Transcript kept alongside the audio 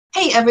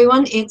Hey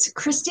everyone, it's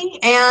Kristi,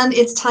 and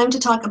it's time to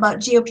talk about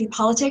GOP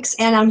politics,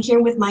 and I'm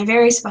here with my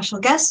very special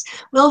guest,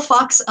 Will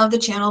Fox of the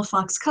channel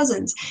Fox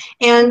Cousins.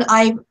 And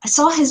I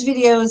saw his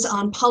videos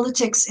on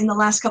politics in the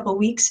last couple of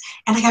weeks,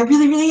 and I got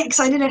really, really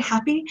excited and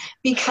happy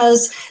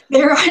because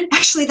there aren't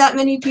actually that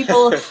many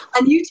people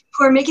on YouTube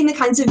who are making the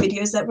kinds of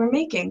videos that we're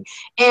making.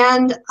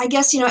 And I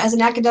guess, as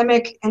an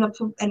academic and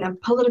a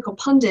political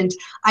pundit,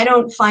 I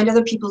don't find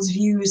other people's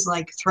views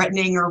like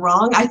threatening or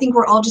wrong. I think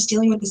we're all just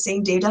dealing with the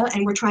same data,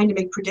 and we're trying to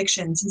make predictions.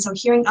 And so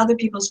hearing other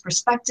people's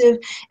perspective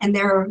and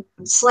their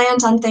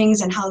slant on things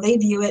and how they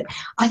view it,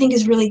 I think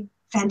is really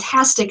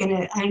fantastic.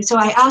 And so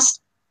I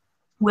asked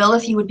Will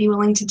if he would be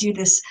willing to do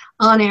this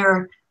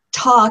on-air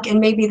talk, and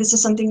maybe this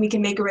is something we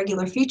can make a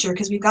regular feature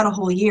because we've got a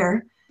whole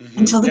year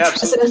until the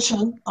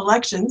presidential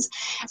elections.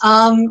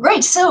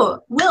 Right,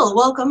 so Will,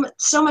 welcome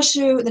so much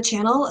to the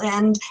channel,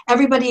 and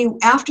everybody,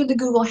 after the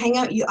Google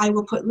Hangout, I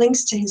will put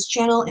links to his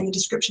channel in the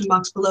description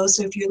box below,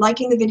 so if you're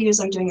liking the videos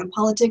I'm doing on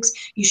politics,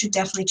 you should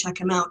definitely check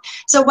him out.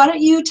 So why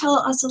don't you tell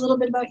us a little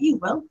bit about you,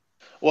 Will?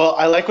 Well,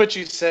 I like what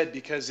you said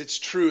because it's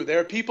true. There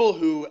are people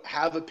who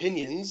have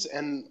opinions,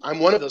 and I'm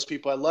one of those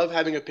people. I love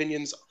having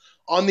opinions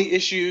on the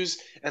issues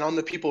and on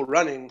the people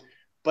running.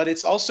 But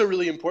it's also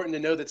really important to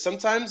know that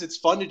sometimes it's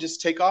fun to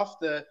just take off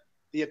the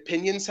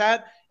opinions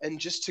hat and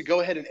just to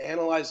go ahead and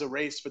analyze a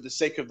race for the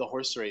sake of the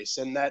horse race.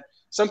 And that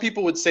some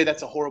people would say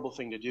that's a horrible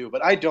thing to do,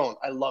 but I don't.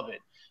 I love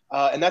it.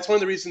 And that's one of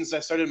the reasons I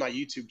started my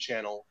YouTube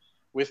channel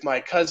with my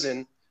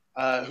cousin,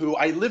 who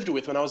I lived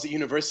with when I was at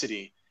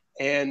university.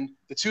 And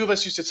the two of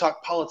us used to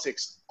talk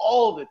politics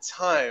all the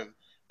time.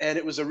 And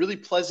it was a really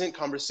pleasant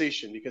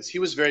conversation because he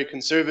was very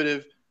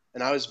conservative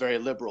and I was very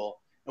liberal.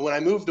 And when I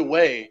moved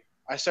away,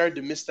 I started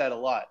to miss that a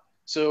lot.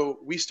 So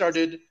we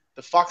started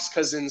the Fox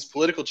Cousins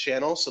political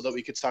channel so that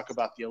we could talk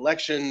about the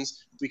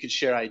elections, we could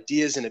share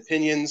ideas and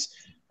opinions.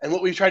 And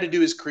what we try to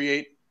do is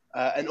create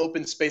an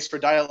open space for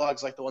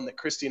dialogues like the one that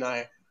Kristi and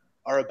I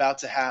are about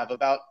to have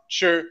about,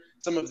 sure,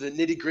 some of the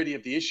nitty gritty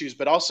of the issues,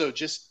 but also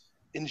just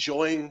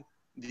enjoying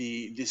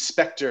the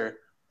specter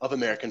of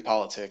American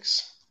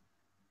politics.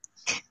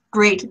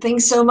 Great.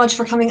 Thanks so much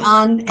for coming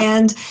on.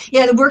 And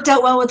yeah, it worked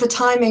out well with the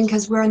timing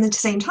because we're in the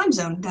same time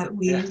zone that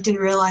we didn't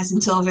realize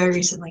until very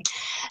recently.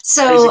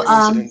 So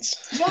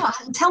yeah,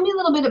 tell me a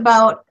little bit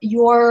about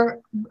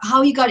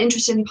how you got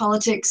interested in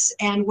politics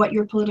and what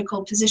your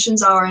political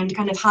positions are and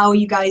kind of how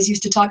you guys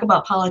used to talk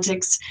about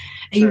politics.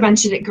 And you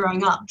mentioned it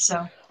growing up.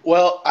 So.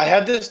 Well, I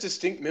have this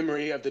distinct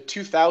memory of the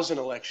 2000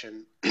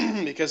 election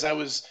because it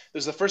was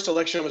the first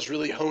election I was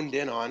really honed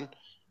in on.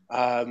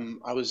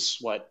 I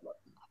was,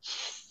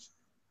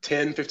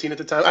 10, 15 at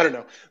the time. I don't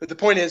know. But the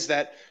point is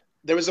that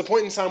there was a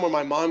point in time where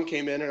my mom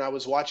came in and I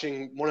was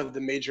watching one of the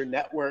major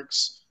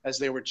networks as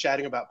they were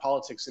chatting about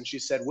politics. And she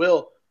said,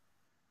 Will,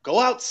 go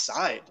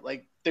outside.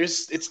 Like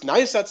it's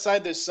nice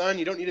outside, there's sun.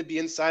 You don't need to be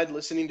inside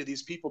listening to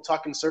these people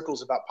talk in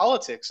circles about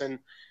politics. And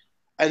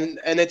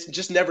it's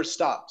just never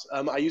stopped.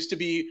 I used to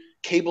be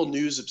cable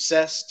news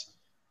obsessed.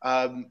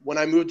 When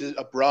I moved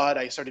abroad,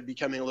 I started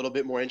becoming a little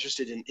bit more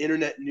interested in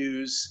internet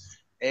news,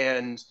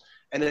 and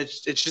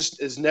it's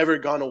just has never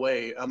gone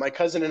away. My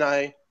cousin and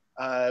I,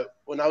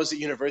 when I was at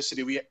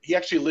university, he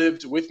actually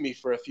lived with me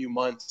for a few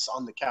months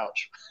on the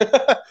couch,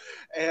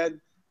 and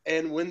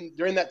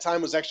during that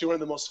time was actually one of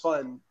the most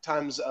fun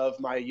times of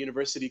my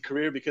university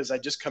career because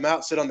I'd just come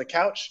out, sit on the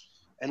couch,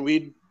 and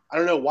we'd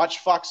watch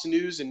Fox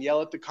News and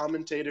yell at the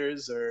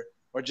commentators, or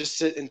just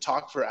sit and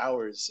talk for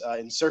hours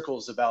in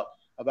circles about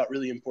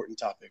really important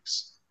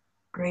topics.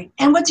 Great.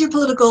 And what's your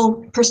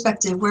political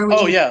perspective? Where would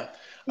you? Yeah.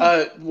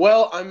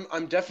 Well,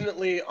 I'm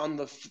definitely on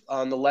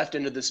the left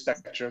end of the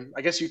spectrum.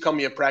 I guess you call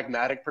me a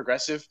pragmatic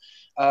progressive.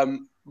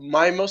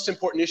 My most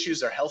important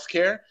issues are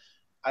healthcare.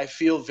 I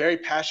feel very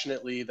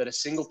passionately that a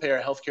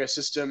single-payer healthcare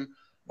system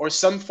or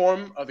some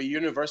form of a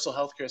universal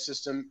healthcare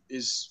system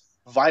is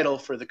vital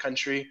for the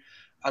country.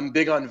 I'm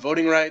big on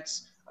voting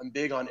rights. I'm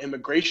big on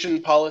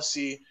immigration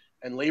policy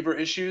and labor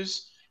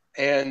issues,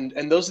 and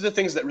those are the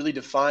things that really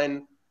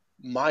define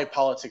my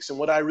politics and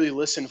what I really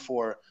listen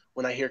for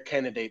when I hear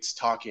candidates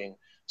talking.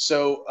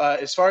 So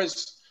as far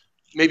as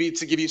maybe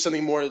to give you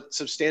something more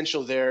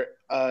substantial there,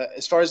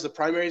 as far as the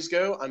primaries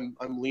go,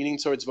 I'm leaning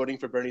towards voting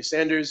for Bernie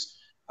Sanders.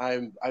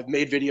 I've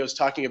made videos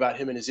talking about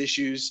him and his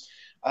issues,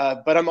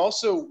 but I'm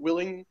also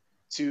willing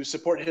to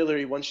support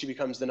Hillary once she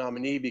becomes the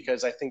nominee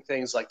because I think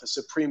things like the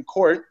Supreme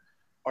Court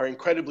are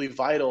incredibly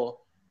vital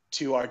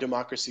to our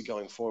democracy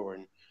going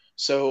forward.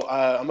 So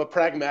I'm a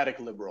pragmatic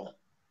liberal.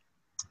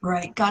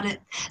 Right, got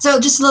it. So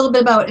just a little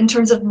bit about in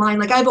terms of mine,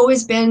 like I've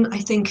always been, I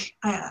think,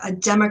 a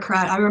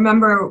Democrat. I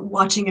remember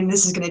watching, and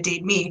this is going to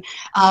date me,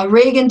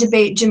 Reagan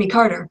debate Jimmy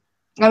Carter.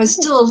 I was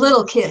still a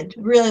little kid,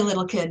 really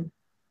little kid.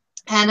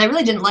 And I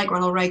really didn't like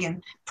Ronald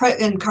Reagan,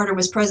 and Carter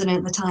was president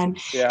at the time.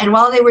 Yeah. And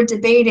while they were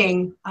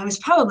debating, I was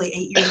probably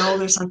 8 years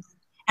old or something.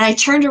 And I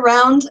turned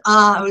around,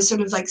 I was sort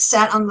of like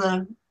sat on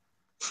the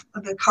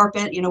the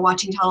carpet, you know,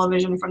 watching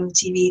television in front of the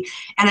TV,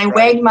 and I Right.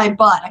 wagged my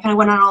butt. I kind of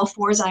went on all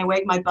fours and I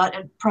wagged my butt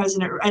at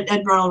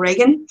Ronald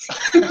Reagan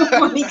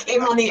when he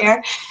came on the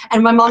air.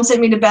 And my mom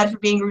sent me to bed for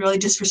being really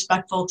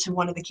disrespectful to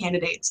one of the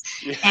candidates.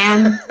 Yeah.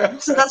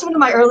 And so that's one of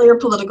my earlier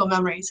political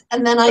memories.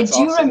 And then I That's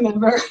do awesome.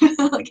 remember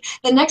like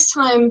the next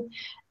time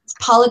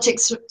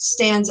politics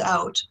stands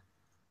out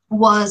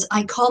was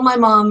I called my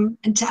mom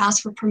and to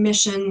ask for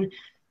permission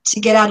to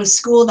get out of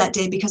school that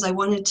day because I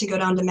wanted to go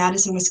down to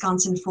Madison,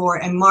 Wisconsin for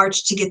a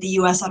march to get the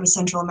U.S. out of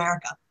Central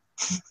America.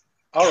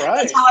 All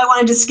That's right. how I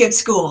wanted to skip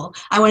school.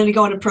 I wanted to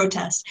go on a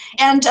protest.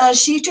 And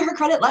she, to her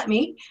credit, let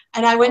me.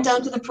 And I went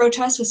down to the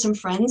protest with some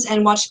friends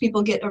and watched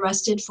people get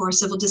arrested for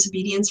civil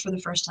disobedience for the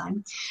first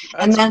time.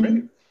 And That's great.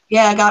 then,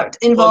 yeah, I got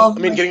Well, involved.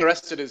 I mean, getting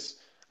arrested is,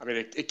 I mean,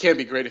 it can't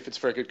be great if it's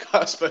for a good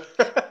cause,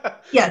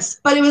 but Yes,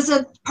 but it was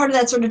a part of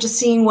that sort of just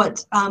seeing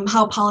what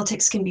how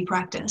politics can be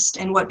practiced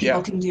and what people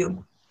yeah. can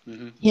do.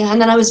 Mm-hmm. Yeah,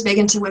 and then I was big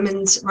into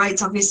women's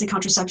rights, obviously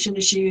contraception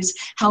issues,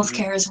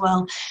 healthcare Mm-hmm. as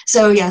well.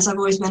 So yes, I've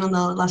always been on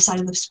the left side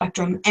of the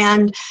spectrum.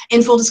 And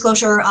in full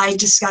disclosure, I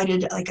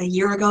decided like a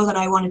year ago that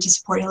I wanted to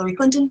support Hillary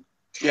Clinton.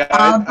 Yeah,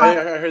 I But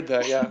heard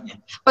that. Yeah.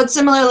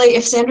 similarly,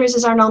 if Sanders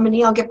is our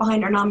nominee, I'll get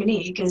behind our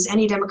nominee because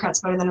any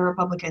Democrat's better than a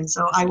Republican.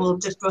 So I will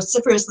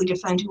vociferously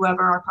defend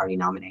whoever our party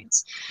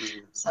nominates. Mm-hmm.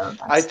 So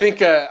that's. I think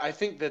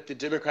that the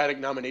Democratic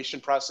nomination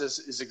process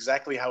is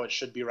exactly how it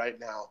should be right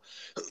now,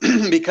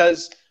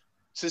 because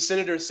to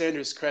Senator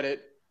Sanders'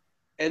 credit,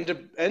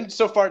 and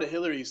so far to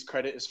Hillary's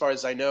credit, as far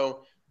as I know,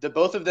 the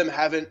both of them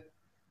haven't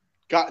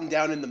gotten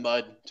down in the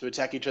mud to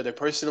attack each other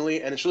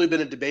personally, and it's really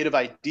been a debate of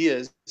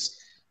ideas,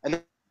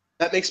 and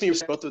that makes me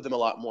respect both of them a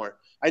lot more.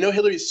 I know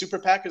Hillary's super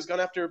PAC has gone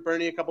after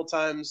Bernie a couple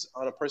times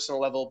on a personal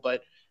level,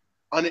 but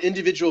on an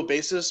individual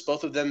basis,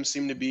 both of them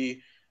seem to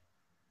be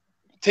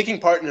taking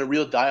part in a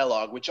real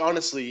dialogue, which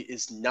honestly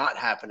is not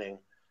happening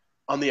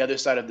on the other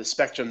side of the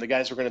spectrum. The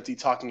guys we're going to be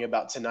talking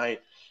about tonight.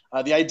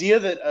 The idea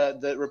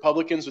that the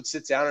Republicans would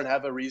sit down and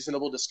have a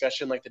reasonable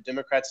discussion like the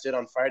Democrats did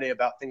on Friday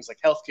about things like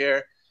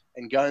healthcare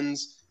and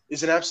guns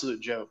is an absolute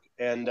joke.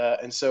 And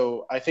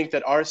so I think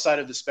that our side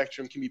of the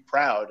spectrum can be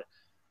proud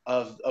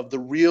of the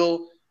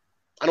real,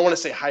 I don't want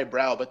to say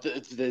highbrow, but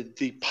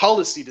the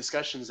policy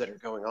discussions that are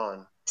going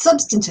on.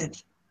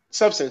 Substantive.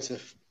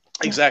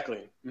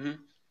 Exactly. Mm-hmm.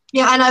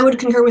 Yeah, and I would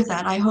concur with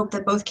that. I hope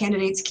that both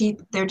candidates keep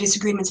their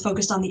disagreements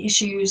focused on the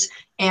issues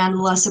and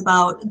less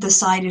about the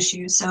side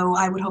issues. So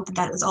I would hope that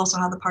that is also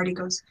how the party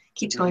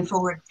keeps going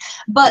forward.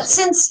 But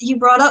since you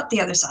brought up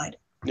the other side,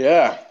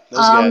 yeah, those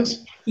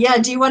guys. Yeah,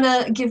 do you want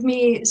to give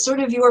me sort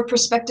of your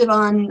perspective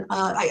on,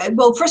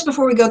 well, first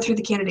before we go through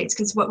the candidates,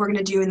 because what we're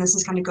going to do in this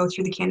is kind of go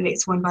through the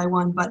candidates one by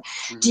one, but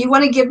do you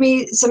want to give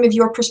me some of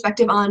your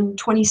perspective on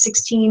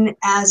 2016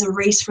 as a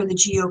race for the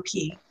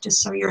GOP?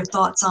 Just some of your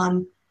thoughts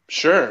on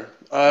Sure.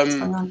 what's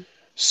going on.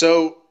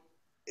 So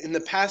in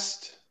the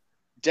past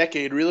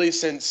decade, really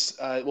since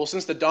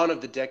the dawn of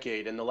the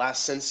decade and the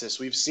last census,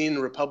 we've seen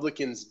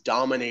Republicans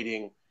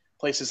dominating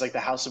places like the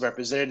House of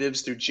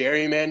Representatives through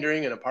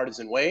gerrymandering in a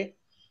partisan way.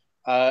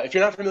 If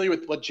you're not familiar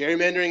with what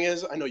gerrymandering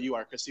is, I know you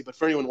are, Kristi, but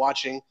for anyone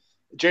watching,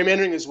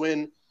 gerrymandering is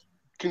when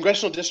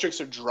congressional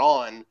districts are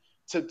drawn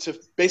to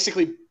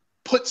basically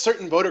put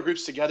certain voter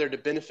groups together to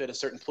benefit a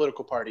certain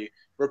political party.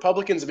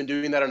 Republicans have been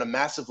doing that on a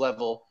massive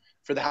level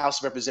for the House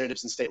of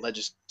Representatives and state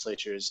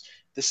legislatures.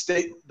 The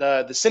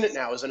Senate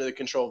now is under the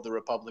control of the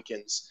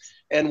Republicans.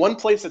 And one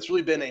place that's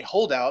really been a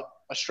holdout,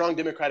 a strong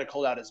Democratic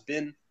holdout, has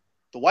been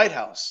the White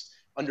House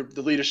under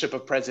the leadership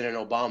of President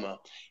Obama.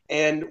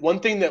 And one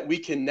thing that we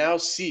can now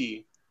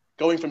see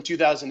going from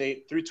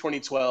 2008 through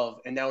 2012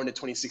 and now into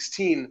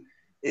 2016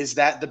 is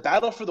that the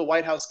battle for the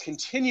White House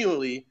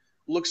continually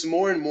looks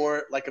more and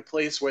more like a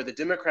place where the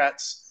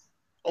Democrats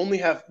only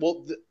have,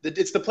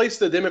 it's the place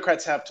the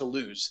Democrats have to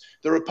lose.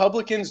 The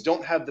Republicans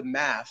don't have the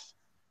math,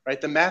 right?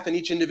 The math in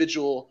each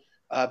individual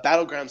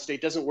battleground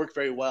state doesn't work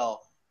very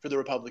well for the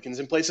Republicans.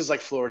 In places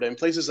like Florida, in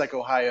places like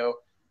Ohio,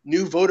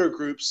 new voter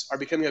groups are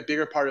becoming a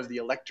bigger part of the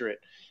electorate.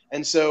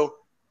 And so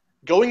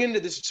going into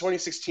this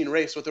 2016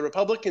 race, what the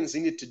Republicans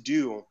needed to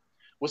do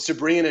was to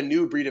bring in a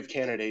new breed of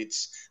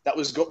candidates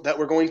that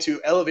were going to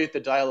elevate the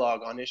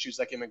dialogue on issues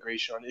like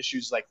immigration, on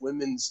issues like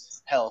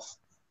women's health,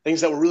 things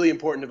that were really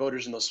important to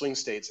voters in those swing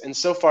states. And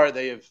so far,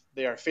 they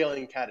are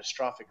failing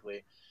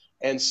catastrophically.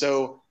 And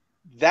so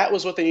that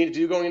was what they needed to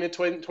do going into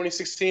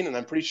 2016. And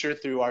I'm pretty sure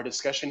through our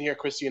discussion here,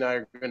 Kristi and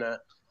I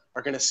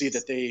are gonna see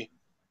that they've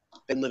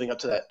been living up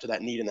to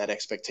that need and that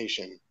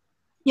expectation.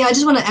 Yeah, I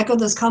just want to echo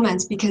those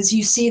comments because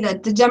you see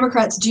that the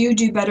Democrats do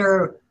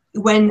better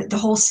when the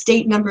whole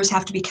state numbers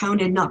have to be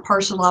counted, not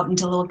parceled out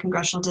into little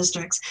congressional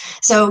districts.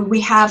 So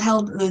we have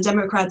held the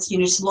Democrats,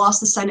 just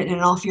lost the Senate in an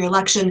off-year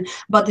election,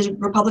 but the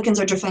Republicans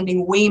are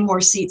defending way more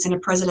seats in a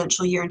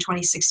presidential year in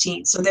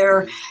 2016. So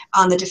they're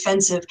on the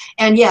defensive.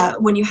 And yeah,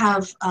 when you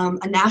have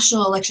a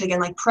national election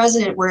again, like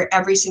president, where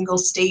every single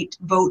state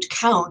vote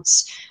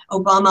counts,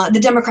 the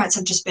Democrats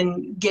have just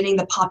been getting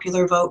the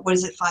popular vote. What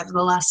is it, 5 of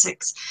the last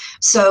 6?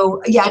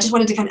 So yeah, I just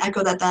wanted to kind of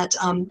echo that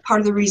part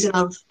of the reason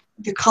of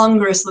the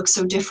Congress looks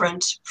so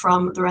different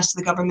from the rest of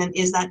the government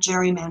is that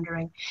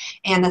gerrymandering.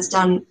 And that's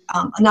done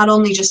not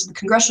only just at the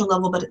congressional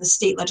level, but at the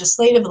state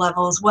legislative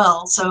level as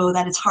well, so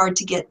that it's hard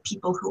to get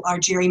people who are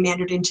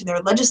gerrymandered into their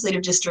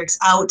legislative districts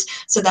out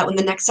so that when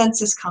the next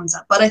census comes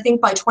up. But I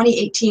think by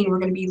 2018, we're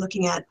going to be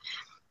looking at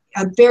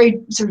a very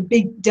sort of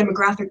big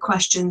demographic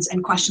questions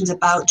and questions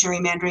about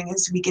gerrymandering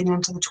as we get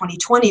into the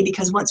 2020,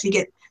 because once we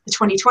get the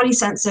 2020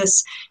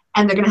 census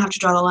and they're going to have to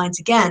draw the lines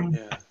again,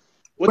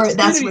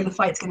 that's where the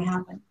fight's going to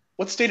happen.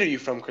 What state are you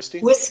from,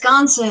 Kristi?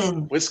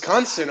 Wisconsin.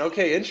 Wisconsin.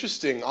 Okay,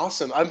 interesting.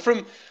 Awesome. I'm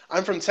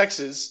from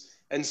Texas,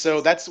 and so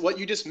that's what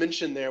you just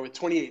mentioned there with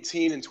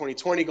 2018 and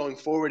 2020 going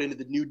forward into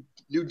the new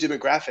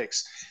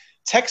demographics.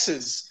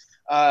 Texas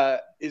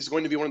is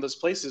going to be one of those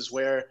places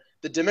where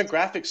the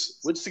demographics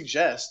would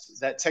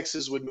suggest that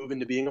Texas would move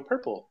into being a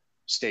purple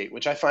state,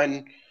 which I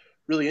find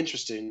really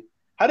interesting.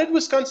 How did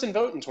Wisconsin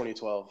vote in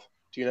 2012?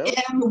 Do you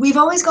know? We've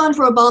always gone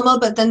for Obama,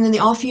 but then in the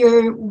off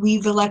year,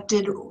 we've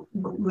elected,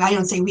 I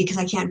don't say we because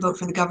I can't vote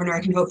for the governor.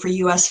 I can vote for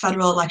U.S.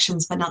 federal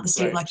elections, but not the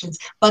state elections.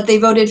 But they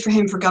voted for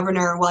him for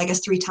governor, well, I guess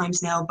 3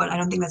 times now, but I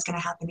don't think that's going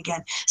to happen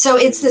again. So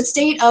it's the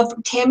state of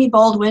Tammy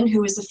Baldwin,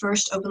 who was the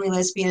first openly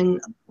lesbian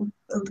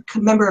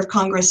member of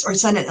Congress or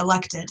Senate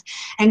elected.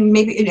 And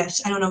maybe, yes,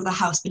 I don't know the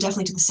House, but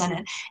definitely to the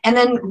Senate. And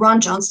then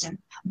Ron Johnston.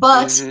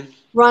 But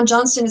Ron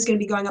Johnston is going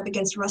to be going up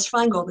against Russ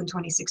Feingold in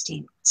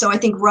 2016. So I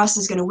think Russ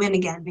is going to win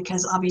again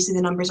because obviously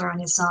the numbers are on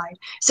his side.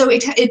 So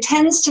it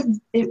tends to,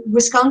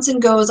 Wisconsin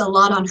goes a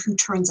lot on who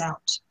turns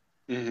out,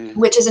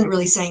 which isn't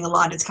really saying a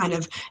lot. It's kind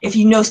of, if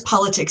you know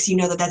politics, you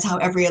know that that's how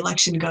every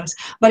election goes.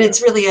 But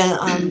it's really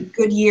a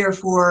good year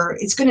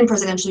it's good in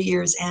presidential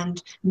years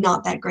and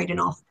not that great in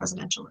off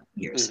presidential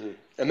years.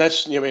 And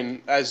that's, I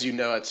mean, as you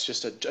know, it's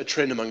just a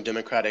trend among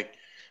Democratic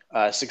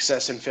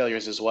success and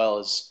failures as well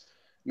as,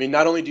 I mean,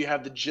 not only do you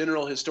have the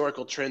general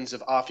historical trends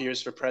of off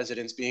years for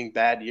presidents being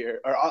bad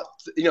year, or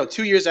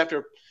 2 years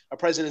after a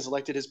president is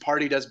elected, his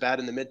party does bad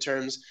in the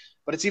midterms,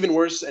 but it's even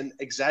worse and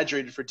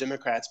exaggerated for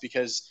Democrats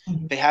because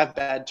they have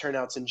bad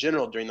turnouts in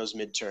general during those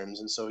midterms.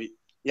 And so,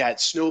 it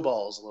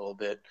snowballs a little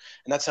bit.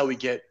 And that's how we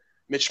get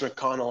Mitch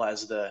McConnell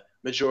as the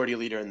majority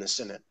leader in the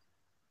Senate.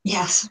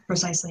 Yes,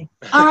 precisely.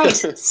 All right,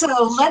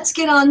 so let's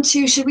get on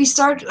to, should we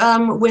start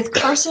with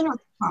Carson or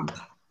Trump?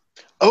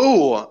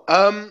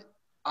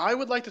 I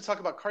would like to talk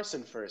about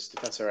Carson first,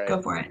 if that's all right.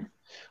 Go for it.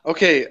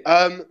 Okay.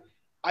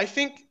 I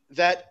think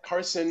that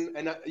Carson,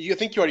 and you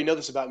think you already know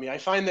this about me, I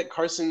find that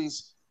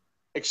Carson's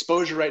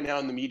exposure right now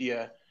in the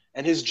media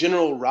and his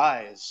general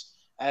rise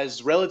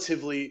as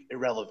relatively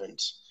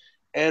irrelevant.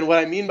 And what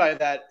I mean by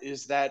that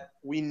is that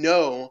we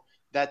know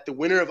that the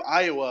winner of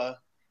Iowa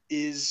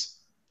is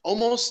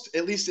almost,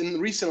 at least in the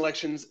recent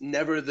elections,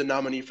 never the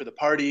nominee for the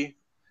party.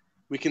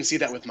 We can see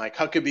that with Mike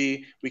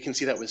Huckabee. We can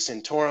see that with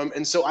Santorum.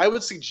 And so I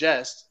would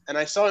suggest, and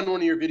I saw in one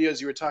of your videos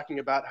you were talking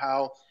about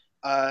how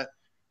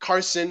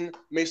Carson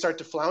may start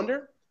to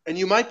flounder, and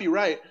you might be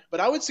right, but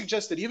I would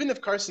suggest that even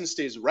if Carson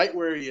stays right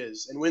where he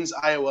is and wins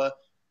Iowa,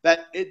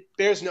 that it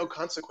bears no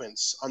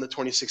consequence on the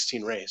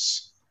 2016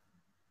 race.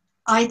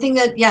 I think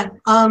that,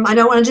 I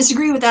don't want to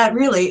disagree with that,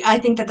 really. I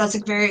think that that's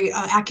a very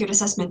accurate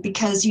assessment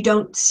because you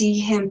don't see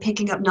him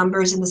picking up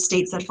numbers in the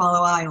states that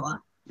follow Iowa.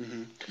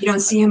 You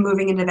don't see him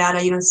moving in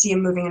Nevada. You don't see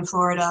him moving in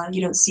Florida.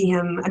 You don't see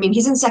him. I mean,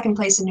 he's in second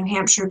place in New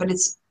Hampshire, but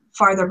it's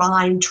farther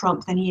behind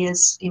Trump than he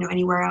is,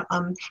 anywhere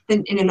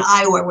than in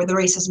Iowa, where the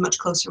race is much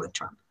closer with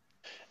Trump.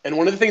 And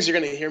one of the things you're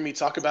going to hear me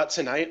talk about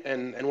tonight,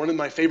 and one of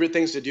my favorite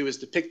things to do is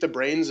to pick the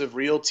brains of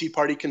real Tea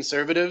Party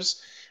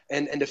conservatives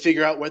and to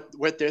figure out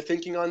what their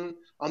thinking on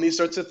these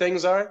sorts of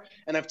things are.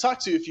 And I've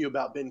talked to a few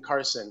about Ben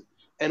Carson.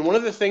 And one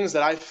of the things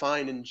that I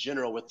find in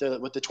general with the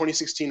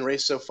 2016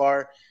 race so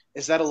far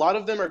is that a lot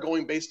of them are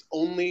going based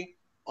only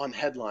on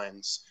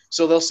headlines.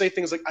 So they'll say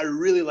things like, I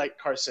really like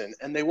Carson,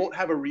 and they won't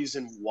have a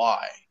reason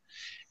why.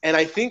 And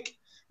I think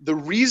the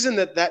reason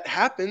that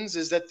happens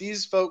is that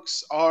these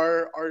folks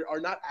are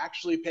not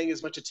actually paying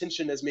as much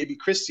attention as maybe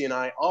Kristi and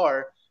I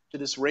are to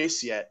this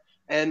race yet.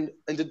 And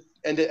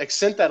to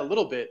accent that a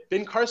little bit,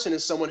 Ben Carson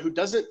is someone who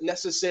doesn't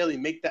necessarily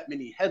make that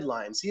many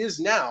headlines. He is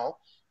now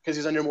because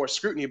he's under more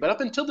scrutiny. But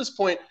up until this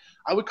point,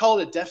 I would call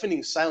it a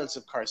deafening silence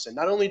of Carson.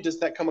 Not only does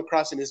that come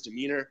across in his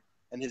demeanor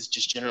and his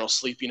just general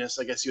sleepiness,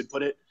 I guess you would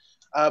put it,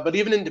 but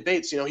even in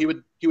debates, he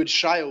would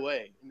shy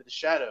away into the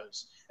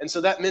shadows. And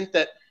so that meant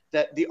that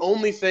the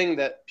only thing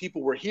that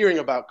people were hearing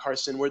about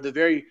Carson were the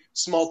very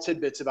small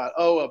tidbits about,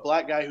 a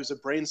black guy who's a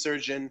brain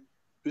surgeon,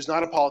 who's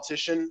not a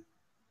politician.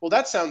 Well,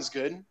 that sounds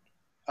good.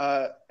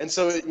 And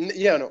so,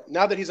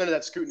 now that he's under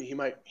that scrutiny,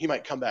 he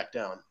might come back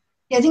down.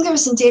 Yeah, I think there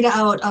was some data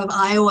out of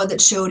Iowa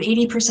that showed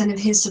 80% of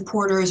his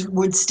supporters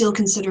would still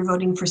consider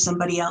voting for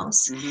somebody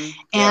else.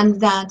 And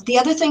that the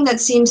other thing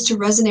that seems to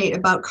resonate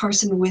about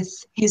Carson with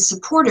his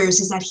supporters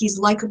is that he's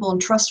likable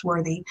and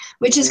trustworthy,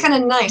 which is kind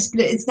of nice,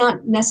 but it's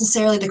not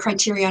necessarily the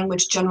criteria on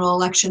which general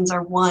elections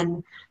are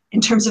won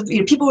in terms of,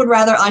 people would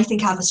rather, I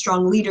think, have a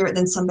strong leader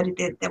than somebody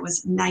that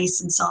was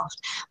nice and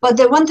soft. But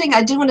the one thing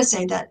I did want to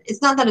say, that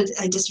it's not that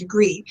I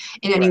disagree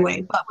in any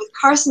way, but with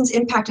Carson's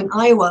impact in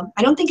Iowa,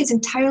 I don't think it's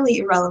entirely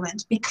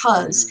irrelevant,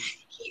 because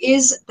he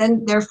is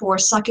then therefore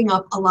sucking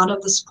up a lot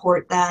of the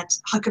support that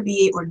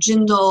Huckabee or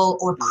Jindal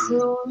or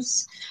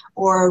Cruz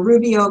or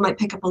Rubio might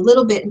pick up a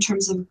little bit in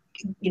terms of,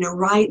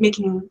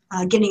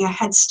 getting a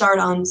head start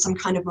on some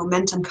kind of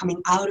momentum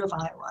coming out of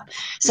Iowa.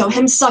 So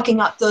him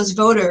sucking up those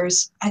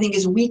voters, I think,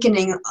 is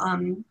weakening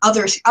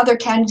other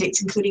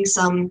candidates, including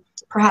some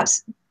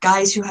perhaps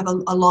guys who have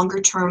a longer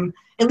term,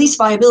 at least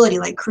viability,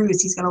 like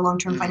Cruz. He's got a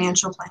long-term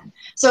financial plan.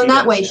 So in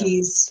that way,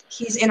 he's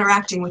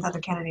interacting with other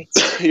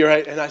candidates. You're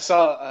right. And I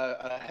saw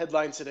a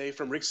headline today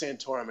from Rick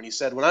Santorum, and he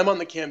said, when I'm on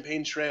the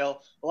campaign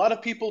trail, a lot of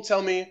people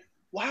tell me,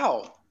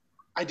 wow,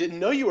 I didn't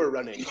know you were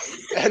running.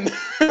 And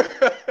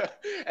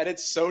and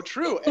it's so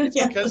true. And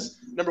it's because,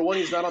 number one,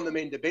 he's not on the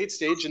main debate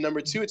stage. And number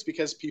two, it's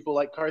because people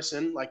like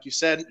Carson, like you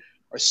said,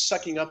 are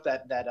sucking up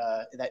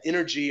that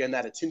energy and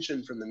that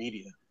attention from the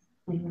media.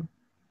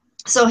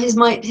 So his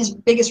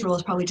biggest role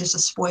is probably just a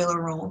spoiler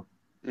role,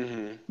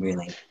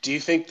 really. Do you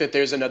think that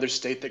there's another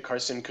state that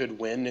Carson could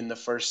win in the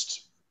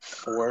first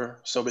four?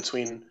 So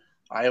between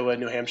Iowa,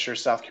 New Hampshire,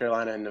 South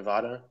Carolina, and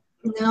Nevada?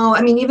 No,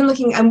 I mean, even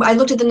I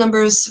looked at the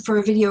numbers for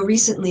a video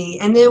recently,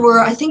 and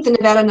I think the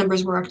Nevada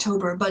numbers were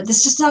October, but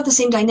it's just not the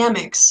same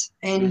dynamics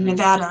in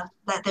Nevada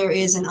that there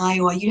is in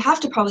Iowa. You'd have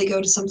to probably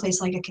go to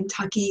someplace like a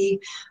Kentucky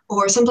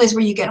or someplace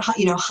where you get,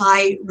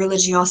 high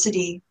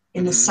religiosity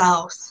in the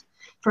South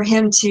for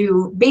him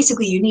to,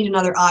 basically, you need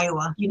another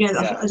Iowa.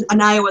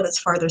 An Iowa that's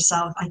farther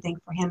south, I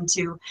think, for him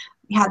to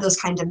have those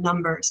kind of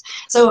numbers.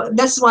 So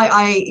that's why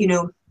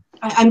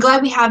I'm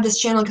glad we have this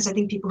channel, because I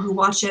think people who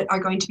watch it are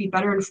going to be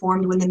better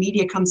informed when the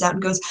media comes out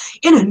and goes,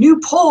 in a new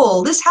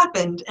poll, this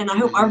happened. And I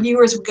hope our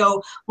viewers would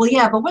go, well,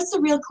 yeah, but what's the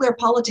Real Clear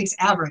Politics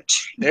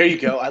average? There you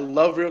go. I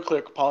love Real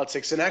Clear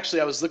Politics. And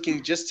actually, I was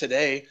looking just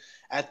today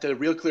at the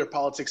Real Clear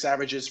Politics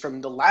averages from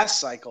the last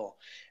cycle.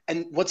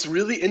 And what's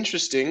really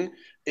interesting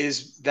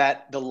is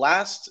that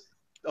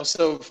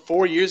so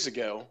 4 years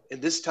ago,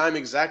 in this time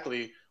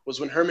exactly, was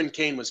when Herman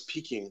Cain was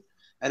peaking.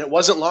 And it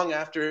wasn't long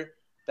after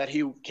that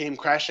he came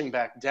crashing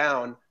back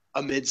down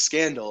amid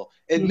scandal.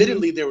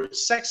 Admittedly, there were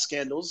sex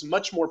scandals,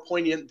 much more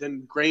poignant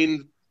than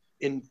grain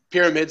in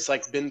pyramids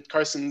like Ben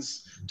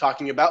Carson's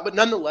talking about. But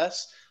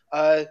nonetheless,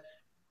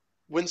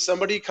 when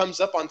somebody comes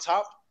up on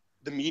top,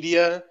 the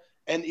media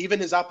and even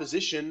his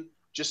opposition,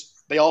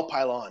 they all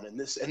pile on. And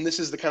this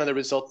is the kind of the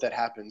result that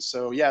happens.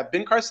 So yeah,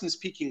 Ben Carson's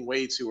peaking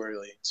way too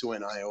early to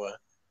win Iowa.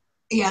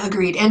 Yeah,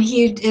 agreed. And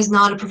he is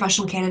not a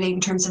professional candidate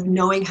in terms of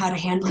knowing how to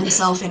handle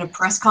himself in a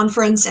press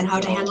conference and how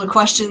to handle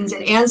questions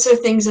and answer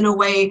things in a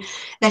way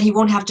that he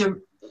won't have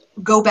to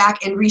go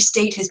back and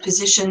restate his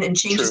position and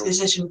change his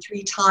position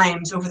 3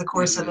 times over the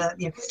course of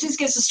it just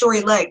gives the story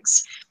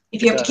legs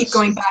if you have to keep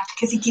going back,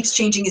 because he keeps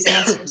changing his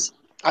answers.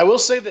 I will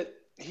say that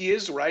he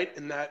is right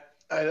in that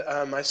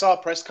I saw a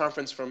press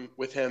conference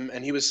with him,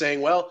 and he was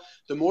saying, well,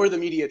 the more the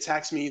media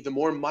attacks me, the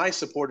more my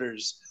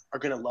supporters are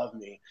going to love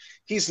me.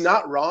 He's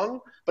not wrong,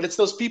 but it's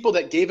those people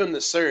that gave him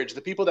the surge,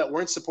 the people that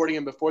weren't supporting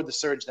him before the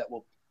surge, that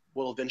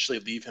will eventually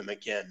leave him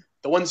again.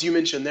 The ones you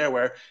mentioned there,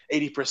 where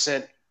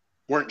 80%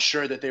 weren't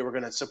sure that they were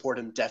going to support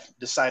him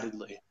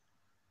decidedly.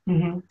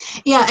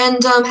 Yeah, and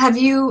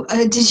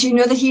did you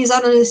know that he's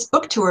on his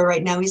book tour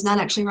right now? He's not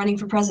actually running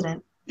for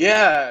president.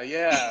 Yeah.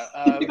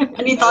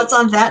 Any thoughts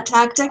on that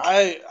tactic?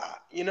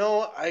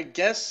 I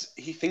guess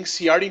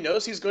he already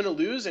knows he's going to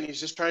lose, and he's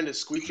just trying to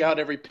squeak out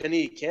every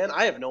penny he can.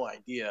 I have no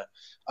idea.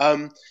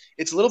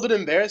 It's a little bit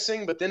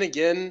embarrassing, but then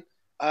again,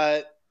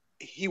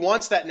 he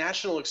wants that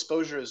national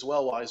exposure as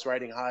well while he's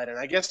riding high. And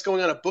I guess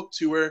going on a book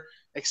tour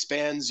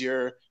expands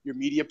your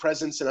media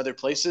presence in other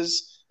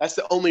places. That's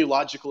the only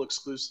logical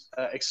excuse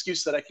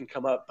that I can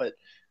come up. But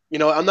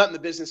I'm not in the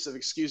business of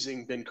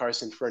excusing Ben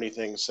Carson for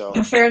anything. So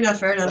fair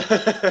enough.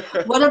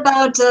 What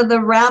about the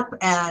rap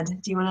ad?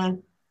 Do you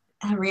want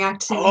to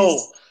react to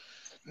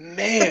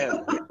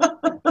man.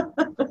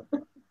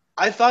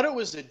 I thought it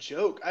was a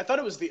joke. I thought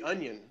it was The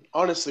Onion,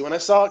 honestly, when I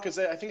saw it, because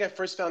I think I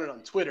first found it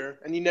on Twitter,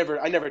 and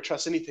I never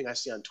trust anything I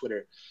see on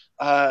Twitter.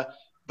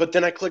 But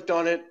then I clicked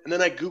on it, and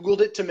then I Googled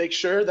it to make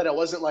sure that I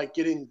wasn't like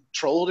getting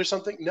trolled or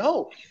something.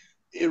 No,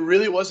 it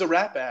really was a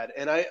rap ad.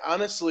 And I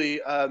honestly,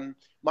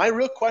 my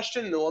real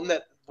question, the one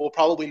that will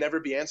probably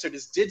never be answered,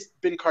 is did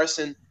Ben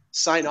Carson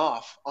sign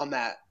off on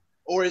that?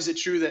 Or is it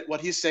true that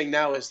what he's saying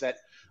now is that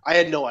I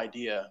had no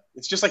idea?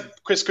 It's just like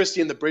Chris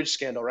Christie and the bridge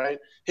scandal, right?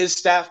 His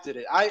staff did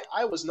it.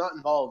 I was not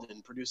involved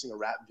in producing a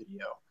rap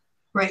video.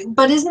 Right.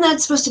 But isn't that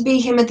supposed to be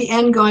him at the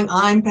end going,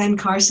 I'm Ben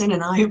Carson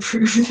and I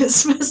approve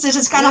this message?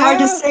 It's kind of hard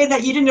to say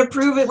that you didn't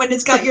approve it when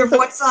it's got your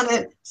voice on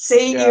it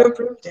saying you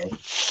approved it.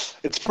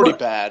 It's pretty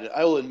bad,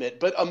 I will admit.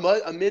 But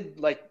amid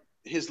like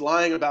his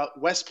lying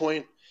about West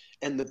Point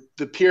and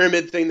the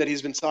pyramid thing that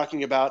he's been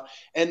talking about,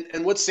 and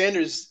what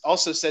Sanders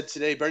also said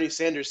today, Bernie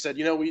Sanders said,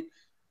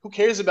 who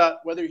cares about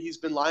whether he's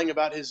been lying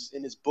about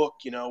in his book?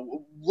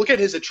 Look at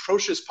his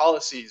atrocious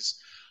policies.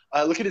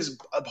 Look at his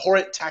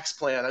abhorrent tax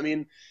plan. I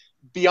mean,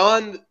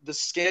 beyond the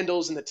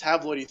scandals and the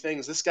tabloidy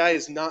things, this guy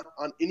is not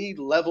on any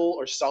level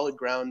or solid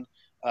ground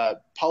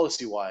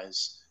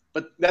policy-wise.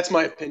 But that's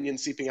my opinion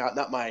seeping out,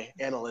 not my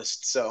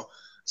analyst. So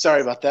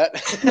sorry about that.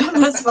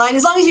 That's fine.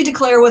 As long as you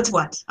declare what's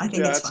what, I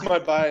think Yeah, it's that's fine. my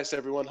bias,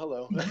 everyone.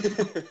 Hello.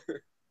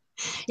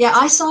 Yeah,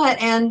 I saw it,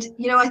 and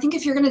I think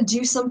if you're going to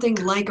do something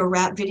like a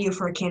rap video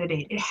for a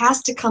candidate, it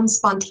has to come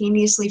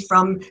spontaneously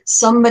from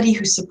somebody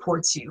who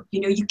supports you.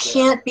 You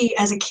can't be,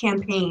 as a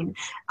campaign,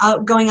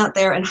 going out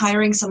there and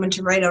hiring someone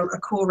to write a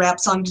cool rap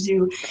song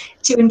to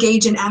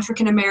engage in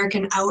African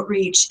American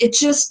outreach. It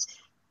just,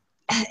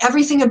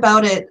 everything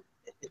about it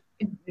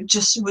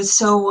just was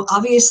so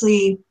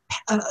obviously.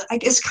 I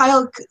guess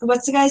Kyle,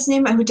 what's the guy's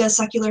name who does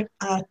secular?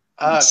 Kyle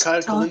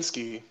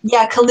Kalinske.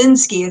 Yeah,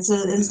 Kalinske. It's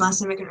his last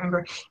name I can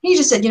remember. He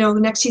just said,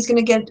 next he's going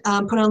to get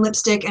put on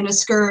lipstick and a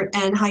skirt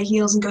and high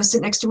heels and go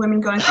sit next to women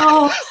going,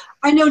 oh,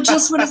 I know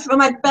just what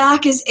my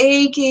back is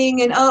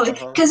aching. And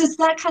because it's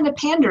that kind of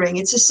pandering.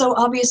 It's just so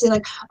obviously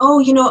like, oh,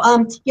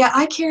 yeah,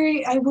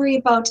 I worry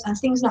about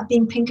things not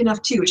being pink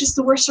enough too. It's just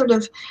the worst sort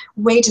of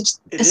way to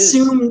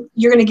assume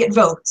you're going to get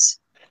votes.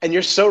 And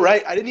you're so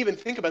right. I didn't even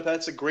think about that.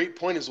 It's a great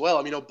point as well.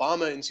 I mean,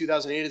 Obama in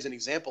 2008 is an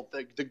example.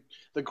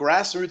 The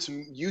grassroots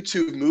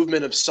YouTube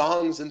movement of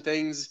songs and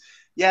things,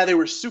 yeah, they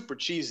were super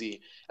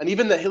cheesy. And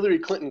even the Hillary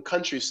Clinton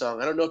country song,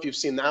 I don't know if you've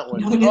seen that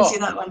one. No, I didn't see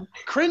that one.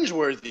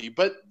 Cringeworthy.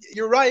 But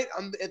you're right.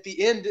 At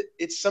the end,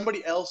 it's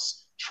somebody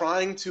else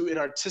trying to, in an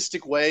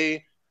artistic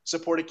way,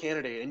 support a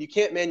candidate. And you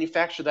can't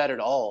manufacture that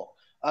at all.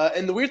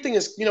 And the weird thing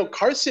is,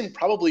 Carson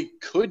probably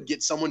could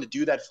get someone to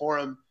do that for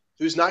him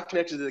who's not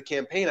connected to the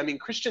campaign. I mean,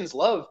 Christians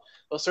love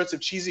those sorts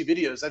of cheesy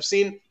videos. I've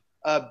seen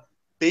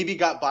Baby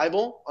Got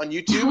Bible on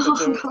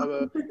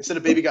YouTube instead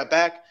of Baby Got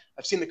Back.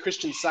 I've seen the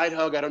Christian Side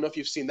Hug. I don't know if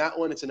you've seen that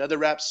one. It's another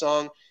rap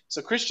song.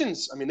 So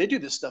Christians, I mean, they do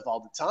this stuff all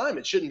the time.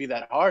 It shouldn't be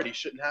that hard. You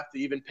shouldn't have to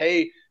even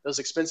pay those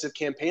expensive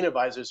campaign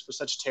advisors for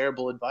such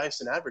terrible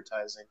advice and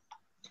advertising.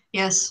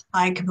 Yes,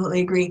 I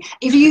completely agree.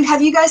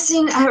 Have you guys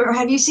seen, or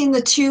have you seen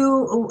the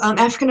two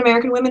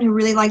African-American women who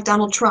really like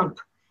Donald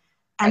Trump?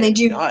 And they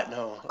do not,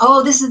 no.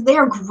 Oh, they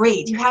are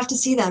great. You have to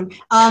see them.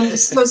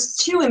 Those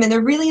two women,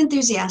 they're really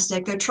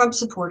enthusiastic. They're Trump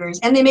supporters,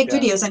 and they make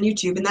videos on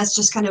YouTube, and that's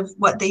just kind of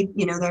what they,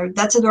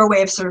 that's their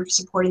way of sort of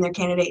supporting their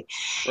candidate.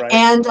 Right.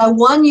 And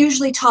one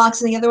usually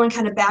talks, and the other one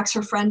kind of backs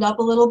her friend up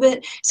a little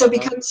bit. So it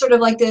becomes sort of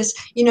like this,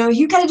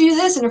 you got to do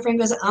this, and her friend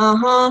goes,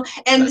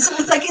 and so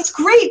it's like, it's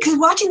great because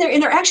watching their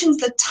interactions,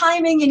 the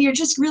timing, and you're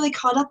just really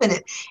caught up in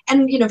it.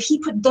 And if he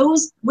put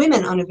those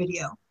women on a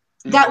video,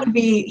 that would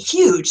be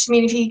huge. I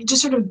mean, if he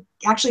just sort of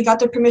actually got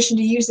their permission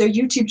to use their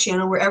YouTube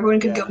channel where everyone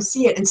could go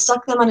see it and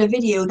stuck them on a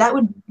video, that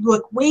would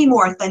look way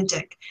more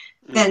authentic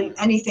than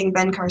anything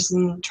Ben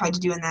Carson tried to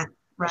do in that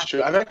rap. That's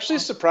true. I'm actually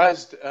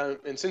surprised,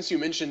 and since you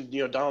mentioned,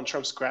 Donald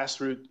Trump's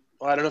grassroots,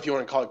 well, I don't know if you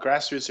want to call it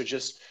grassroots or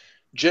just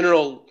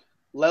general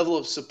level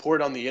of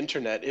support on the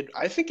internet,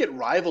 I think it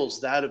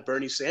rivals that of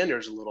Bernie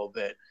Sanders a little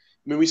bit.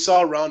 I mean, we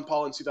saw Ron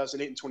Paul in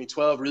 2008 and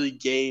 2012 really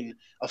gain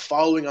a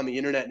following on the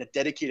internet and a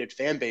dedicated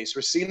fan base.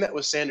 We're seeing that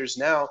with Sanders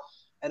now,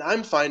 and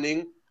I'm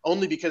finding,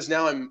 only because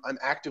now I'm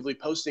actively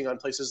posting on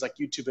places like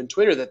YouTube and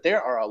Twitter, that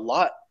there are a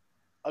lot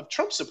of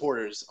Trump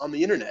supporters on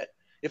the internet.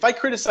 If I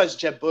criticize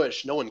Jeb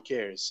Bush, no one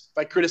cares.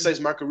 If I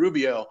criticize Marco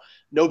Rubio,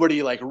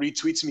 nobody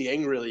retweets me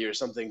angrily or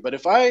something. But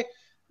if I,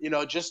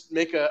 just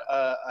make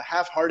a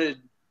half-hearted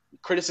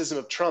criticism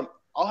of Trump,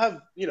 I'll have,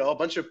 a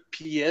bunch of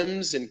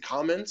PMs and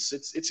comments.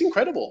 It's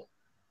incredible.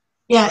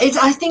 Yeah,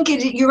 I think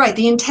you're right.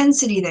 The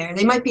intensity there,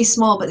 they might be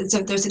small, but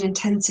there's an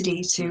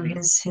intensity to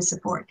his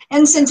support.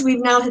 And since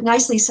we've now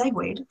nicely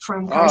segued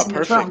from Carson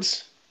to Trump,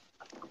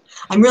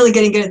 I'm really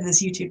getting good at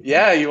this YouTube.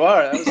 Yeah, you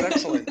are. That was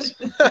excellent.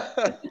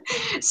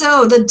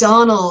 So the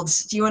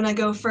Donalds, do you want to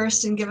go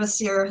first and give us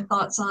your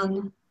thoughts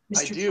on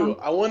Mr. Trump?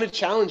 I want to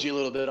challenge you a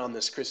little bit on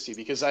this, Kristi,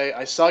 because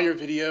I saw your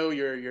video,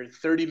 your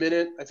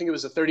 30-minute, I think it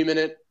was a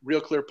 30-minute Real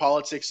Clear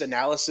Politics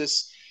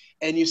analysis,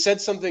 and you said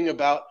something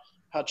about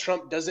how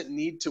Trump doesn't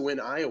need to win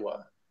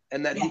Iowa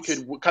and that he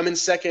could come in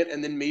second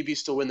and then maybe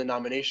still win the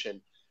nomination.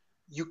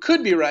 You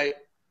could be right,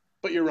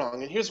 but you're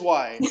wrong. And here's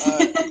why.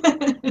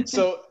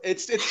 So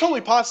it's totally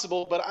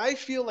possible, but I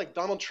feel like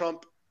Donald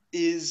Trump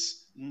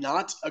is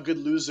not a good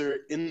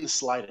loser in the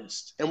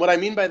slightest. And what I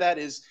mean by that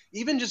is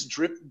even just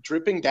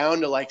dripping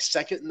down to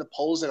second in the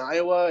polls in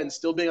Iowa and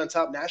still being on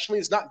top nationally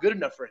is not good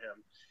enough for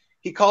him.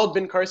 He called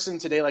Ben Carson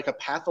today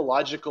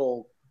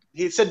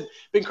he said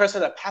Ben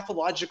Carson had a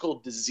pathological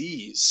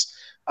disease,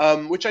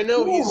 which I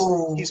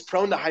know he's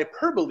prone to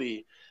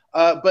hyperbole,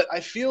 but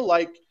I feel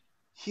like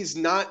he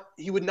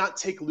would not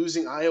take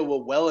losing Iowa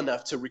well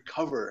enough to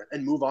recover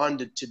and move on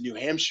to New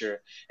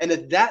Hampshire. And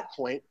at that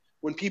point,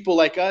 when people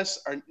like us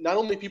are, not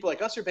only people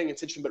like us are paying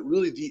attention, but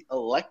really the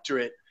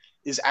electorate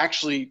is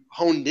actually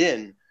honed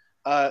in,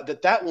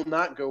 that will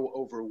not go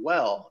over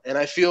well. And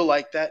I feel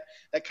like that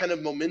kind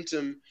of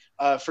momentum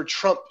for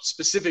Trump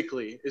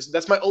specifically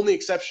that's my only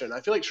exception.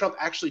 I feel like Trump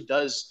actually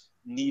does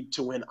need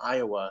to win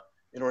Iowa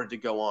in order to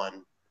go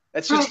on.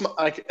 That's just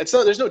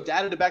there's no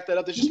data to back that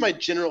up. There's just my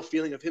general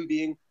feeling of him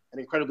being an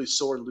incredibly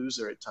sore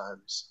loser at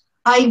times.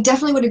 I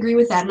definitely would agree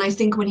with that. And I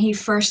think when he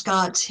first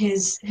got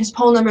his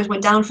poll numbers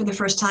went down for the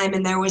first time,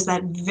 and there was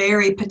that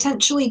very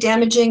potentially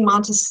damaging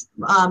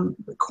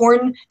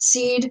corn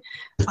seed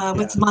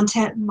with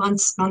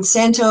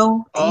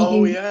Monsanto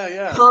Oh eating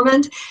yeah.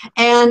 comment.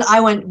 And I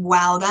went,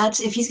 wow,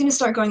 if he's going to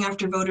start going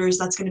after voters,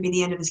 that's going to be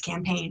the end of his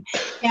campaign.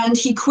 And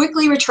he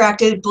quickly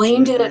retracted,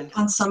 blamed it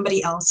on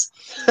somebody else.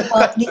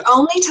 But the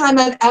only time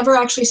I've ever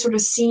actually sort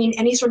of seen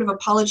any sort of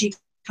apology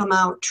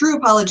true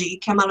apology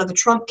come out of the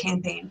Trump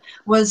campaign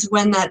was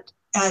when that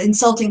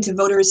insulting to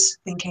voters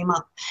thing came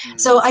up.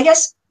 So I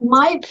guess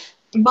my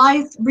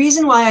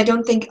reason why I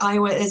don't think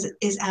Iowa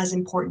is as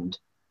important.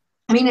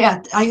 I mean,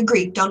 yeah, I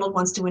agree. Donald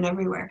wants to win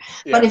everywhere,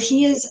 but if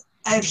he is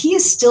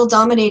still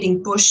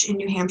dominating Bush in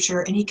New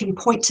Hampshire, and he can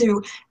point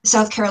to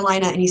South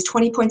Carolina, and he's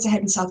 20 points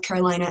ahead in South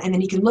Carolina, and then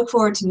he can look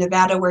forward to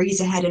Nevada where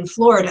he's ahead in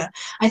Florida,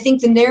 I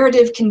think the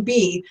narrative can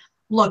be,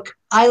 look,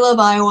 I love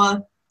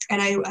Iowa,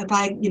 and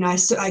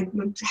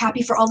I'm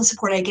happy for all the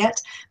support I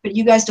get, but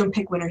you guys don't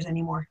pick winners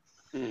anymore.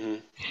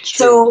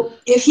 So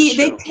if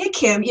they pick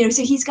him,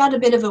 so he's got a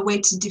bit of a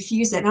way to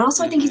diffuse that. And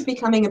also I think he's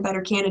becoming a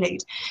better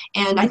candidate.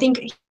 And I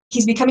think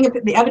he's becoming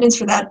the evidence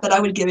for that I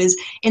would give is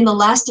in the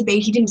last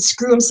debate, he didn't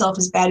screw himself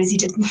as bad as he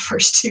did in the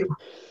first two.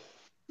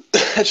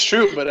 That's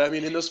true, but I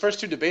mean, in those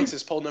first two debates,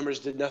 his poll numbers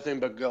did nothing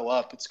but go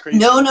up. It's crazy.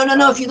 No.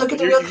 If you look at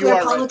the Real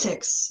Clear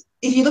Politics,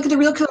 if you look at the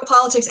Real Clear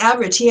Politics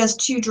average, he has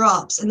 2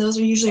 drops, and those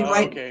are usually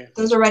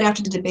those are right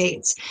after the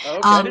debates. Oh,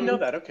 okay, I didn't know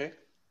that. Okay.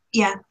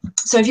 Yeah.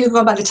 So if you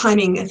go by the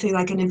timing, I feel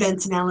like an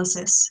events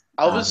analysis.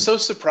 I was so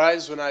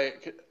surprised when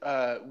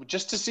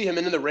just to see him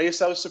in the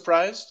race, I was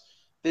surprised.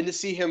 Then to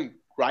see him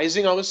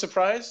rising, I was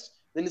surprised.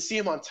 Then to see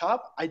him on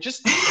top, I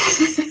just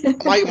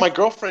my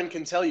girlfriend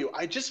can tell you,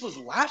 I just was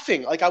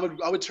laughing. Like I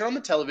would turn on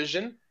the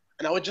television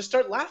and I would just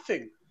start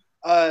laughing.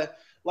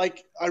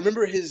 Like I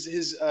remember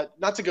his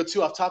not to go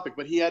too off topic,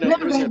 but there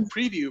was a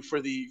preview for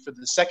the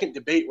second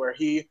debate where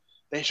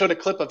they showed a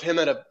clip of him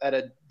at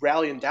a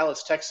rally in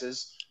Dallas,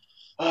 Texas.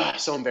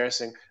 So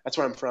embarrassing. That's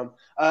where I'm from.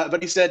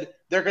 But he said,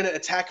 they're going to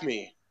attack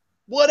me.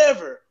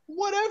 Whatever.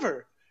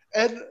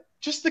 And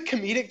just the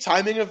comedic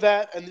timing of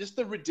that and just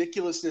the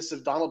ridiculousness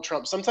of Donald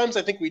Trump. Sometimes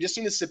I think we just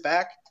need to sit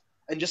back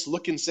and just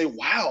look and say,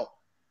 wow,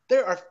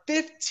 there are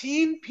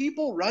 15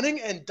 people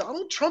running and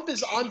Donald Trump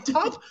is on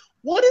top.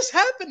 What is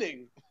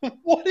happening?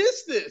 What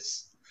is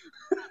this?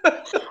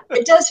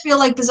 It does feel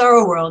like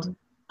Bizarro World.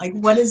 Like,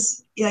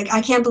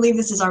 I can't believe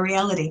this is our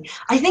reality.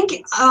 I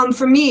think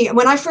for me,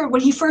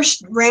 when he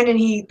first ran and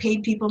he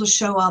paid people to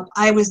show up,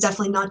 I was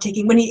definitely not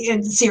taking,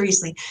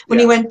 seriously. When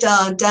he went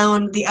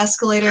down the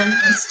escalator,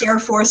 the Stair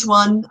Force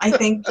One, I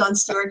think Jon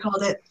Stewart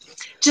called it,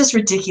 just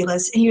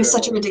ridiculous. And he was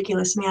such a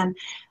ridiculous man.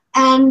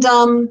 And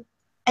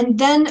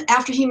then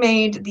after he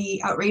made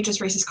the outrageous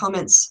racist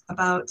comments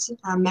about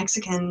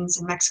Mexicans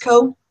in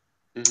Mexico,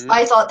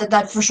 I thought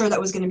that for sure that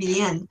was going to be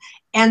the end.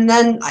 And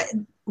then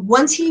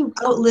once he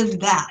outlived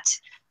that,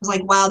 I was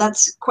like, wow,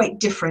 that's quite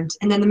different.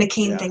 And then the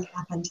McCain thing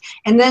happened.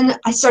 And then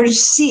I started to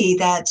see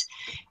that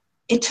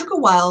it took a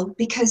while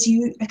because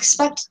you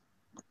expect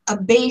a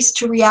base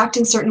to react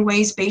in certain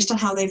ways based on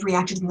how they've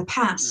reacted in the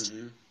past.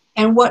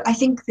 And what I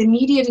think the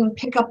media didn't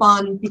pick up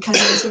on because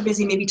they were so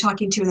busy maybe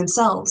talking to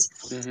themselves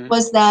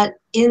was that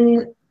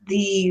in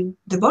the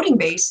voting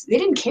base, they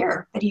didn't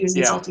care that he was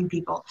insulting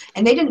people,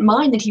 and they didn't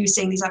mind that he was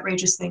saying these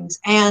outrageous things.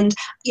 And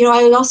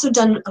I had also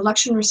done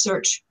election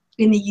research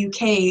in the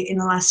UK in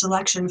the last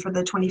election for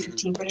the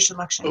 2015 British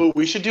election. Oh,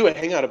 we should do a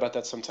hangout about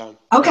that sometime.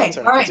 Okay,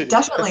 all right,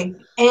 definitely.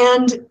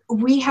 And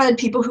we had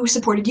people who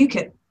supported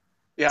UKIP.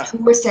 Who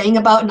were saying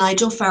about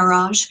Nigel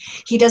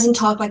Farage, he doesn't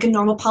talk like a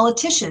normal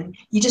politician.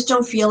 You just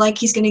don't feel like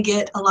he's going to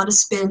get a lot of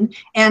spin.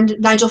 And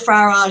Nigel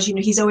Farage,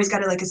 he's always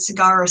got a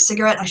cigar or a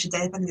cigarette, I should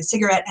say, I think a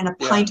cigarette and a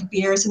pint of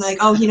beer. So they're like,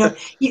 oh,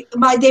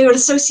 they would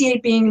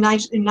associate being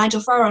Nigel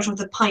Farage with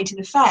a pint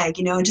and a fag,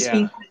 and just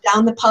being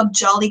down the pub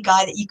jolly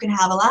guy that you can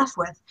have a laugh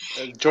with.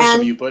 George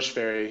W. Bush,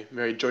 very,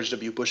 very George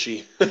W.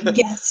 Bushy.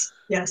 Yes.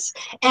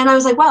 And I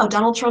was like, wow,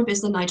 Donald Trump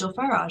is the Nigel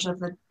Farage of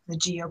the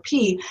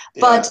GOP.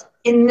 But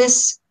in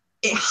this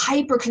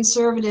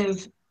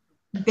hyper-conservative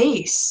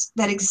base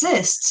that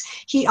exists,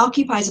 he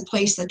occupies a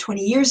place that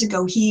 20 years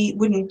ago he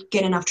wouldn't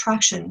get enough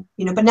traction,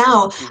 but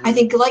now I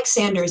think like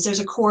Sanders, there's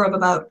a core of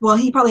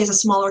he probably has a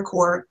smaller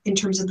core in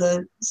terms of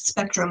the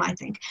spectrum, I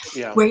think,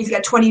 where he's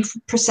got 20%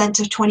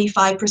 to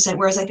 25%,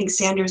 whereas I think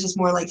Sanders is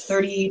more like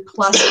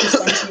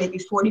 30+%, maybe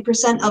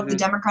 40% of the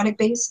Democratic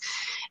base.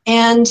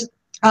 And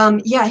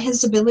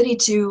his ability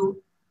to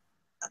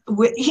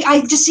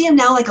I just see him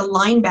now like a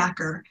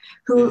linebacker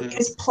who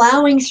is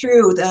plowing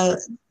through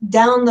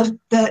down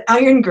the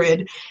iron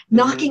grid,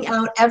 knocking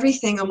out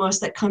everything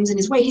almost that comes in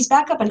his way. He's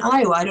back up in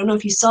Iowa. I don't know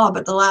if you saw,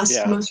 but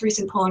the most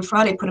recent poll on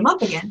Friday put him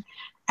up again.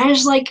 And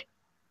it's like,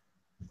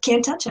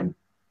 can't touch him.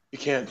 You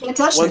can't. Can't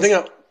touch One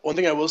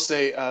thing I will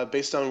say,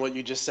 based on what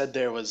you just said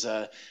there, was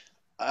the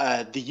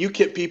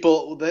UKIP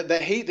people, the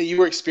hate that you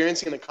were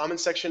experiencing in the comment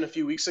section a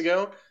few weeks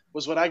ago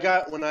was what I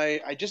got when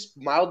I just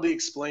mildly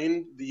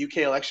explained the UK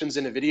elections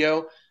in a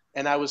video.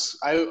 And I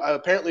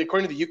apparently,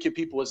 according to the UKIP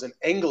people, was an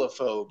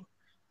Anglophobe.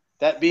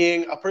 That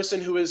being a person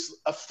who is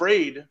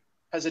afraid,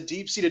 has a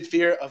deep-seated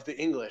fear of the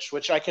English,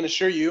 which I can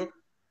assure you,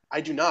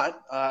 I do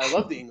not. I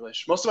love the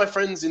English. Most of my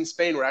friends in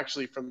Spain were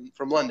actually from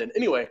London.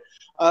 Anyway,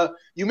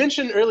 you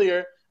mentioned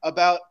earlier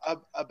about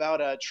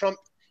Trump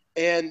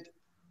and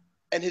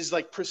his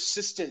like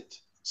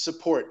persistent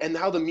support and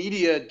how the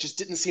media just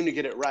didn't seem to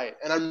get it right.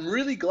 And I'm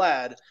really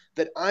glad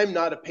that I'm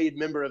not a paid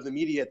member of the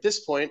media at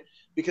this point,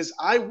 because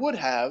I would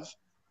have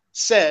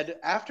said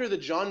after the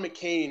John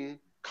McCain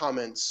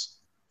comments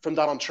from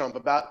Donald Trump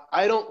about,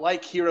 I don't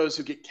like heroes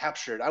who get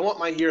captured. I want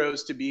my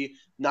heroes to be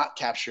not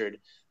captured.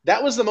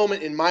 That was the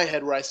moment in my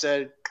head where I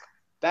said,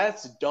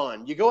 that's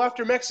done. You go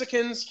after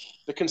Mexicans,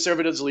 the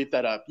conservatives will eat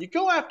that up. You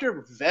go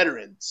after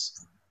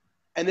veterans,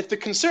 and if the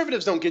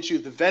conservatives don't get you,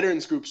 the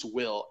veterans groups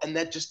will. And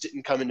that just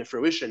didn't come into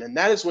fruition. And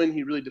that is when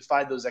he really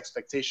defied those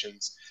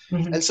expectations.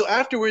 Mm-hmm. And so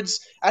afterwards,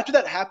 after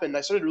that happened,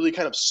 I started really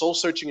kind of soul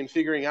searching and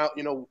figuring out,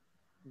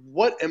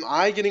 what am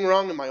I getting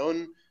wrong in my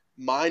own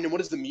mind? And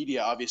what is the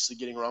media obviously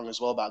getting wrong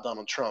as well about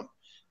Donald Trump?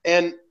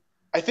 And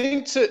I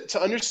think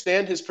to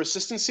understand his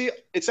persistency,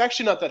 it's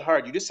actually not that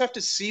hard. You just have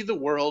to see the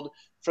world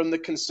from the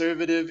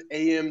conservative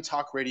AM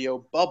talk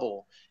radio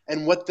bubble.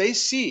 And what they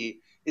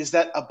see is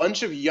that a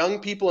bunch of young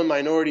people and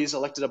minorities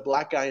elected a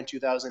black guy in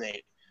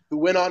 2008 who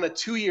went on a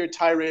 2-year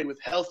tirade with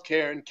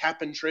healthcare and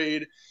cap and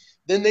trade.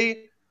 Then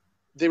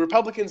the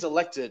Republicans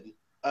elected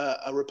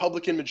a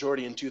Republican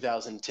majority in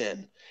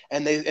 2010.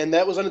 And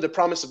that was under the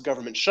promise of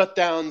government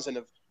shutdowns and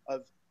of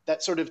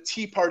that sort of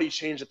Tea Party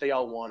change that they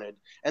all wanted.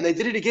 And they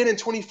did it again in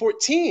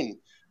 2014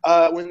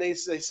 when they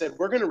said,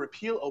 we're going to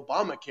repeal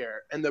Obamacare.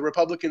 And the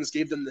Republicans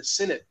gave them the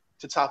Senate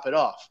to top it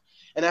off.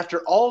 And after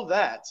all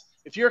that,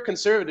 if you're a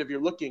conservative, you're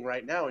looking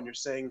right now and you're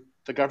saying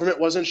the government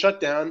wasn't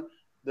shut down,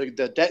 the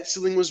debt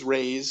ceiling was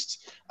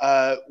raised,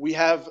 we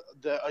have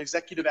the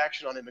executive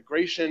action on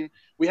immigration,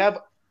 we have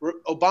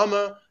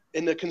Obama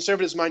in the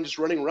conservatives' mind just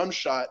running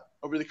rumshot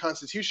over the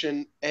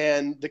Constitution,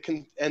 and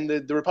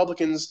the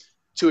Republicans,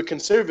 to a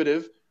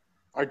conservative,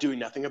 are doing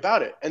nothing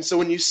about it. And so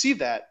when you see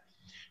that,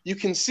 you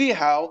can see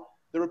how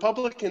the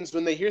Republicans,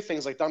 when they hear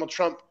things like Donald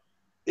Trump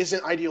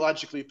isn't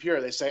ideologically pure,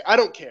 they say, I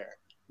don't care.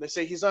 They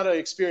say he's not an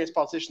experienced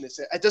politician. They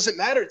say, it doesn't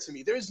matter to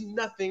me. There's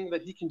nothing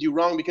that he can do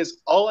wrong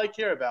because all I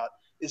care about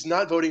is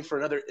not voting for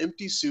another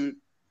empty suit,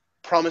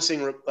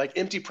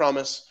 empty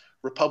promise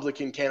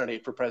Republican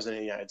candidate for president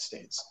of the United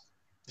States.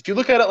 If you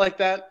look at it like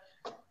that,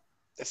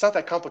 it's not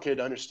that complicated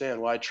to understand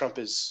why Trump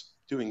is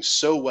doing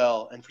so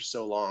well and for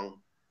so long.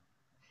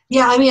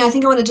 Yeah, I mean, I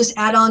think I want to just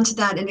add on to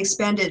that and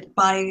expand it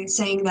by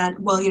saying that,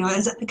 well,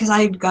 because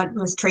I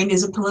was trained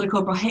as a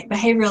political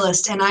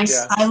behavioralist, and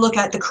I look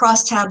at the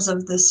crosstabs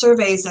of the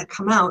surveys that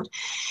come out,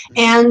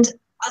 and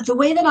the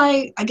way that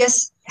I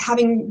guess,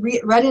 having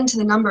read into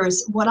the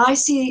numbers, what I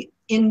see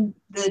in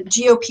the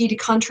GOP to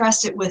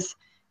contrast it with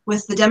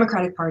the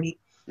Democratic Party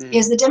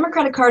is the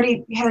Democratic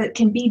Party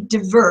can be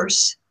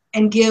diverse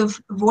and give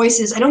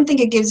voices. I don't think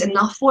it gives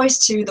enough voice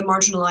to the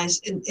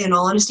marginalized, in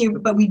all honesty,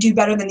 but we do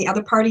better than the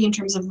other party in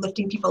terms of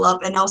lifting people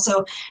up, and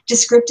also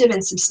descriptive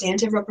and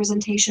substantive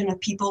representation of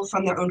people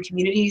from their own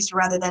communities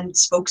rather than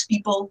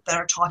spokespeople that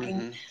are talking.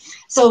 Mm-hmm.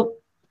 So,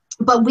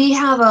 but we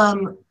have,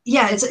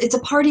 it's a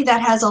party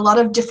that has a lot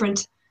of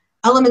different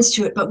elements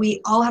to it, but we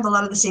all have a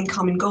lot of the same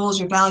common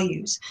goals or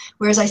values.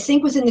 Whereas I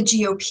think within the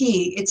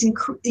GOP, it's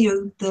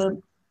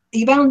the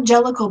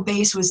evangelical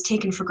base was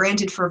taken for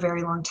granted for a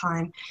very long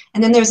time.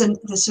 And then there's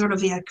the sort of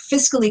the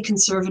fiscally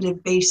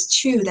conservative base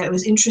too that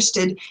was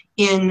interested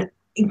in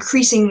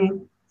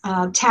increasing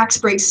tax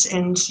breaks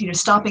and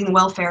stopping the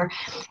welfare.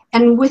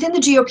 And within the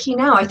GOP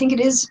now, I think it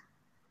is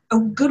a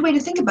good way to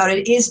think about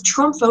it is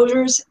Trump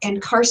voters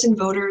and Carson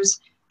voters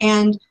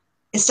and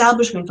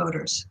establishment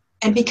voters.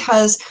 And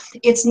because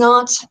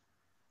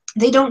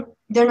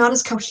they're not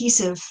as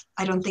cohesive,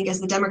 I don't think,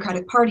 as the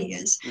Democratic Party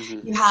is.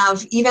 Mm-hmm. You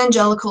have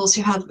evangelicals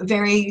who have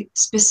very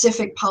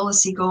specific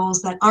policy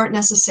goals that aren't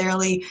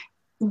necessarily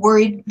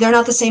worried. They're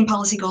not the same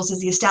policy goals as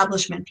the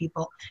establishment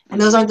people.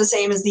 And those aren't the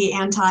same as they're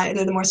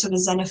the more sort of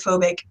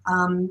xenophobic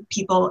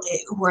people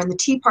who are in the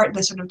Tea Party,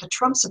 the sort of the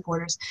Trump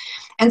supporters.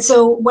 And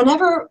so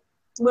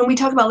when we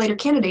talk about later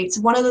candidates,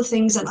 one of the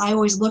things that I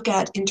always look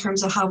at in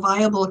terms of how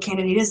viable a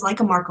candidate is,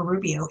 like a Marco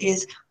Rubio,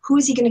 is who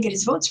is he going to get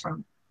his votes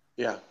from?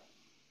 Yeah.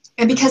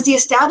 And because the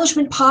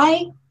establishment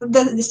pie,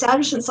 the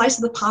establishment slice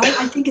of the pie,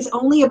 I think is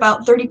only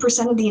about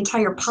 30% of the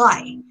entire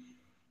pie.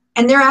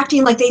 And they're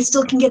acting like they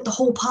still can get the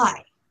whole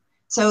pie.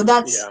 So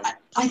that's,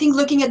 I think,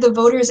 looking at the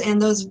voters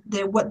and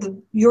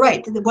you're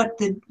right, what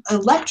the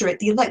electorate,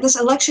 this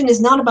election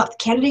is not about the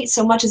candidate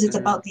so much as it's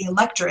about the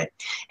electorate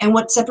and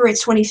what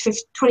separates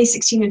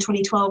 2016 and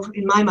 2012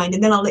 in my mind.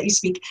 And then I'll let you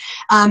speak.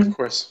 Of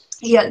course.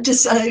 Yeah,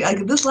 just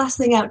this last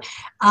thing out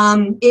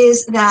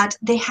is that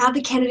they have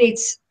the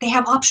candidates, they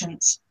have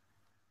options.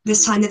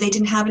 this time that they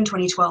didn't have in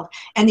 2012.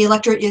 And the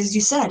electorate, as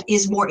you said,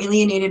 is more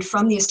alienated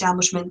from the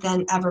establishment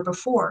than ever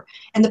before.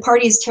 And the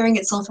party is tearing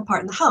itself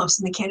apart in the House,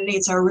 and the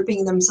candidates are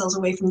ripping themselves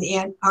away from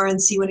the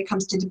RNC when it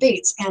comes to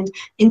debates. And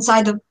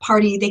inside the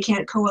party, they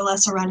can't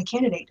coalesce around a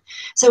candidate.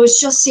 So it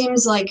just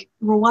seems like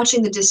we're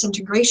watching the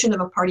disintegration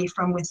of a party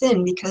from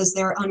within because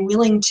they're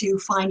unwilling to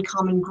find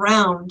common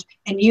ground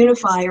and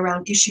unify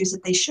around issues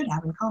that they should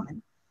have in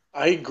common.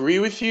 I agree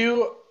with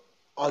you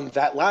on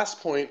that last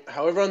point.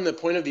 However, on the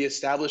point of the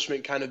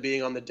establishment kind of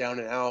being on the down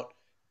and out,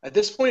 at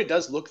this point, it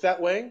does look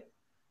that way.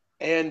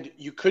 And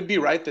you could be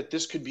right that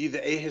this could be the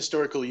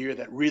ahistorical year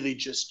that really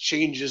just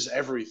changes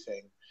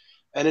everything.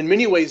 And in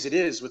many ways it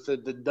is, with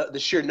the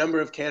sheer number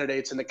of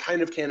candidates and the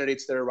kind of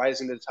candidates that are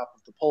rising to the top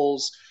of the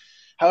polls.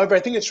 However, I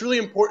think it's really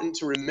important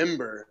to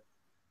remember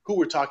who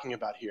we're talking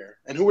about here.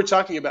 And who we're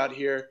talking about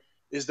here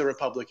is the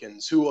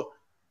Republicans, who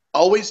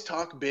always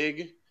talk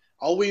big,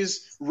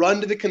 always run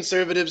to the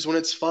conservatives when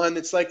it's fun.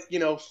 It's like, you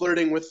know,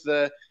 flirting with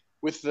the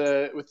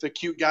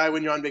cute guy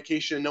when you're on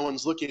vacation and no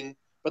one's looking,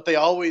 but they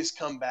always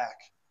come back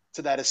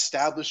to that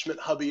establishment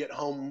hubby at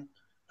home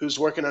who's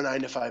working a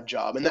 9-to-5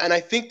 job. And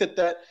I think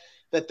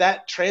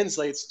that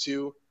translates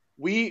to,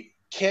 we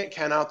can't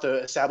count out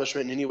the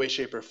establishment in any way,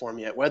 shape, or form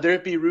yet, whether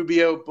it be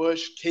Rubio,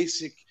 Bush,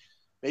 Kasich,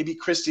 maybe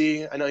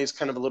Kristi. I know he's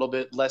kind of a little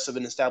bit less of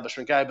an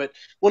establishment guy, but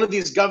one of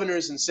these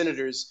governors and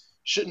senators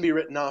shouldn't be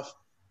written off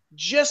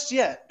just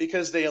yet,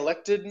 because they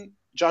elected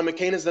John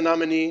McCain as the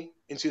nominee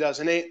in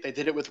 2008. They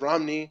did it with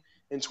Romney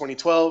in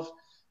 2012.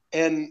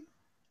 And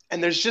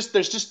there's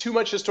just too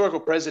much historical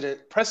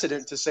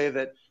precedent to say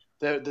that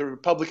the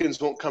Republicans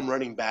won't come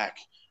running back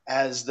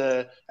as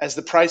the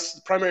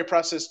primary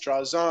process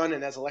draws on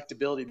and as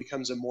electability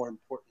becomes a more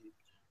important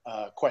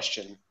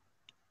question.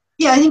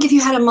 Yeah, I think if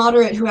you had a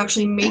moderate who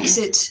actually makes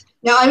it.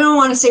 Now, I don't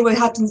want to say what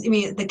happens. I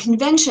mean, the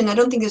convention, I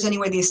don't think there's any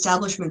way the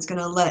establishment's going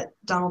to let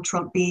Donald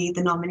Trump be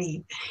the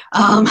nominee.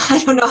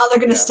 I don't know how they're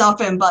going to stop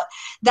him, but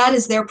that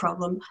is their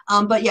problem.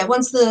 But yeah,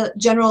 once the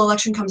general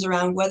election comes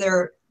around,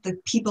 whether the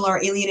people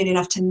are alienated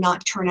enough to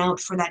not turn out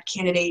for that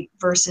candidate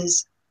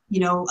versus,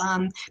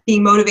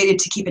 being motivated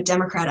to keep a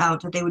Democrat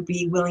out, that they would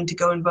be willing to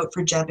go and vote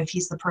for Jeb if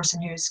he's the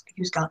person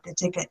who's got the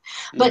ticket.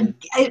 But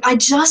I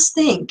just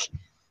think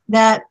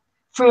that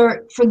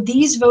for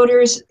these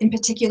voters in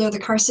particular, the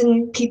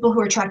Carson people who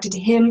are attracted to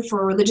him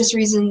for religious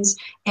reasons,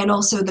 and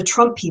also the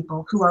Trump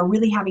people who are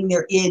really having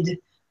their id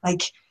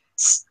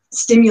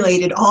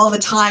stimulated all the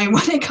time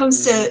when it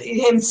comes to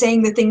him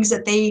saying the things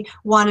that they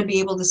want to be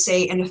able to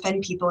say and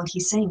offend people, and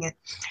he's saying it.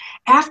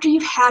 After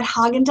you've had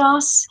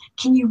Haagen-Dazs,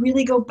 can you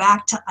really go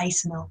back to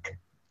ice milk?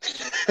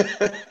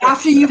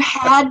 After you've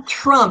had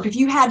Trump, if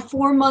you had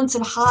 4 months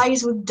of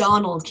highs with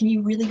Donald, can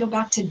you really go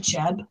back to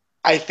Jeb?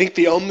 I think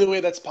the only way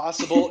that's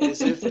possible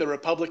is if the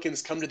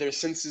Republicans come to their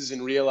senses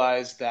and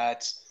realize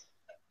that,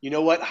 you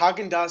know what,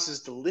 Haagen-Dazs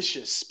is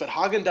delicious, but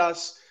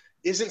Haagen-Dazs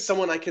isn't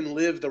someone I can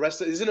live the rest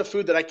of, isn't a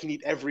food that I can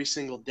eat every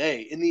single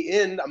day. In the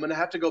end, I'm going to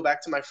have to go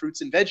back to my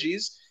fruits and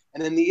veggies.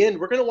 And in the end,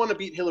 we're going to want to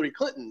beat Hillary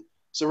Clinton.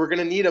 So we're going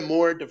to need a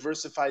more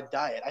diversified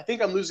diet. I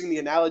think I'm losing the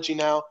analogy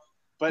now,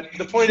 but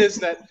the point is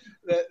that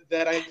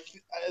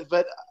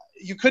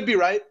you could be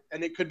right,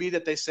 and it could be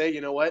that they say,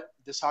 you know what,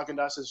 this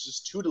Haagen-Dazs is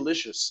just too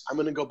delicious. I'm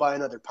going to go buy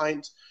another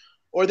pint.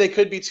 Or they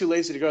could be too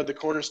lazy to go to the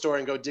corner store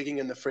and go digging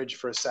in the fridge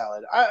for a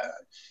salad.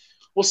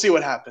 We'll see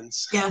what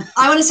happens. Yeah,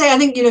 I want to say, I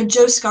think,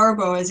 Joe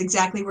Scarborough is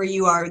exactly where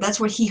you are. That's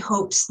where he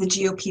hopes the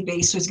GOP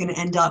base was going to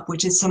end up,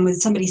 which is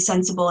somebody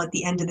sensible at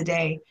the end of the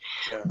day.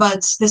 Yeah.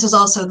 But this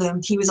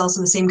was he was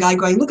also the same guy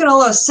going, look at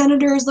all our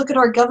senators, look at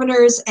our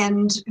governors,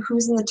 and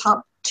who's in the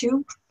top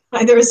two?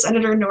 Neither a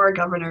senator nor a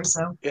governor.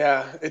 So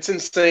yeah, it's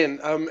insane.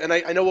 And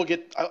I know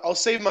I'll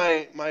save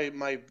my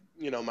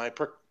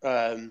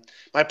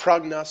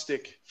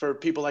prognostic for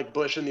people like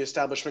Bush and the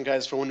establishment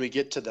guys for when we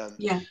get to them.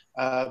 Yeah.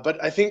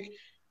 But I think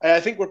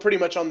we're pretty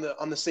much on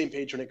the same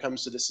page when it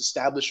comes to this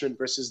establishment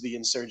versus the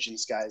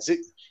insurgents guys.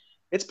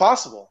 It's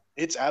possible.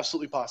 It's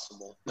absolutely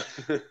possible.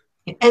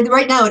 And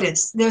right now it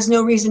is. There's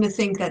no reason to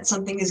think that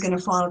something is going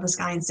to fall out of the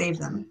sky and save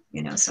them.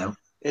 So.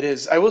 It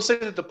is. I will say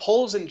that the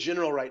polls in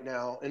general right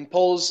now, and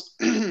polls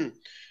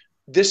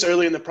this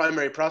early in the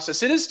primary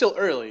process, it is still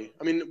early.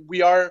 I mean,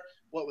 we are,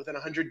 within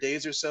 100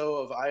 days or so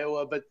of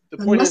Iowa, but the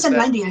point is that—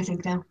 less than 90, I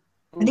think now.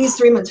 I think it's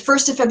 3 months,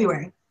 1st of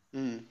February.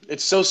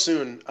 It's so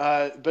soon.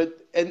 But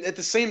at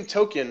the same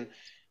token,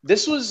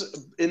 this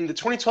was, in the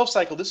 2012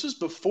 cycle, this was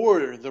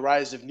before the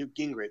rise of Newt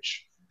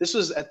Gingrich. This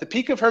was at the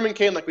peak of Herman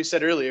Cain, like we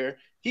said earlier.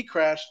 He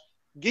crashed,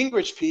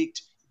 Gingrich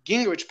peaked,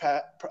 Gingrich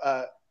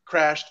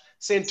crashed,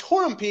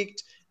 Santorum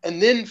peaked, and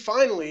then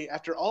finally,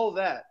 after all of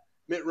that,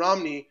 Mitt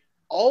Romney,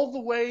 all the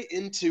way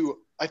into,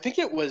 I think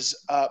it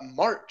was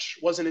March,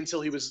 wasn't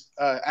until he was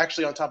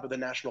actually on top of the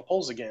national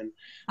polls again.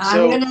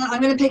 So,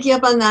 I'm gonna pick you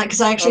up on that, because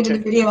I actually did a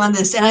video on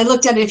this, and I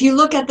looked at it. If you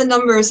look at the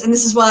numbers, and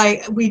this is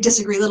why we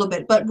disagree a little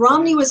bit, but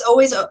Romney was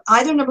always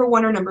either number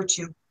 1 or number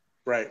 2.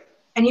 Right.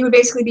 And he would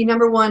basically be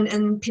number 1,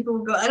 and people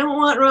would go, I don't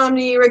want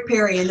Romney, Rick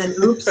Perry, and then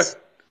oops.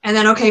 And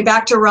then, okay,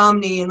 back to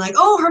Romney, and like,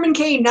 oh, Herman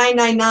Cain,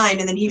 999,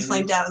 and then he Mm-hmm.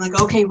 flamed out, and like,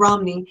 okay,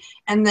 Romney.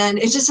 And then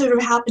it just sort of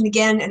happened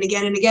again and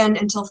again and again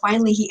until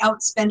finally he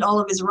outspent all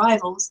of his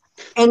rivals.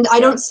 And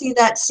I don't see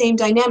that same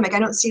dynamic. I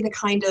don't see the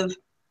kind of,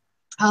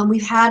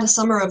 we've had a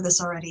summer of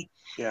this already,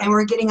 and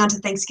we're getting on to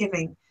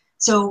Thanksgiving.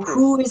 So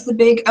who is the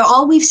big,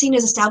 all we've seen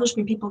is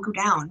establishment people go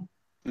down.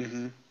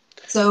 Mm-hmm.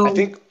 So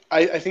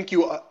I think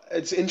you,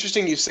 it's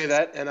interesting you say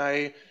that, and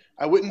I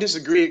wouldn't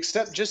disagree,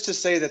 except just to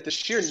say that the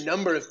sheer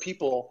number of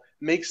people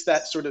makes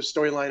that sort of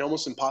storyline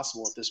almost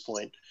impossible at this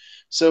point.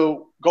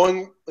 So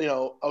going,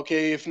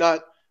 okay, if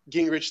not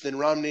Gingrich, then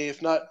Romney.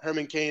 If not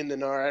Herman Cain,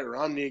 then all right,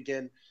 Romney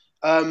again.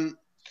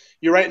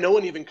 You're right. No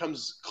one even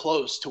comes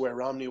close to where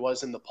Romney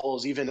was in the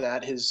polls, even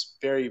at his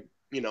very,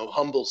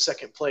 humble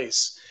second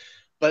place.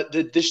 But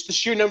the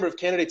sheer number of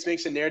candidates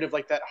makes a narrative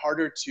like that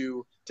harder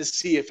to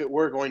see if it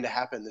were going to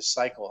happen this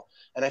cycle.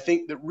 And I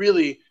think that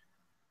really,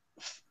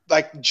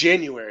 like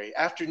January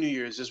after New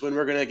Year's is when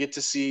we're going to get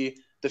to see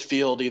the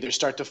field either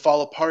start to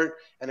fall apart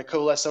and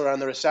coalesce around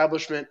their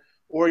establishment,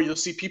 or you'll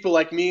see people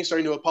like me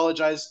starting to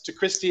apologize to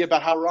Kristi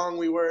about how wrong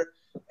we were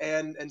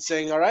and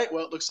saying, all right,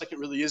 well, it looks like it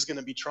really is going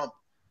to be Trump.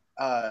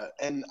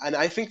 And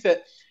I think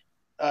that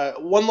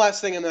one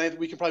last thing, and then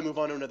we can probably move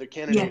on to another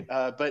candidate.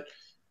 Yeah. But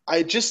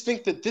I just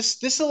think that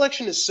this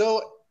election is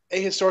so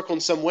ahistorical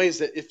in some ways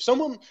that if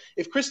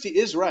Kristi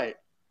is right,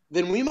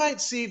 then we might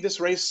see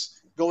this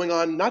race going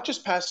on not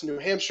just past New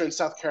Hampshire and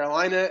South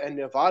Carolina and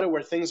Nevada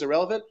where things are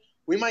relevant.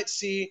 We might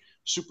see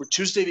Super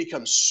Tuesday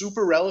become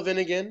super relevant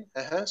again.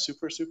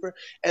 Super.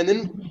 And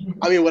then,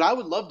 I mean, what I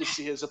would love to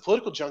see as a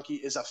political junkie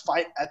is a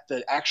fight at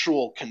the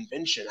actual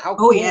convention. How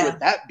cool would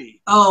that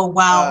be? Oh,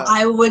 wow.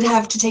 I would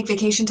have to take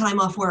vacation time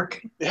off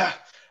work. Yeah.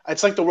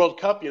 It's like the World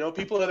Cup,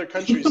 people in other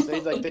countries,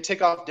 they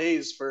take off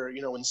days for,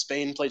 when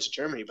Spain plays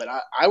Germany. But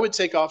I would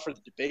take off for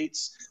the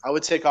debates. I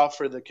would take off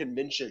for the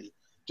convention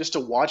just to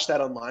watch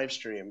that on live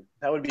stream.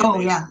 That would be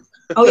amazing.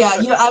 Oh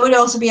yeah. I would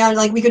also be on,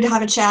 like, we could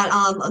have a chat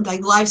on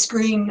like live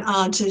screen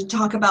to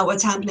talk about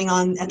what's happening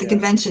at the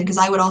convention, because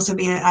I would also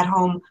be at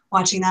home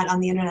watching that on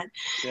the internet.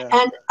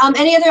 And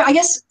any other,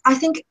 I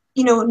think,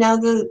 now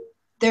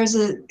there's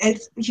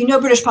if you know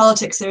British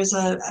politics, there's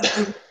a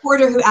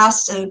reporter who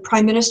asked a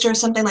prime minister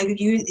something like,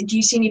 do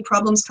you see any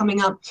problems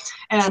coming up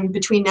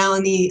between now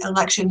and the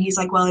election? He's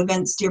like, well,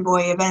 events, dear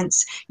boy,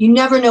 events. You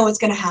never know what's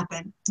going to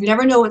happen. You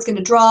never know what's going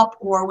to drop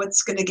or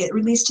what's going to get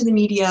released to the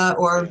media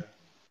or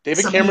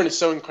David Cameron is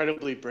so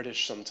incredibly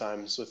British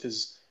sometimes with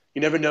his,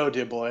 you never know,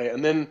 dear boy.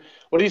 And then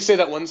what did he say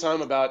that one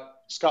time about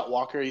Scott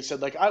Walker? He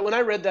said, like, when I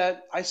read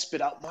that, I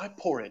spit out my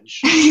porridge.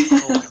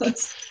 Oh my God.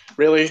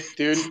 Really,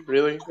 dude?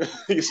 Really?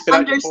 You spit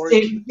out your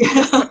porridge?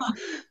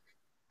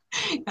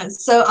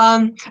 So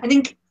I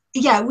think,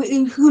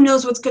 who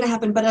knows what's going to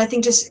happen, but I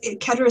think just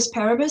ceteris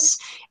paribus,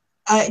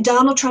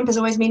 Donald Trump has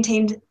always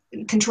maintained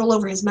control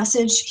over his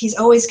message. He's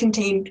always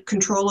contained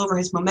control over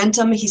his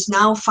momentum. He's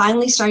now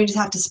finally starting to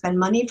have to spend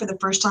money for the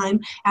first time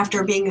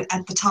after being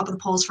at the top of the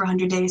polls for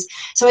 100 days.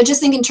 So I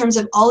just think in terms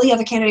of all the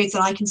other candidates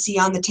that I can see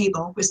on the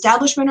table,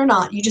 establishment or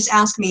not, you just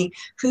ask me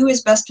who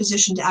is best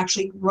positioned to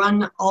actually run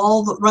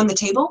the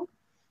table.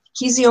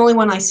 He's the only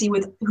one I see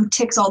who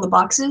ticks all the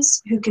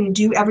boxes, who can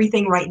do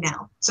everything right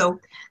now. So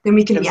then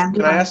we can.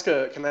 Can I ask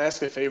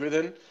a favor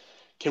then?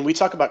 Can we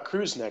talk about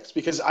Cruz next?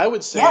 Because I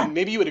would say,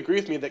 maybe you would agree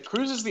with me, that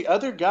Cruz is the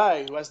other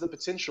guy who has the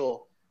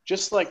potential,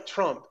 just like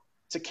Trump,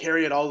 to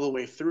carry it all the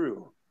way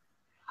through.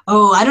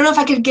 Oh, I don't know if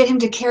I could get him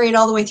to carry it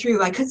all the way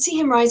through. I could see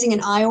him rising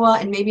in Iowa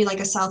and maybe like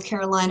a South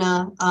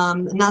Carolina,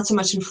 not so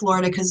much in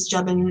Florida because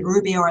Jeb and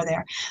Rubio are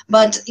there.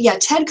 But yeah,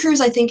 Ted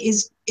Cruz, I think,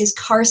 is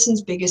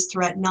Carson's biggest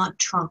threat, not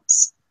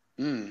Trump's.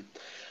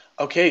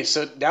 Okay,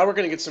 so now we're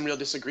going to get some real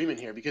disagreement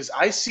here, because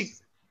I see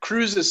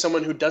Cruz as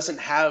someone who doesn't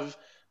have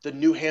the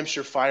New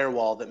Hampshire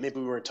firewall that maybe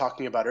we were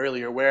talking about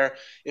earlier, where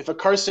if a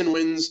Carson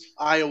wins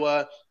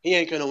Iowa, he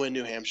ain't going to win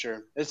New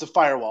Hampshire. There's a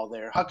firewall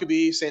there.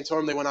 Huckabee,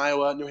 Santorum, they win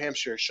Iowa, New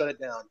Hampshire, shut it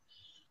down.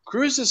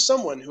 Cruz is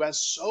someone who has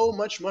so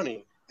much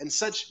money and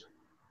such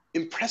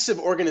impressive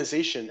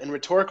organization and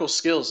rhetorical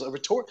skills.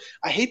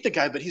 I hate the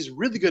guy, but he's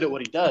really good at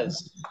what he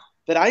does,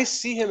 that I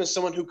see him as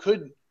someone who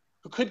could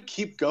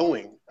keep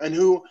going, and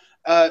who,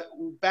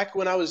 back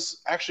when I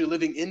was actually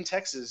living in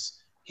Texas,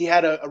 he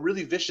had a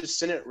really vicious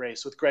Senate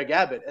race with Greg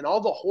Abbott, and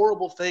all the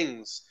horrible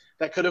things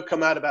that could have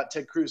come out about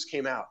Ted Cruz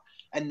came out,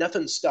 and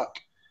nothing stuck.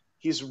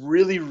 He's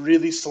really,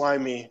 really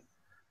slimy,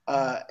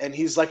 and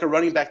he's like a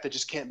running back that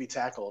just can't be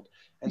tackled.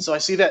 And so I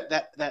see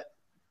that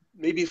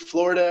maybe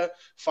Florida,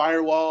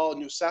 firewall,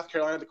 New South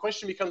Carolina. The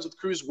question becomes with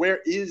Cruz, where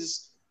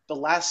is the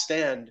last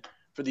stand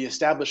for the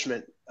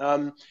establishment?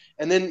 And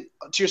then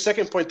to your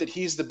second point, that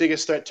he's the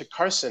biggest threat to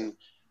Carson,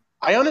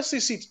 I honestly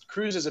see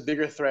Cruz as a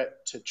bigger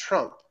threat to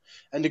Trump.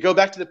 And to go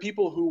back to the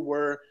people who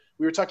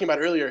we were talking about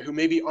earlier, who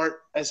maybe aren't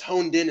as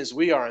honed in as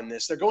we are in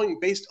this, they're going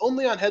based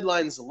only on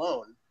headlines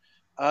alone.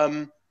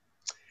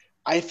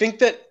 I think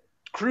that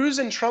Cruz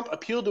and Trump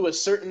appeal to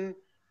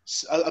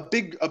a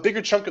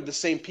bigger chunk of the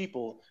same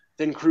people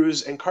than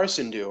Cruz and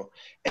Carson do.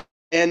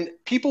 And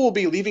people will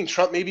be leaving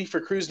Trump maybe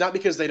for Cruz, not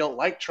because they don't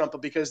like Trump,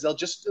 but because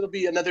it'll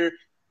be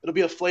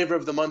a flavor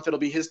of the month. It'll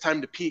be his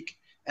time to peak,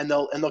 and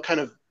they'll kind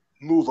of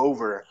move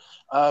over.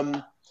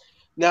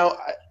 Now,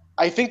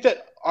 I think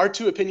that our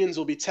two opinions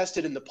will be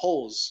tested in the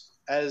polls.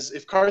 As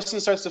if Carson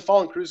starts to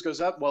fall and Cruz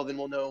goes up, well, then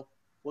we'll know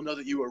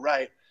that you were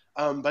right.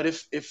 But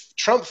if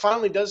Trump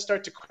finally does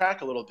start to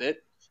crack a little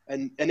bit,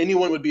 and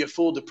anyone would be a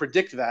fool to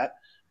predict that,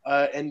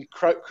 and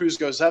Cruz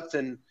goes up,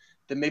 then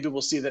maybe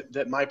we'll see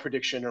that my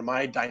prediction or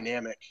my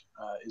dynamic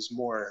is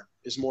more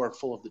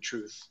full of the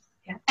truth.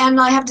 Yeah. And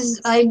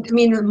I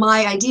mean,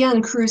 my idea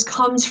on Cruz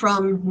comes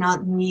from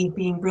not me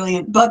being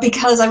brilliant, but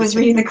because I was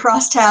reading the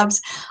crosstabs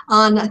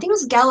on, I think it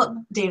was Gallup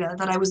data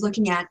that I was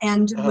looking at.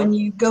 And when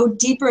you go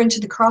deeper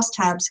into the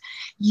crosstabs,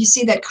 you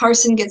see that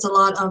Carson gets a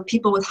lot of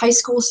people with high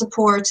school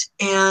support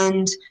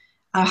and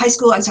high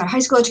school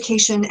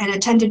education and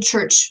attended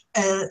church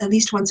at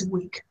least once a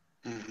week.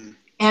 Mm-hmm.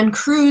 And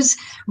Cruz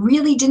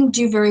really didn't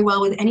do very well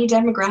with any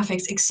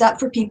demographics except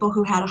for people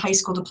who had a high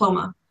school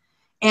diploma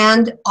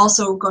and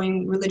also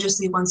going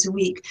religiously once a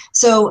week.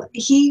 So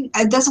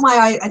that's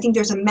why I think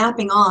there's a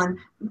mapping on.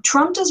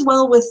 Trump does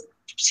well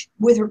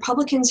with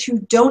Republicans who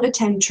don't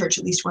attend church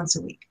at least once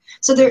a week.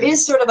 So there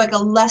is sort of like a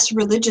less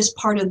religious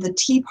part of the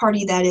Tea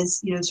Party that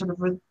is, sort of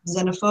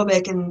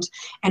xenophobic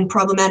and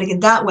problematic in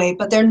that way,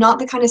 but they're not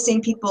the kind of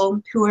same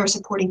people who are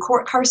supporting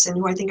Carson,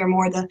 who I think are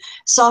more the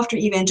softer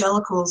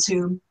evangelicals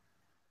who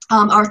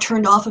are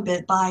turned off a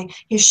bit by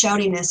his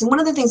shoutiness. And one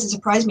of the things that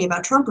surprised me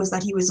about Trump was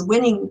that he was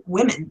winning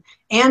women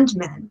and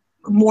men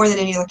more than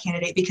any other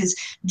candidate, because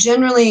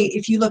generally,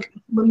 if you look,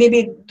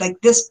 maybe like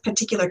this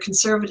particular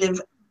conservative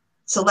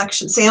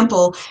selection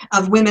sample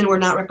of women were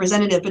not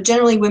representative, but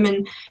generally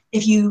women,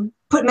 if you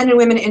put men and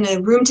women in a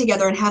room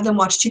together and have them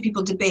watch two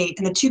people debate,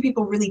 and the two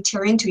people really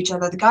tear into each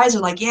other, the guys are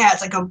like, yeah,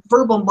 it's like a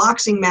verbal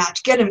boxing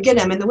match, get him.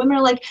 And the women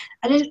are like,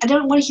 I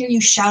don't want to hear you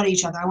shout at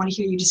each other. I want to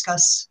hear you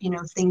discuss,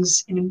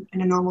 things in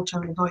a normal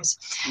tone of voice.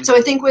 Mm-hmm. So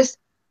I think with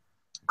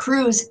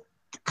Cruz,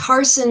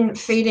 Carson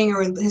fading,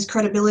 or his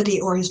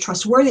credibility or his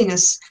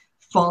trustworthiness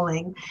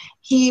falling,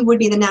 he would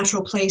be the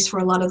natural place for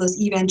a lot of those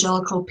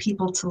evangelical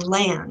people to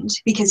land,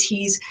 because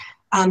he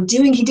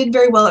did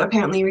very well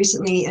apparently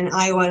recently in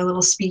Iowa, a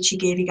little speech he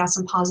gave, he got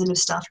some positive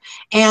stuff.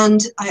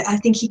 And I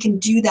think he can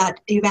do that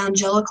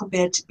evangelical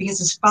bit because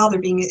his father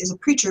is a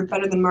preacher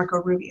better than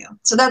Marco Rubio.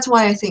 So that's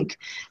why I think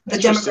the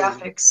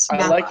demographics.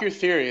 I like your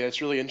theory.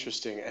 That's really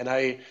interesting. And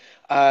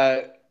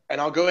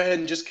I'll go ahead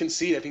and just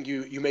concede. I think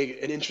you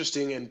make an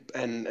interesting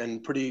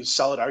and pretty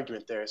solid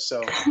argument there.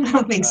 So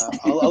thanks.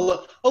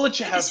 I'll let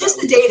you have it's that.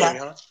 Just the data. Theory,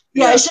 huh?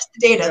 Yeah, it's just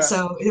the data. Yeah.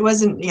 So it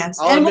wasn't. Yes.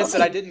 I'll admit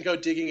that I didn't go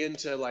digging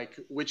into like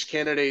which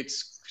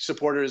candidates'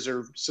 supporters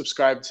are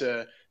subscribed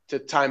to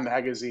Time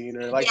Magazine,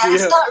 or like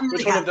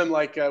which one of them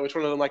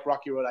like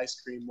Rocky Road ice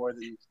cream more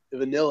than the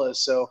vanilla.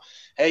 So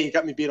hey, you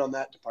got me beat on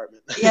that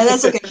department. Yeah,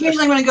 that's okay.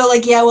 Usually when I go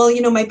like, yeah, well,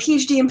 my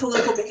PhD in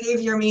political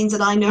behavior means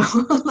that I know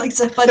like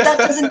so, but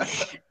that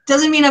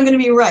doesn't mean I'm going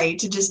to be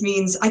right. It just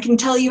means I can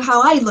tell you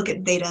how I look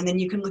at data, and then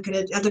you can look at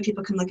it. Other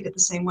people can look at it the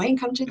same way and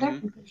come to their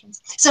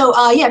conclusions. So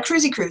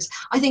Cruz.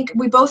 I think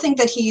we both think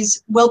that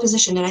he's well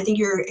positioned, and I think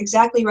you're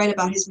exactly right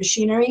about his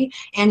machinery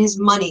and his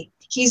money.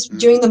 He's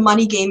doing the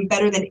money game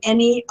better than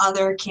any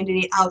other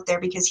candidate out there,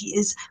 because he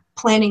is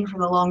planning for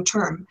the long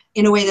term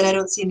in a way that I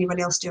don't see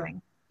anybody else doing.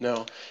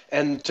 No.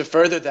 And to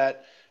further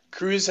that,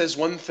 Cruz has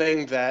one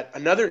thing that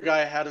another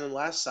guy had in the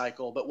last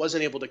cycle but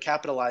wasn't able to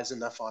capitalize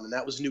enough on, and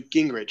that was Newt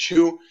Gingrich,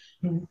 who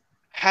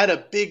had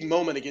a big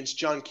moment against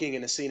John King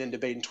in a CNN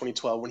debate in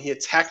 2012 when he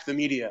attacked the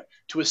media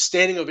to a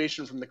standing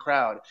ovation from the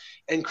crowd.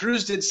 And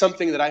Cruz did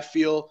something that I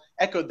feel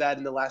echoed that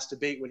in the last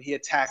debate when he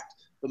attacked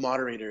the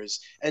moderators.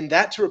 And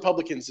that to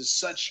Republicans is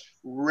such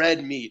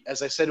red meat,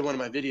 as I said in one of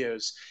my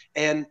videos.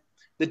 And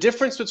the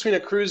difference between a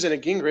Cruz and a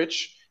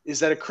Gingrich is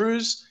that a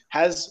Cruz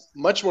has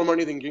much more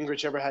money than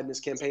Gingrich ever had in his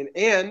campaign.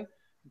 And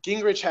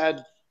Gingrich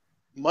had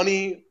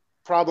money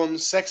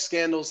problems, sex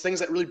scandals,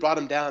 things that really brought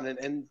him down.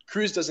 And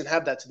Cruz doesn't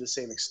have that to the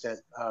same extent.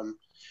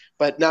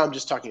 But now I'm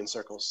just talking in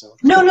circles. So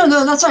No,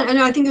 that's fine.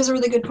 I think there's a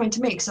really good point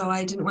to make. So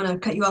I didn't want to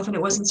cut you off, and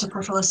it wasn't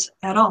superfluous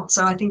at all.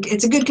 So I think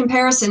it's a good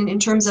comparison in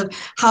terms of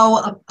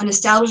how an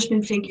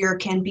establishment figure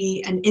can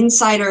be an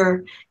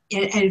insider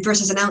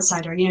versus an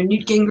outsider.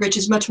 Newt Gingrich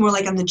is much more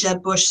like on the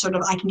Jeb Bush sort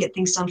of, I can get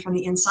things done from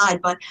the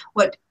inside. But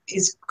what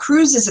is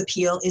Cruz's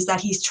appeal is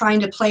that he's trying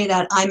to play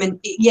that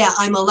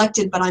I'm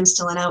elected, but I'm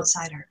still an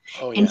outsider.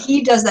 Oh, yeah. And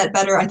he does that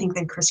better, I think,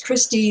 than Chris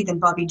Christie, than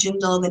Bobby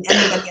Jindal, than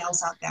anybody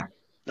else out there.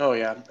 Oh,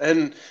 yeah.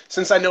 And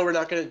since I know we're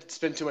not going to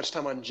spend too much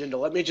time on Jindal,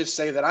 let me just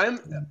say that I'm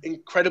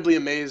incredibly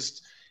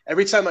amazed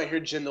every time I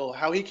hear Jindal,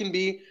 how he can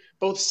be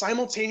both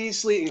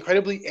simultaneously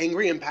incredibly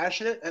angry and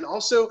passionate, and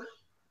also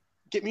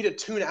get me to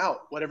tune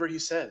out whatever he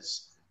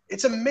says.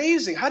 It's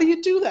amazing. How do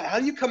you do that? How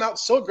do you come out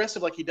so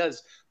aggressive like he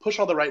does, push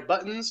all the right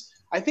buttons?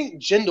 I think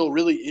Jindal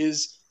really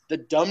is the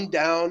dumbed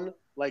down,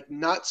 like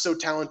not so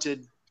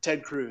talented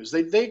Ted Cruz.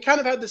 They kind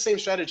of had the same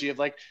strategy of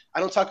like, I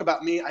don't talk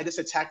about me, I just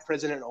attack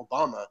President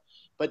Obama.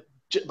 But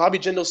Bobby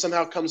Jindal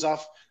somehow comes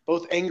off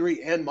both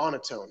angry and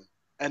monotone.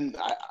 And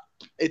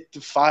It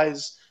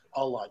defies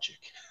all logic.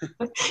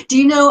 Do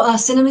you know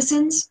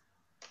CinemaSins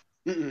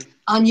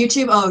on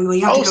YouTube? Oh, well,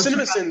 you have to go check out.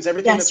 CinemaSins,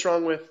 everything that's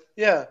wrong with,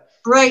 yeah.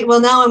 Right. Well,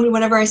 now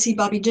whenever I see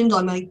Bobby Jindal,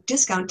 I'm like,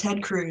 discount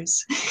Ted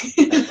Cruz.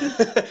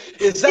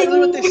 Is that really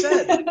what they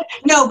said?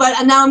 No,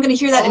 but now I'm going to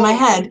hear that in my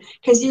head,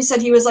 because you said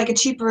he was like a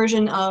cheap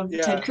version of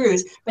Ted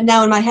Cruz. But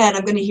now in my head,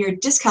 I'm going to hear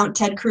discount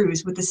Ted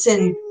Cruz with the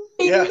sin.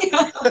 Yeah.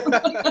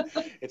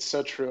 It's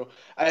so true.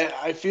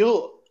 I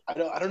feel, I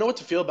don't know what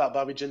to feel about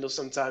Bobby Jindal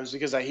sometimes,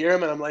 because I hear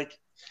him and I'm like,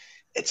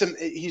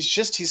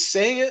 he's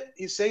saying it.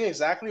 He's saying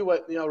exactly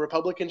what,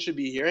 Republicans should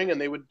be hearing,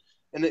 and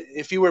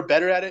if he were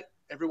better at it,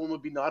 everyone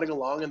would be nodding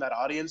along in that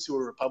audience who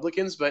are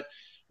Republicans. But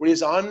when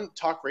he's on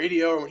talk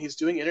radio or when he's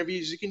doing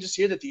interviews, you can just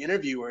hear that the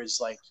interviewer is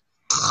like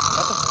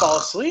about to fall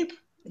asleep.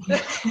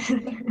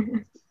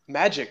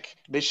 Magic.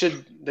 They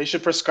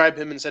should prescribe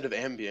him instead of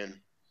Ambien.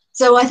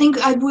 So I think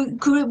would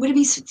it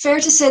be fair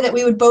to say that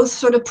we would both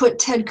sort of put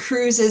Ted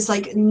Cruz as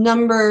like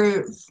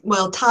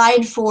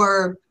tied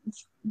for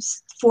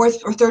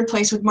fourth or third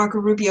place with Marco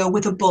Rubio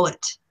with a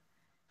bullet?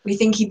 We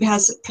think he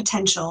has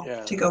potential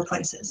to go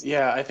places.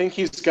 Yeah, I think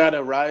he's got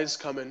a rise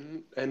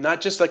coming, and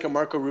not just like a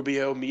Marco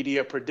Rubio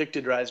media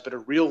predicted rise, but a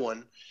real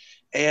one.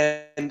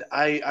 And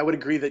I would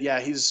agree that,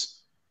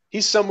 he's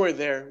somewhere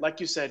there,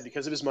 like you said,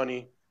 because of his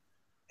money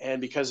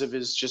and because of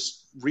his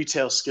just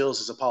retail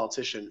skills as a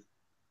politician.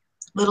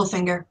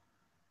 Littlefinger.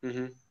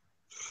 Mm-hmm.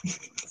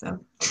 So,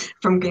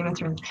 from Game of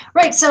Thrones.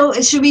 Right, so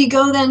should we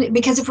go then,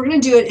 because if we're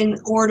going to do it in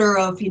order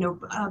of,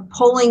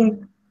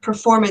 polling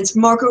performance,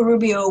 Marco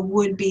Rubio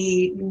would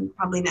be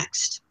probably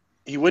next.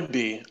 He would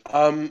be.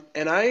 And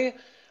I,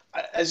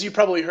 as you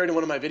probably heard in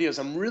one of my videos,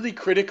 I'm really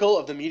critical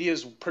of the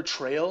media's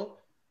portrayal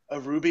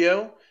of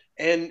Rubio.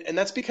 And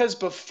that's because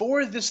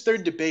before this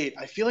third debate,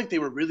 I feel like they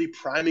were really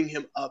priming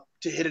him up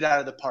to hit it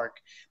out of the park.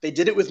 They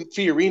did it with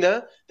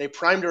Fiorina. They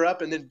primed her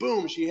up, and then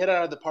boom, she hit it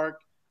out of the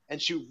park,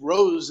 and she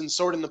rose and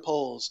soared in the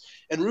polls.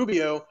 And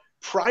Rubio,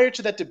 prior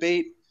to that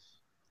debate,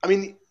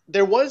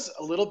 there was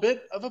a little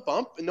bit of a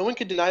bump, and no one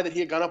could deny that he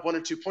had gone up 1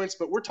 or 2 points,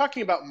 but we're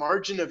talking about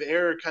margin of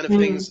error kind of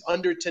things,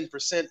 under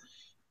 10%.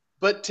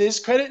 But to his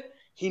credit,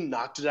 he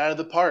knocked it out of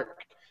the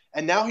park.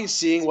 And now he's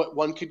seeing what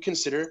one could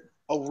consider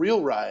a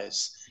real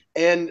rise.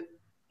 And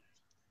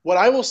what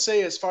I will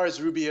say as far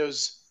as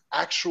Rubio's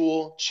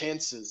actual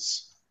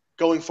chances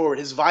going forward,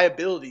 his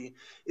viability,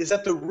 is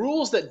that the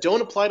rules that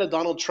don't apply to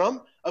Donald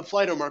Trump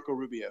apply to Marco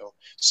Rubio.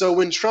 So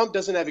when Trump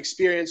doesn't have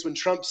experience, when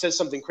Trump says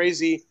something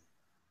crazy,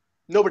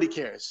 nobody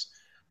cares.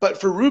 But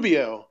for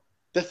Rubio,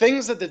 the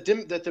things that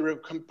the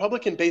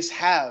Republican base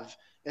have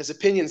as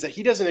opinions that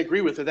he doesn't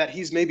agree with, or that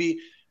he's maybe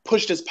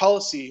pushed as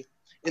policy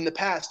in the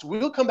past,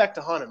 will come back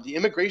to haunt him. The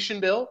immigration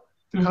bill,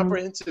 the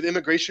comprehensive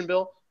immigration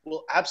bill,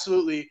 will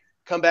absolutely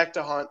come back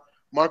to haunt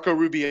Marco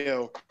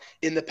Rubio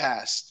in the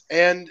past.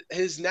 And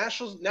his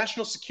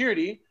national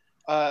security,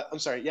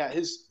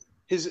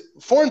 his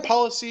foreign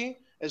policy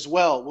as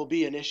well will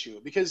be an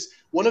issue, because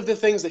one of the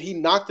things that he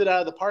knocked it out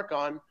of the park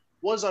on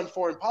was on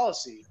foreign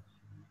policy.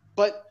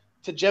 But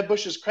to Jeb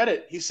Bush's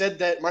credit, he said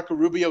that Marco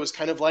Rubio was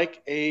kind of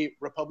like a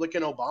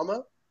Republican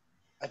Obama.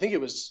 I think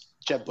it was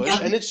Jeb Bush.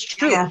 And it's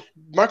true. Yeah.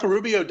 Marco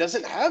Rubio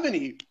doesn't have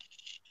any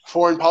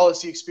foreign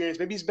policy experience.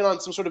 Maybe he's been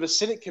on some sort of a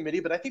Senate committee,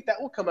 but I think that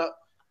will come out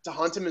to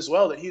haunt him as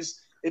well, that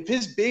if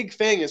his big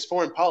thing is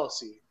foreign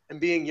policy and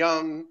being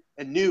young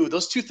and new,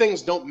 those two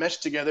things don't mesh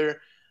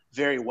together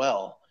very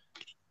well.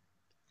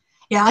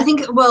 Yeah, I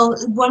think,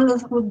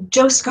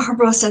 Joe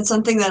Scarborough said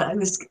something that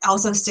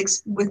also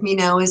sticks with me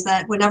now, is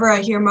that whenever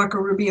I hear Marco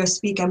Rubio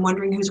speak, I'm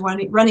wondering who's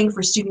running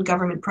for student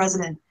government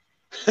president.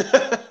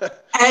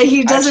 And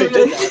he doesn't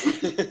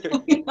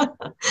really.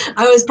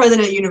 I was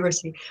president at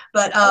university,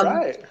 but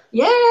right.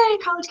 Yay,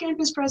 college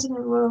campus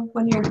president. Well,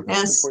 1 year,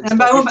 yes.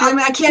 But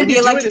I can't be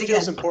elected again. It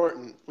feels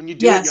important when you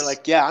do it. You're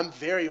like, I'm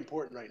very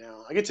important right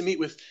now. I get to meet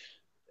with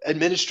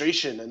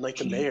administration and like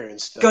the mayor and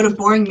stuff. Go to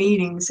boring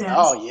meetings. Yes.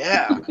 Oh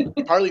yeah,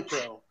 Parley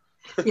Pro.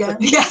 Yeah.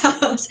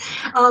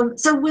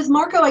 So with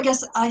Marco, I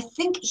guess I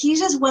think he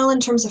does well in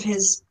terms of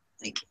his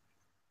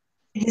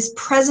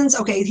presence.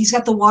 Okay, he's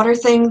got the water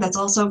thing that's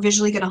also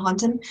visually going to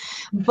haunt him.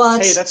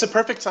 But hey, that's a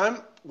perfect time.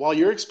 While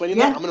you're explaining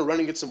that, I'm going to run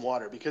and get some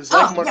water, because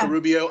like Marco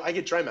Rubio, I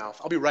get dry mouth.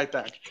 I'll be right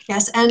back.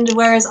 Yes, and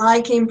whereas I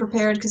came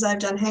prepared because I've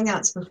done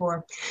Hangouts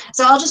before.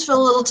 So I'll just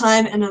fill a little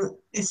time and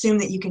assume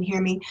that you can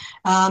hear me.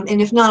 And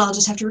if not, I'll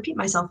just have to repeat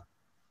myself.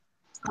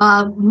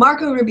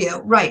 Marco Rubio,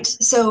 right.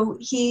 So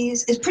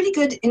is pretty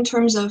good in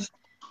terms of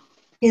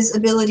his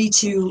ability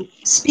to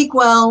speak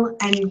well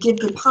and give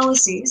good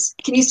policies.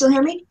 Can you still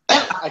hear me?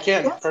 I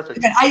can. Yes? Perfect.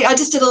 Okay. I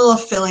just did a little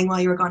filling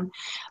while you were gone.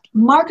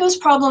 Marco's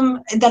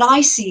problem that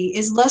I see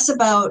is less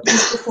about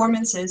his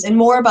performances and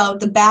more about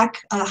the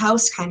back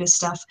house kind of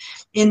stuff,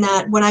 in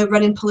that when I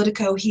read in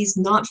Politico, he's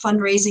not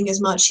fundraising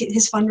as much.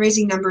 His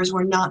fundraising numbers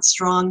were not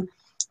strong,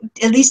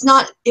 at least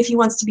not if he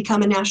wants to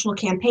become a national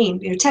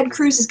campaign. Ted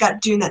Cruz has got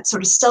doing that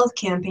sort of stealth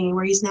campaign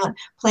where he's not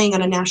playing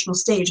on a national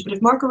stage. But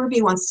if Marco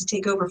Rubio wants to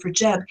take over for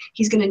Jeb,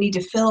 he's going to need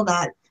to fill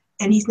that,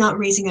 and he's not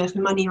raising enough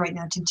money right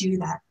now to do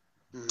that.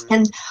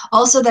 And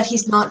also that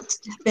he's not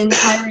been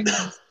hiring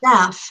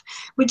staff,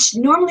 which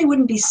normally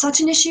wouldn't be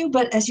such an issue,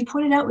 but as you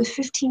pointed out, with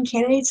 15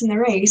 candidates in the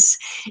race,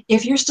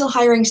 if you're still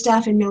hiring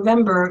staff in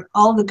November,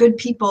 all the good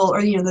people,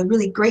 or the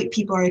really great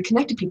people or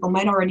connected people,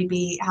 might already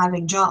be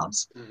having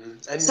jobs.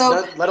 And so,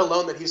 not, let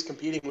alone that he's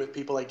competing with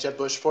people like Jeb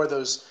Bush for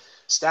those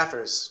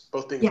staffers,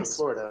 both being from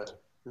Florida.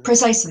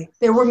 Precisely.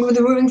 They're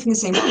moving from the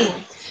same pool.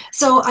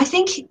 So I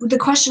think the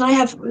question I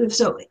have,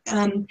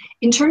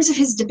 in terms of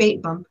his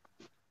debate bump,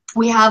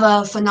 we have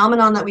a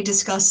phenomenon that we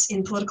discuss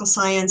in political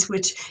science,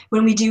 which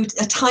when we do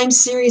a time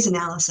series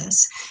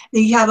analysis,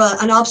 you have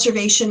an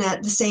observation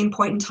at the same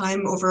point in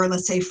time over,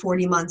 let's say,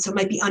 40 months. So it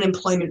might be the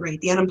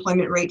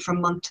unemployment rate from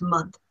month to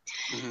month.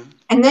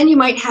 And then you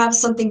might have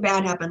something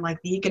bad happen,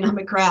 like the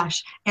economic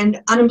crash,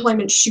 and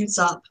unemployment shoots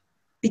up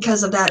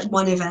because of that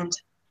one event.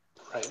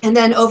 Right. And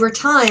then over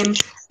time,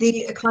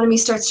 the economy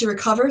starts to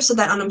recover, so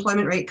that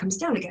unemployment rate comes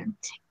down again.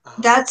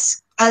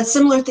 That's a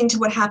similar thing to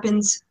what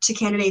happens to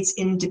candidates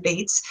in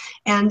debates,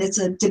 and it's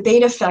a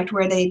debate effect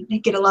where they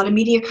get a lot of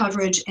media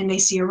coverage and they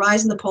see a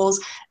rise in the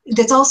polls.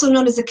 That's also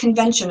known as the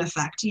convention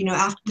effect.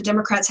 After the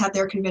Democrats have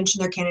their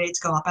convention, their candidates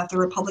go up. After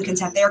Republicans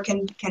have their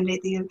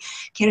candidate,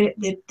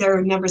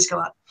 their numbers go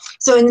up.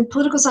 So in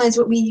political science,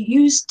 what we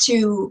use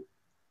to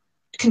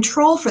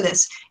control for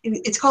this,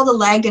 it's called a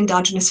lagged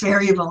endogenous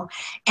variable,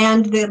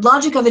 and the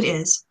logic of it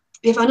is,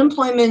 if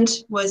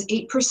unemployment was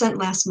 8%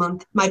 last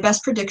month, my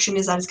best prediction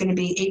is that it's going to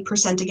be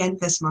 8% again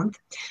this month.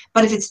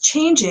 But if it's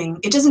changing,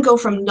 it doesn't go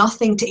from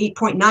nothing to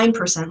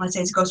 8.9%. Let's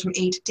say it goes from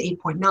 8 to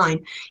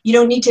 8.9. You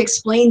don't need to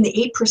explain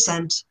the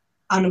 8%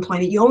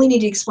 unemployment. You only need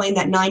to explain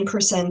that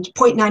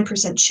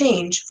 0.9%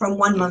 change from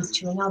one month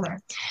to another.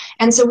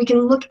 And so we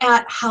can look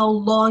at how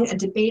long a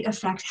debate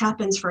effect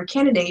happens for a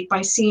candidate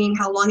by seeing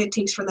how long it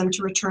takes for them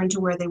to return to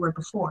where they were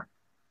before.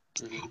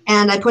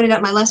 And I pointed out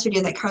in my last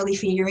video that Carly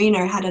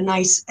Fiorina had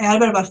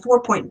about a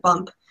 4-point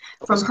bump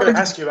from her. I was going to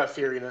ask you about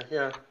Fiorina,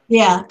 yeah.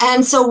 Yeah,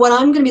 and so what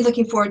I'm going to be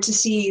looking forward to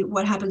see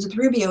what happens with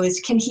Rubio is,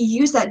 can he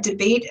use that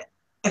debate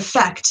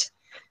effect?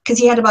 Because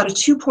he had about a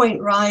 2-point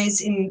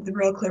rise in the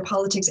Real Clear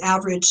Politics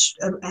average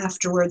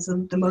afterwards,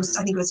 the most,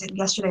 I think it was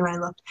yesterday when I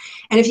looked.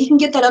 And if he can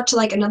get that up to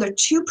like another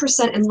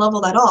 2% and level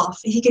that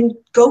off, if he can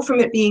go from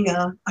it being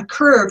a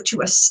curve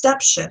to a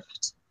step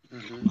shift,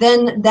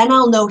 then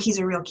I'll know he's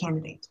a real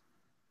candidate.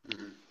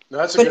 No,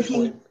 that's a but good if he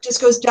point.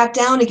 just goes back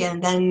down again,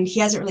 then he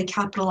hasn't really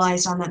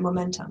capitalized on that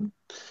momentum.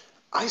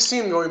 I see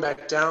him going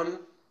back down,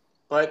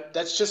 but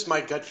that's just my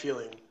gut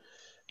feeling.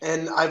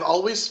 And I've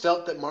always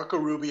felt that Marco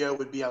Rubio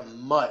would be a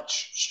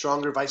much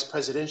stronger vice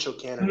presidential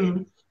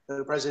candidate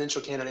than a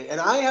presidential candidate. And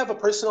I have a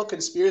personal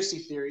conspiracy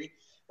theory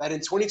that in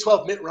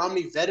 2012, Mitt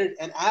Romney vetted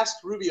and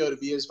asked Rubio to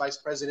be his vice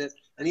president,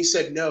 and he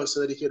said no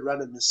so that he could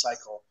run in this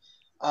cycle.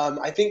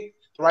 I think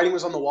the writing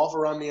was on the wall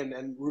for Romney,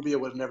 and Rubio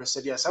would have never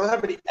said yes. I don't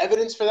have any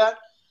evidence for that,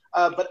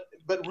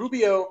 but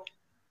Rubio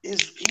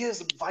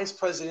is vice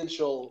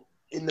presidential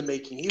in the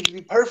making. He would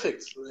be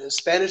perfect. A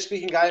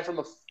Spanish-speaking guy from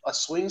a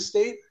swing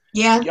state.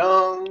 Yeah.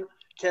 Young,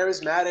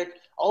 charismatic.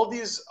 All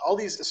these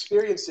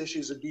experienced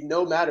issues would be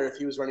no matter if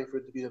he was running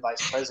to be the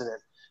vice president.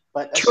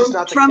 But that's just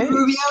not the case. Trump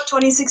Rubio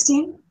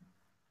 2016?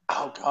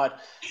 Oh, God.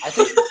 I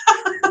think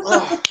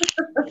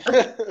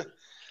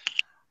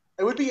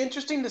it would be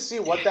interesting to see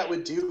what that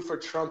would do for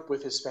Trump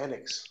with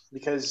Hispanics,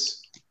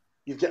 because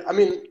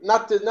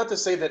not to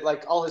say that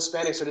like all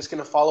Hispanics are just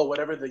going to follow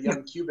whatever the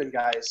young Cuban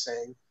guy is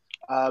saying,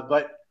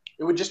 but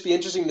it would just be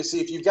interesting to see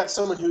if you've got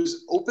someone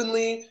who's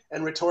openly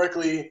and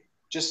rhetorically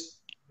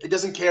it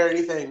doesn't care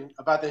anything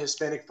about the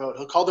Hispanic vote.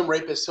 He'll call them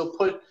rapists. He'll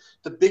put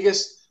the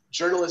biggest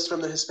journalist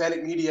from the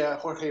Hispanic media,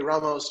 Jorge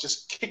Ramos,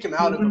 just kick him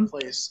out of a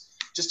place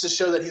just to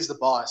show that he's the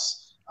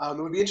boss. It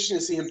would be interesting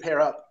to see him pair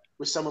up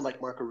with someone like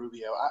Marco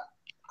Rubio.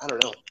 I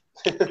don't know.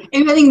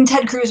 I think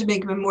Ted Cruz would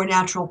make a more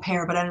natural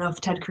pair, but I don't know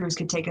if Ted Cruz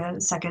could take a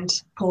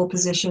second pole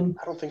position.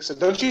 I don't think so.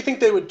 Don't you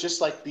think they would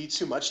just like be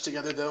too much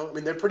together though? I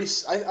mean, they're pretty.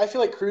 I feel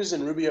like Cruz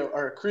and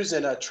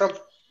Trump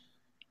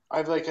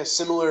have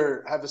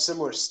a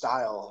similar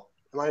style.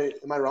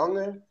 Am I wrong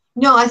there?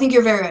 No, I think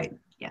you're very right.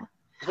 Yeah,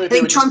 I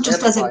think Trump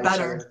just does it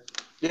better.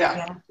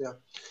 Yeah.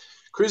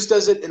 Cruz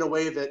does it in a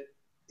way that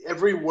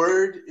every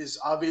word is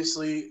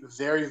obviously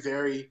very,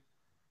 very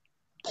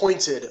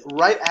pointed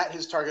right at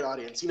his target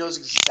audience. He knows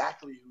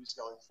exactly who he's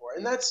going for,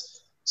 and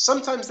that's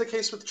sometimes the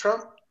case with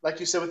Trump.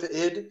 Like you said with the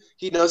id,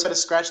 he knows how to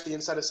scratch the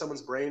inside of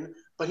someone's brain,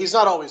 but he's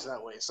not always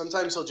that way.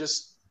 Sometimes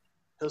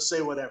he'll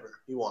say whatever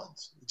he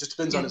wants. It just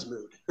depends on his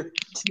mood. To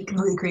be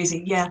completely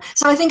crazy, yeah.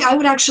 So I think I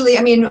would actually,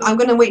 I'm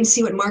going to wait and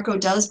see what Marco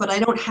does, but I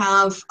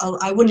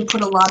wouldn't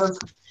put a lot of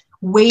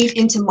weight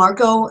into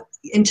Marco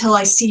until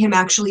I see him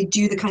actually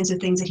do the kinds of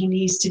things that he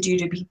needs to do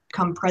to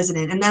become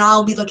president. And then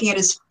I'll be looking at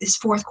his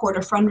fourth quarter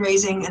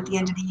fundraising at the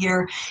end of the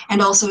year,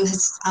 and also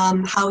his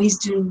how he's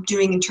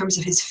doing in terms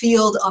of his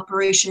field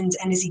operations,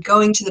 and is he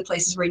going to the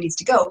places where he needs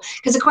to go?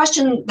 Because a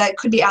question that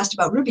could be asked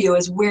about Rubio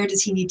is, where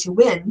does he need to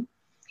win?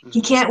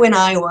 He can't win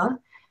Iowa.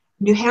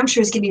 New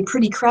Hampshire is getting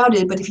pretty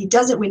crowded, but if he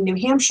doesn't win New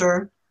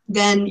Hampshire,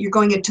 then you're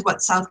going into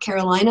what, South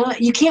Carolina?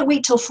 You can't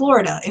wait till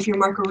Florida if you're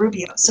Marco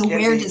Rubio. So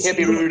where does you can't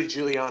he be live? Rudy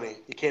Giuliani.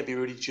 You can't be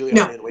Rudy Giuliani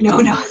No, and wait no,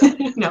 till no,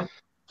 Florida. no.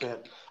 Yeah.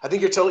 I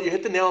think you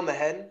hit the nail on the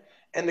head.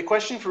 And the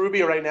question for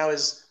Rubio right now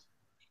is,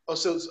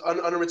 so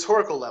on a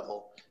rhetorical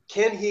level,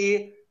 can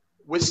he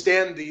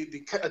withstand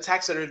the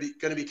attacks that are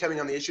going to be coming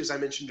on the issues I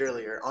mentioned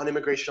earlier, on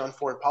immigration, on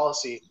foreign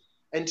policy?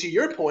 And to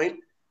your point,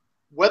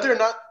 whether or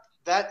not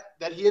that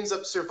he ends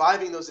up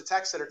surviving those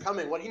attacks that are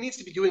coming, what he needs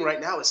to be doing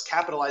right now is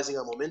capitalizing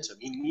on momentum.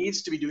 He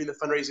needs to be doing the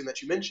fundraising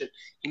that you mentioned.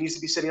 He needs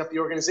to be setting up the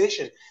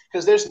organization,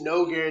 because there's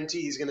no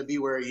guarantee he's going to be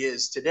where he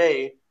is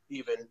today,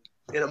 even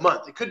in a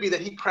month. It could be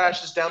that he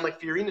crashes down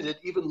like Fiorina did,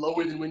 even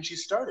lower than when she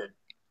started.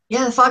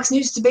 Yeah, the Fox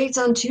News debate's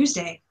on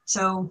Tuesday.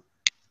 So,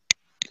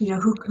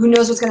 who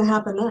knows what's going to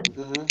happen then?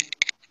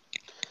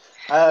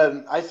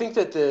 Mm-hmm. I think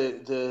that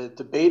the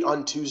debate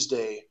on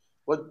Tuesday,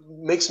 what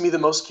makes me the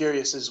most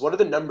curious is, what are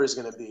the numbers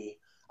going to be?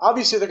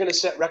 Obviously, they're going to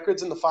set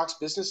records in the Fox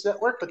Business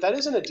Network, but that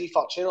isn't a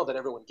default channel that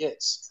everyone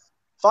gets.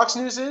 Fox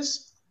News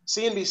is,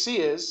 CNBC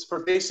is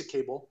for basic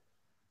cable.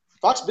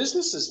 Fox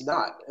Business is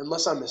not,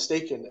 unless I'm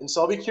mistaken. And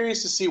so I'll be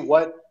curious to see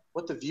what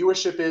the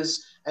viewership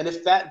is, and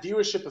if that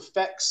viewership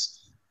affects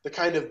the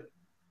kind of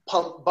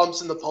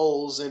bumps in the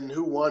polls and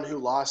who won, who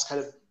lost kind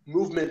of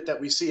movement that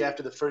we see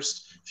after the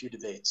first few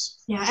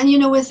debates. Yeah, and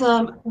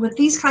with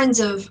these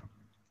kinds of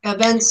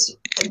events,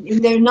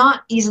 they're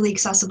not easily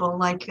accessible,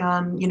 like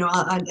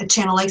a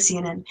channel like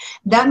CNN.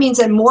 That means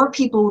that more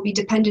people will be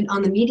dependent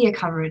on the media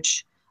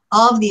coverage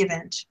of the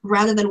event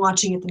rather than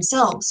watching it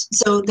themselves.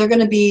 So they're going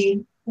to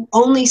be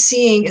only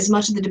seeing as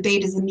much of the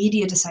debate as the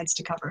media decides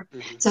to cover.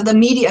 Mm-hmm. So the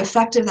media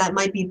effect of that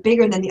might be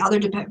bigger than the other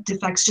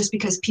defects, just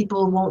because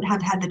people won't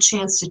have had the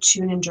chance to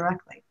tune in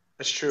directly.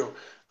 That's true.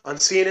 On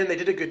CNN, they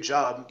did a good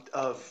job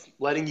of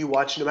letting you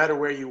watch no matter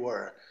where you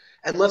were.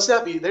 And let's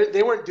not be,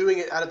 they weren't doing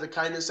it out of the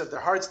kindness of their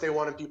hearts. They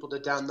wanted people to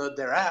download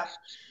their app.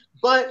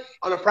 But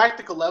on a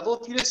practical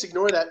level, if you just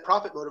ignore that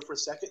profit motive for a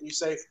second, and you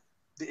say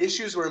the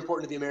issues were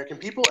important to the American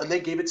people, and they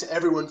gave it to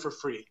everyone for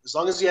free. As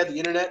long as you had the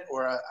internet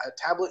or a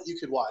tablet, you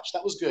could watch.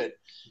 That was good.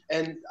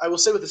 And I will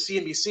say with the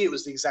CNBC, it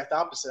was the exact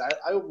opposite.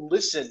 I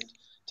listened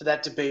to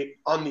that debate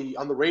on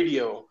the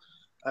radio,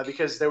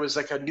 because there was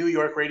like a New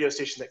York radio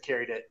station that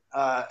carried it.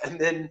 And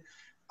then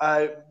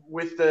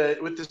with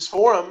this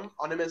forum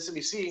on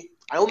MSNBC,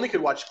 I only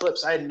could watch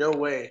clips. I had no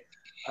way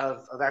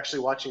of actually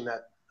watching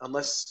that,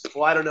 unless,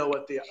 well, I don't know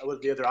what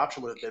the other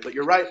option would have been. But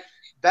you're right.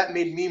 That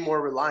made me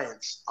more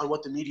reliant on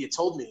what the media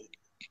told me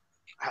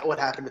what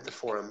happened at the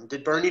forum.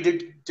 Did Bernie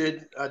do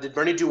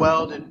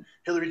well? Did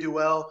Hillary do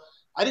well?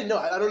 I didn't know.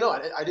 I don't know.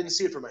 I didn't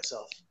see it for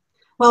myself.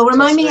 Well,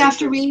 remind me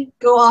after we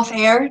go off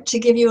air to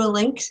give you a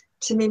link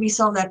to maybe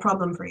solve that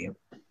problem for you.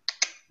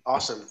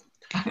 Awesome.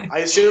 I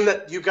assume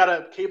that you've got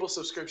a cable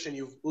subscription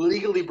you've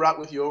legally brought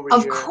with you over here.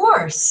 Of here.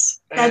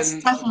 course.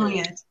 That's definitely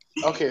it.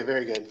 Okay,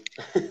 very good.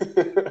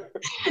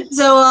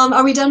 So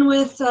are we done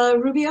with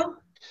Rubio?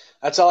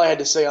 That's all I had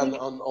to say on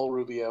old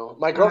Rubio.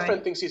 My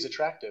girlfriend thinks he's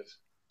attractive.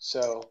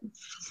 So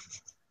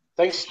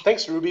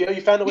thanks, Rubio.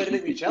 You found a way to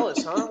make me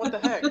jealous, huh? What the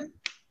heck?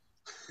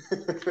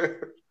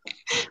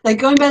 Like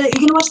going by you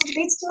gonna watch the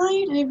debates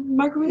tonight,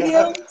 Marco Rubio?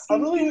 Yeah,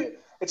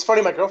 it's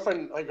funny. My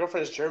girlfriend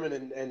is German,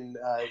 and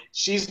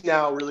she's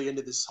now really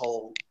into this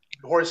whole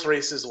horse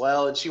race as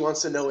well, and she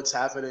wants to know what's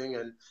happening,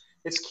 and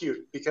it's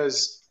cute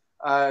because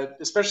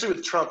especially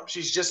with Trump,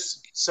 she's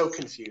just so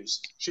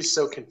confused. She's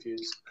so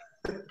confused.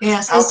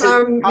 Yes, how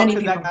could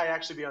that guy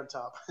actually be on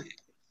top?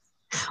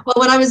 Well,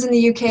 when I was in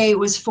the UK, it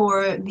was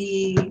for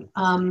the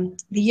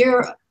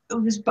year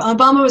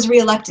Obama was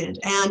reelected,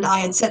 and I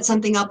had set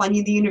something up on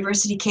the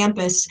university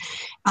campus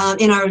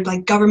in our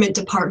government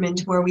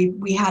department where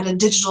we had a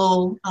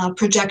digital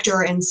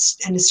projector and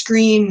a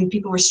screen, and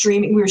people were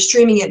streaming. We were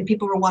streaming it, and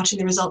people were watching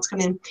the results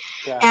come in.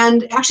 Yeah.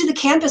 And actually,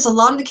 a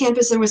lot of the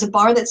campus, there was a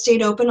bar that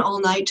stayed open all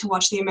night to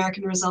watch the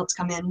American results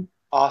come in.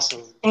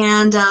 Awesome.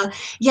 And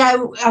I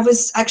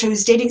was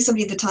dating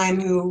somebody at the time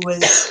who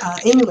was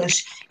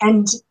English,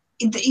 and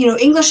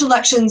English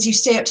elections, you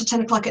stay up till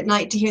 10 o'clock at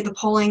night to hear the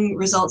polling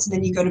results, and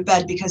then you go to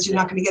bed because you're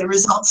not going to get a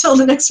result till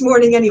the next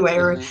morning anyway,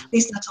 or at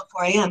least not till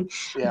 4 a.m.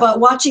 Yeah. But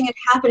watching it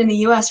happen in the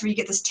U.S., where you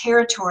get this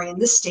territory,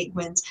 and this state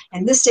wins,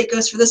 and this state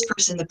goes for this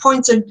person, the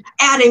points are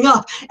adding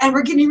up, and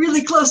we're getting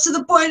really close to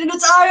the point, and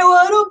it's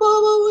Iowa, and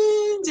Obama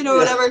wins,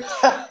 whatever.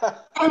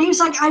 And he was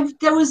like,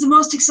 that was the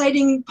most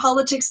exciting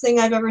politics thing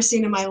I've ever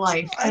seen in my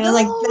life. And I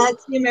was like,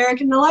 that's the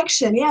American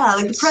election. Yeah,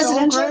 it's the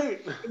presidential. So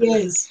great. It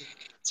is.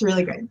 It's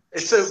really great.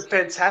 It's a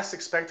fantastic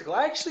spectacle.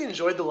 I actually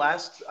enjoyed the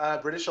last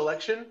British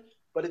election,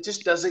 but it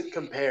just doesn't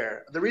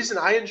compare. The reason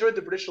I enjoyed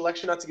the British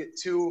election, not to get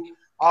too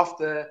off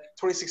the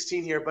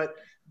 2016 here, but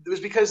it was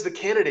because the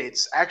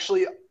candidates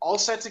actually all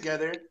sat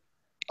together,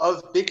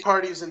 of big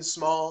parties and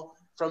small,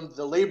 from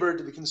the Labour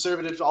to the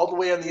Conservatives, all the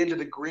way on the end of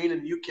the Green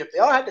and UKIP. They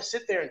all had to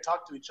sit there and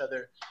talk to each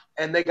other,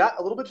 and they got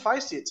a little bit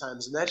feisty at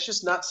times, and that's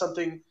just not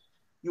something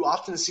you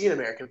often see in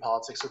American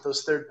politics, with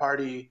those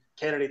third-party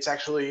candidates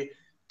actually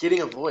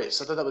getting a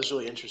voice. I thought that was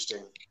really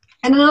interesting.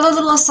 And another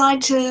little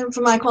aside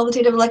from my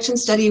qualitative election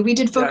study, we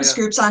did focus Yeah.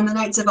 groups on the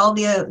nights of all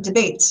the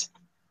debates.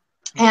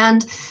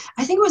 And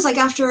I think it was like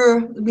after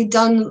we'd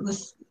done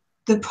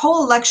the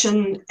whole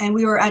election and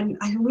we were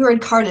in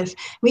Cardiff,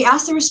 we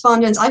asked the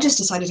respondents, I just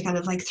decided to kind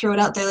of like throw it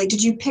out there, like,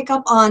 did you pick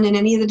up on in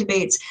any of the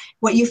debates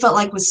what you felt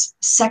like was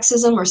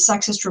sexism or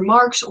sexist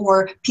remarks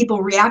or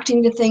people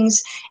reacting to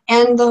things?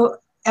 And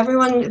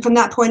everyone from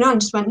that point on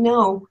just went,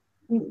 no,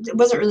 it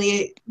wasn't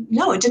really,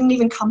 no, it didn't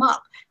even come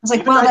up. I was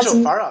like, Even wow, Nigel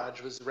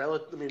Farage was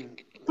relative. I mean,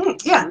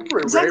 yeah, you were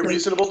a very exactly.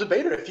 reasonable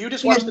debater. If you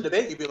just watched the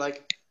debate, you'd be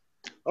like,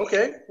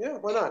 okay, yeah,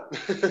 why not?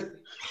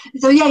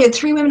 So yeah, you had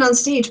 3 women on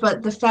stage,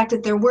 but the fact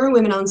that there were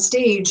women on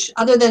stage,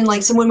 other than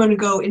like some women would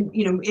go,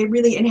 it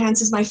really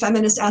enhances my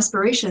feminist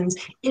aspirations.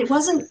 It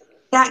wasn't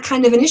that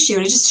kind of an issue.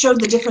 And it just showed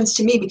the difference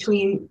to me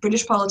between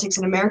British politics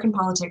and American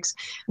politics,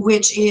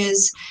 which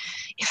is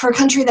for a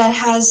country that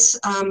has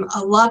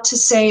a lot to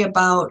say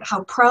about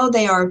how proud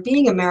they are of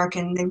being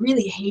American, they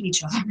really hate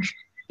each other.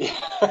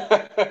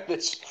 Yeah,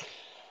 that's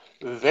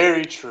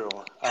very true.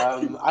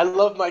 I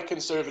love my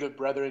conservative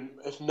brethren,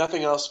 if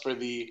nothing else, for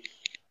the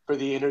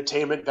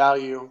entertainment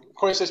value. Of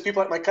course, there's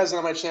people like my cousin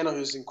on my channel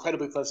who's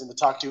incredibly pleasant to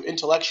talk to,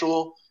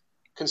 intellectual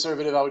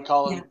conservative, I would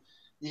call him. Yeah.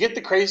 You get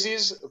the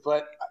crazies,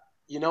 but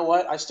you know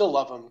what? I still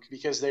love them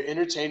because they're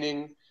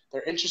entertaining,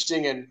 they're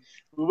interesting, and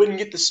we wouldn't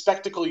get the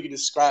spectacle you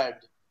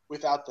described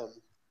without them.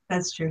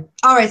 That's true.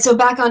 All right, so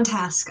back on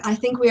task. I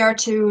think we are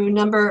to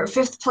number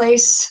 5th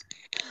place,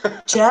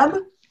 Jeb.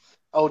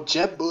 Oh,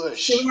 Jeb Bush.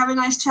 Should we have a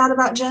nice chat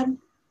about Jeb?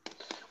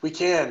 We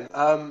can.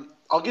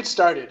 I'll get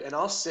started, and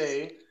I'll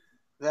say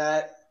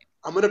that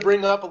I'm going to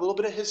bring up a little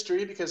bit of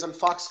history because on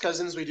Fox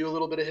Cousins we do a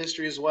little bit of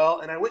history as well,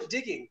 and I went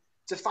digging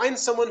to find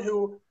someone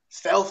who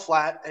fell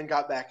flat and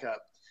got back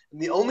up.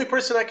 And the only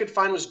person I could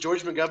find was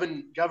George McGovern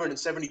in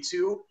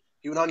 1972.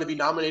 He went on to be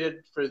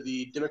nominated for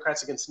the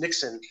Democrats against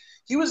Nixon.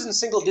 He was in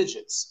single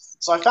digits.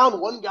 So I found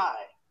one guy,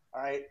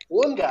 all right,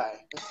 one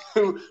guy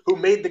who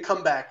made the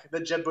comeback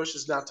that Jeb Bush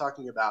is now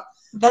talking about.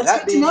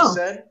 That's good to know.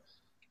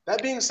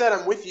 That being said,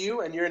 I'm with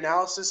you and your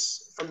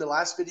analysis from the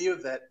last video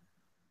that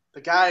the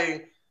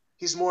guy,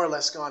 he's more or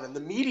less gone. And the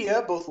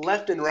media, both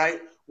left and right,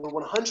 were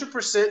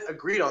 100%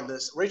 agreed on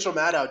this. Rachel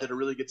Maddow did a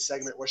really good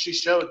segment where she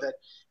showed that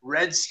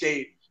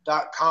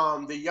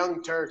RedState.com, the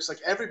Young Turks, like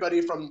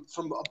everybody from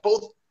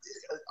both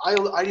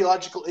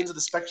ideological ends of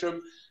the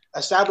spectrum,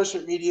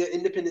 establishment media,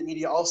 independent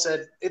media, all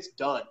said it's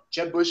done.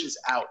 Jeb Bush is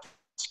out.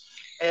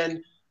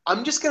 And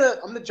I'm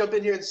gonna jump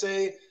in here and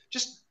say,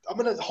 I'm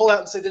gonna hold out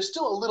and say there's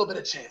still a little bit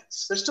of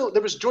chance.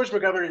 There was George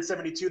McGovern in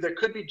 1972. There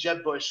could be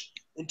Jeb Bush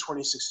in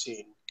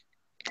 2016.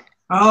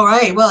 All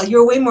right. Well,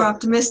 you're way more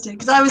optimistic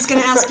because I was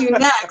going to ask you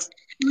next.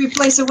 Can we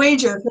place a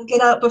wager if we'll get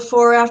out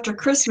before or after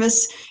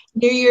Christmas,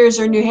 New Year's,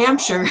 or New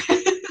Hampshire?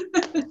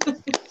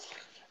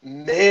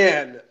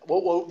 Man,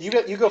 well,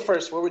 you go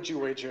first. What would you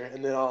wager,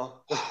 and then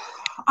I'll.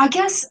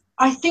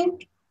 I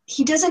think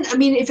he doesn't. I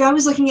mean, if I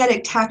was looking at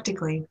it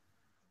tactically,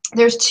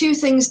 there's 2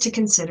 things to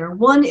consider.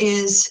 One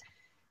is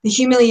the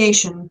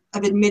humiliation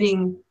of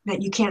admitting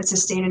that you can't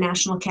sustain a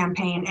national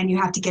campaign and you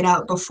have to get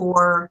out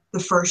before the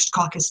first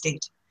caucus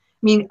date.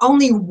 I mean,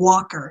 only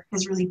Walker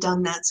has really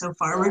done that so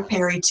far. Rick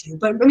Perry too,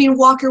 but I mean,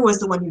 Walker was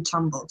the one who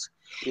tumbled.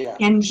 Yeah.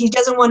 And he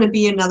doesn't want to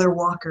be another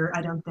Walker,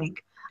 I don't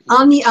think.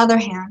 On the other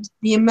hand,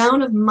 the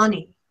amount of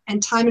money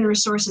and time and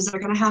resources that are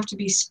going to have to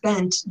be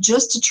spent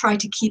just to try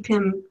to keep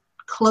him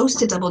close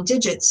to double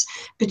digits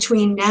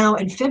between now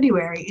and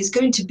February is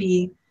going to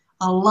be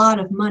a lot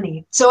of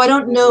money. So I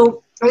don't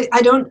know.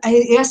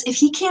 I guess if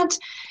he can't,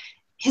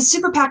 his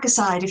super PAC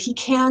aside, if he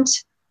can't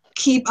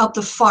keep up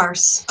the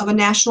farce of a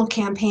national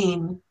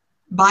campaign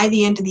by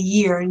the end of the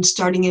year and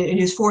starting in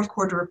his 4th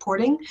quarter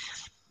reporting,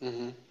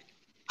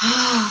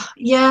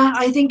 yeah,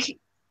 I think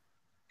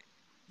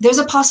there's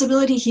a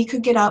possibility he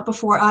could get out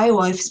before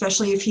Iowa,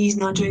 especially if he's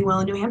not doing well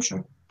in New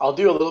Hampshire. I'll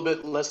do a little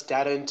bit less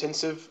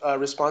data-intensive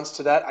response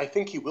to that. I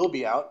think he will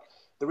be out.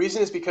 The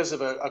reason is because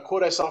of a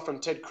quote I saw from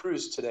Ted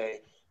Cruz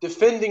today,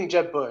 defending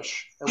Jeb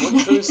Bush. And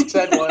what Cruz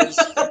said was,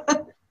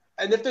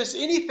 and if there's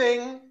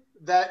anything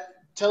that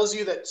tells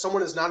you that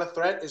someone is not a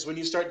threat is when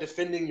you start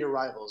defending your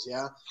rivals,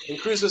 yeah? And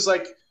Cruz was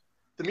like,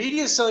 the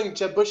media is telling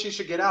Jeb Bush he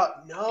should get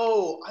out.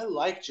 No, I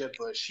like Jeb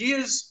Bush.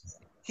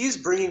 He's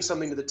bringing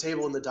something to the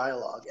table in the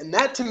dialogue. And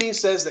that to me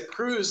says that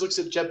Cruz looks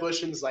at Jeb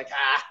Bush and is like,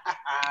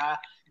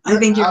 I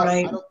think you're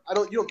right.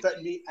 You don't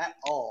threaten me at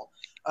all.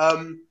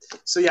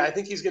 So yeah, I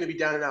think he's going to be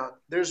down and out.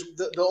 There's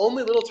the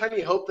only little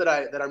tiny hope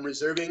that I'm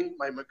reserving,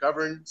 my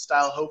McGovern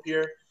style hope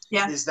here,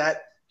 is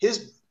that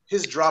his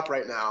drop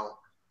right now,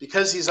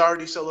 because he's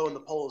already so low in the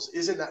polls,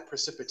 isn't that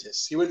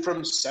precipitous. He went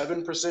from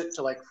 7%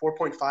 to like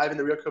 4.5 in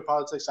the Real Clear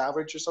Politics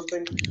average or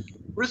something.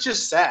 It's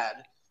just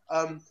sad.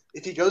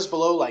 If he goes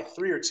below like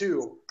 3 or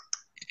 2,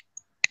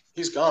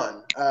 he's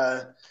gone.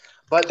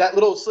 But that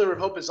little sliver of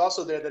hope is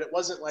also there that it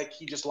wasn't like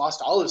he just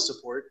lost all his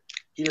support.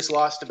 He just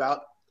lost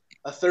about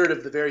a third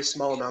of the very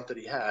small amount that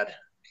he had.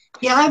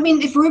 Yeah, I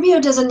mean, if Rubio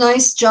does a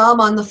nice job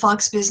on the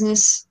Fox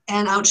business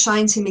and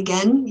outshines him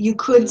again, you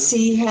could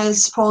see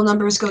his poll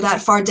numbers go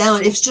that far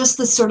down. It's just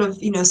the sort of,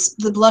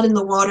 the blood in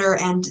the water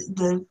and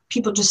the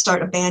people just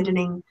start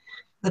abandoning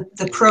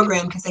the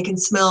program because they can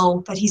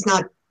smell that he's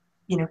not,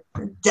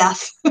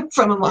 death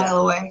from a mile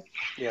away.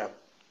 Yeah.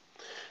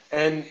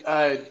 And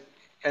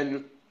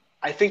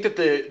I think that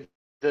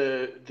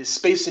the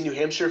space in New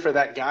Hampshire for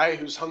that guy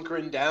who's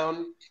hunkering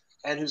down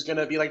and who's going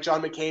to be like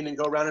John McCain and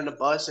go around in a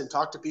bus and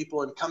talk to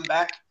people and come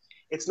back,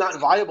 it's not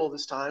viable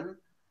this time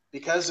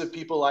because of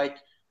people like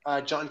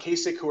John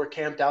Kasich who are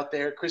camped out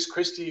there, Chris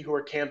Christie who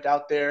are camped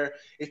out there.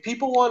 If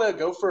people want to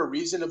go for a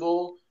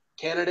reasonable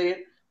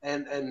candidate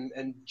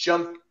and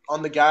jump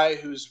on the guy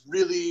who's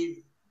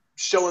really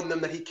showing them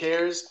that he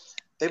cares,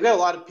 they've got a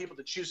lot of people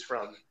to choose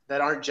from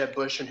that aren't Jeb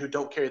Bush and who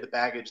don't carry the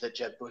baggage that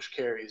Jeb Bush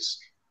carries.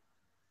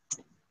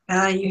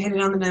 You hit it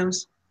on the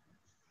nose.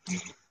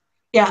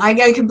 Yeah,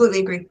 I completely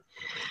agree.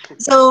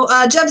 So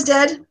Jeb's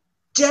dead.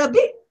 Jeb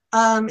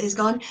is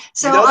gone.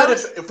 So you know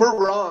that if we're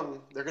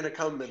wrong, they're going to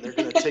come and they're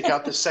going to take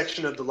out this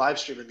section of the live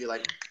stream and be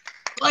like,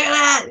 look at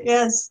that.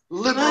 Yes.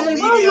 Liberal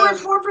media. Well, you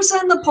were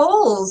 4% in the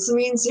polls. I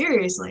mean,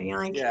 seriously.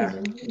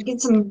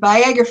 Get some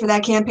Viagra for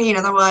that campaign.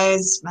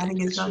 Otherwise, I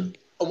think it's done.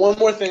 One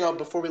more thing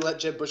before we let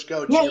Jeb Bush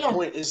go, to your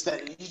point, is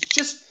that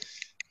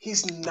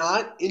he's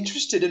not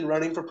interested in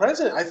running for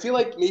president. I feel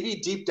like maybe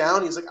deep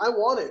down he's like, I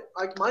want it.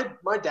 Like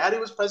my daddy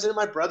was president,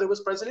 my brother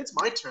was president. It's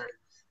my turn.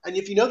 And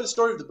if you know the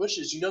story of the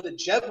Bushes, you know that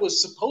Jeb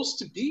was supposed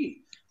to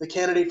be the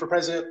candidate for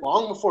president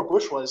long before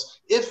Bush was,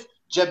 if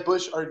Jeb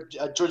Bush or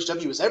George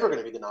W. was ever going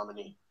to be the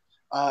nominee.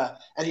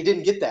 And he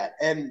didn't get that.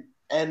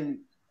 And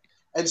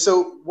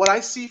so what I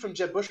see from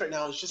Jeb Bush right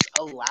now is just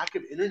a lack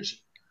of energy.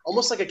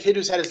 Almost like a kid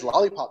who's had his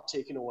lollipop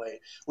taken away.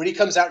 When he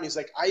comes out and he's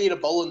like, I eat a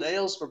bowl of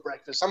nails for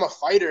breakfast. I'm a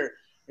fighter.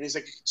 And he's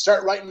like,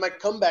 start writing my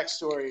comeback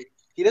story.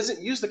 He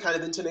doesn't use the kind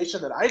of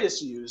intonation that I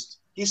just used.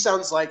 He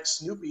sounds like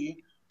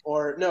Snoopy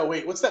or – no,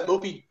 wait, what's that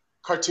Mopey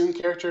cartoon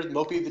character,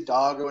 Mopey the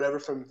dog or whatever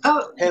from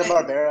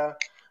Hanna-Barbera?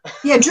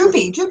 Yeah,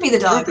 Droopy the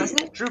dog,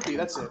 wasn't it? Droopy,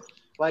 that's it.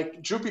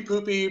 Like Droopy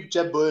Poopy,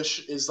 Jeb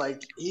Bush is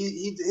like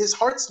his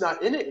heart's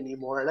not in it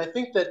anymore. And I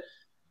think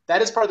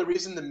that is part of the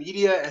reason the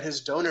media and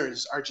his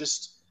donors are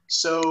just –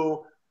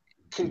 so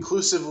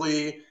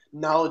conclusively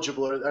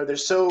knowledgeable, or they're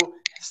so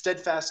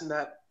steadfast in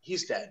that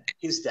he's dead.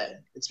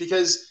 It's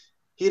because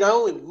he not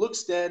only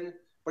looks dead,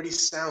 but he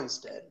sounds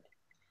dead.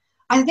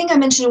 I think I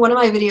mentioned in one of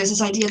my videos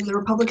this idea that the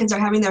Republicans are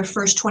having their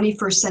first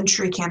 21st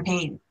century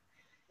campaign.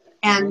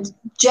 And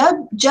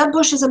Jeb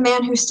Bush is a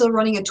man who's still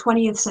running a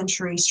 20th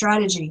century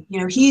strategy.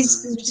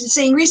 He's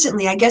saying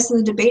recently, I guess in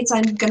the debates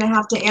I'm going to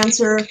have to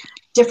answer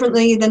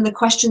differently than the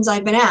questions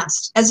I've been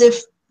asked, as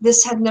if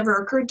this had never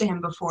occurred to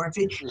him before. If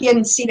he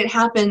hadn't seen it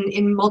happen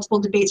in multiple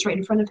debates right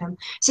in front of him.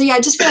 So yeah, I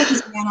just feel like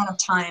he's ran out of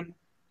time.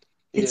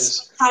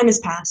 Time has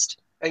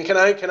passed. And can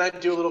I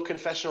do a little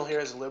confessional here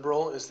as a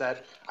liberal, is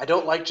that I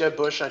don't like Jeb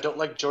Bush, I don't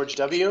like George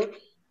W.,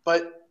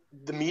 but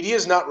the media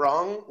is not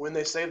wrong when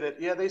they say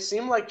that, yeah, they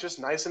seem like just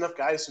nice enough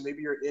guys who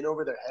maybe you're in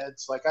over their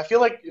heads. Like, I feel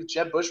like if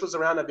Jeb Bush was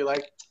around, I'd be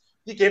like,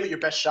 you gave it your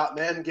best shot,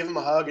 man. Give him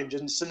a hug and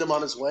just send him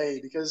on his way.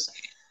 Because,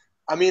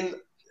 I mean,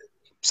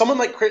 someone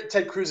like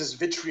Ted Cruz is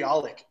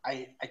vitriolic.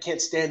 I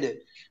can't stand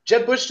it.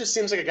 Jeb Bush just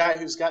seems like a guy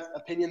who's got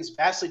opinions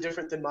vastly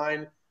different than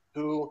mine,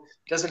 who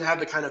doesn't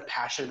have the kind of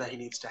passion that he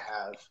needs to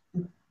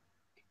have.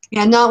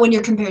 Yeah, not when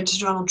you're compared to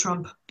Donald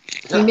Trump.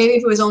 I mean, maybe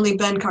if it was only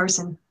Ben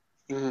Carson.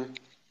 Mm-hmm.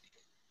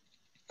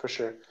 For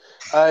sure.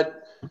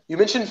 You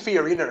mentioned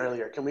Fiorina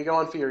earlier. Can we go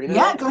on Fiorina?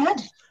 Yeah, go ahead.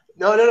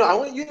 No. I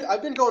want you.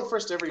 I've been going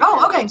first every.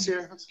 Oh, okay.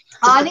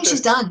 I think she's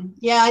done.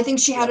 Yeah, I think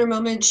she had her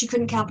moment. She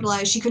couldn't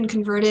capitalize. She couldn't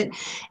convert it.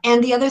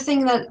 And the other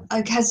thing that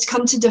has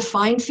come to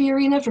define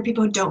Fiorina for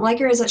people who don't like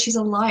her is that she's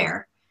a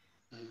liar.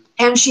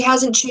 And she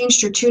hasn't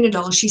changed her tune at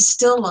all. She's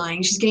still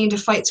lying. She's getting into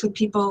fights with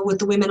people, with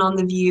the women on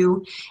The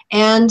View.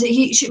 And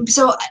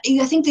so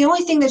I think the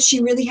only thing that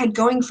she really had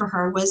going for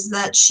her was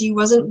that she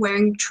wasn't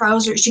wearing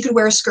trousers. She could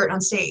wear a skirt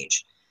on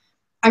stage.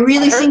 I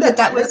think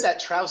that was. I heard that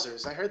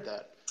trousers. I heard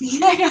that.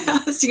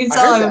 Yeah, so you can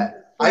tell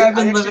I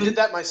actually did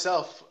that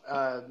myself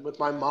with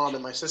my mom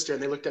and my sister,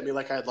 and they looked at me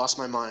like I had lost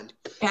my mind.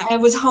 Yeah, I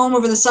was home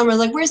over the summer,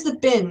 like, where's the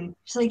bin?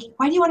 She's like,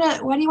 why do you want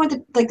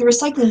the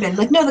recycling bin?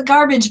 Like, no, the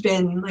garbage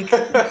bin. Like,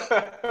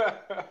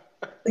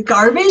 the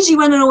garbage? You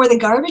want to know where the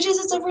garbage is?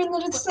 It's over in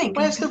the sink.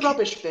 Where's the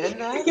rubbish bin,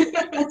 right?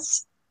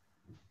 Yes.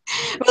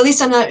 Well, at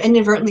least I'm not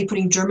inadvertently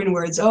putting German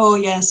words. Oh,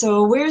 yeah,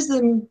 so where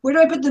do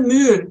I put the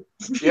moon?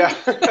 Yeah.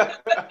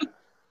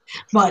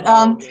 But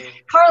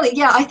Carly,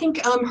 yeah, I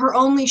think her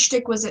only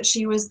shtick was that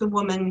she was the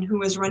woman who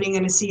was running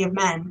in a sea of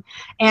men,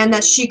 and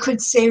that she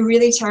could say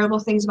really terrible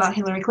things about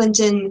Hillary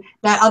Clinton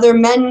that other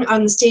men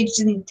on the stage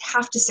didn't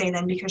have to say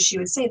them because she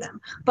would say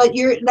them. But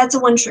that's a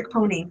one-trick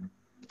pony.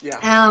 Yeah.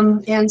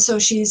 And so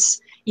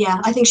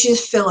I think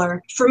she's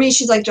filler. For me,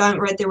 she's like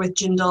right there with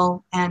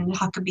Jindal and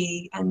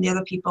Huckabee and the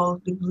other people,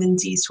 with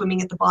Lindsay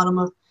swimming at the bottom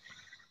of.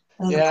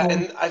 Yeah,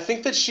 and I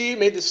think that she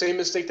made the same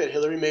mistake that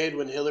Hillary made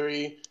when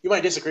Hillary – you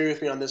might disagree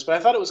with me on this, but I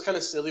thought it was kind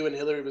of silly when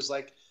Hillary was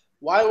like,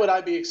 why would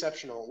I be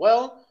exceptional?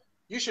 Well,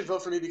 you should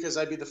vote for me because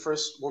I'd be the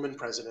first woman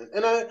president.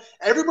 And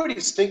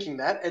everybody's thinking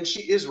that, and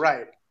she is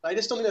right. I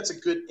just don't think that's a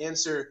good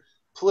answer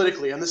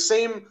politically. On the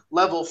same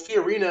level,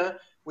 Fiorina,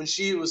 when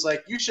she was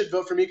like, you should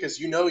vote for me because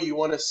you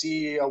want to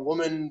see a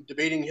woman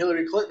debating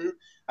Hillary Clinton,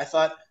 I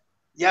thought,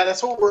 yeah,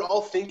 that's what we're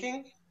all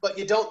thinking, but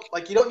you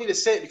don't need to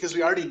say it because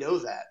we already know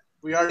that.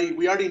 We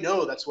already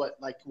know that's what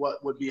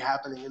would be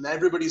happening, and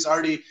everybody's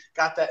already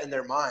got that in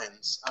their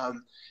minds.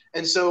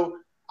 And so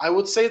I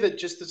would say that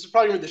this is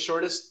probably going to be the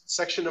shortest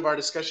section of our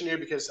discussion here,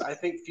 because I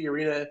think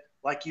Fiorina,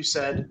 like you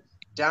said,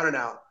 down and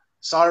out,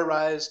 saw her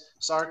rise,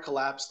 saw her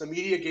collapse. The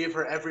media gave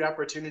her every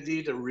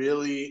opportunity to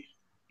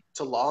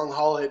long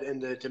haul it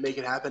and to make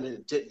it happen, and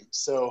it didn't.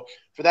 So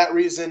for that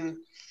reason,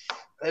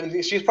 I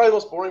mean, she's probably the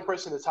most boring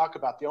person to talk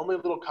about. The only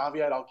little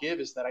caveat I'll give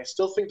is that I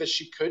still think that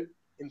she could,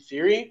 in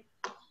theory,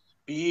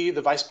 be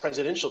the vice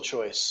presidential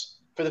choice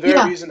for the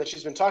very reason that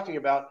she's been talking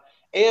about.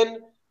 And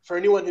for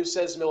anyone who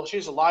says, well,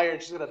 she's a liar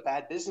and she's got a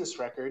bad business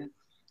record,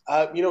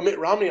 Mitt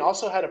Romney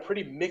also had a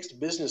pretty mixed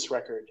business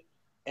record.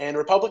 And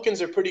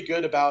Republicans are pretty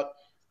good about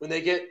when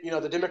they get,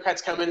 the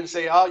Democrats come in and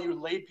say, oh, you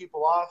laid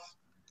people off,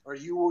 or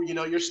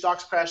your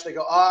stocks crash. They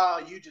go,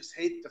 oh, you just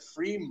hate the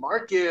free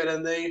market,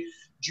 and they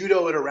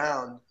judo it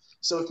around.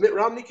 So if Mitt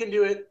Romney can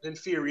do it, then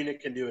Fiorina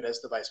can do it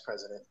as the vice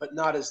president, but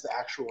not as the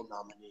actual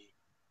nominee.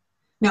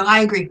 No, I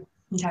agree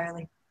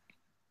entirely.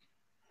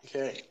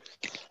 Okay.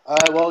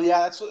 Well, yeah,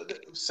 that's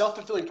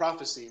self-fulfilling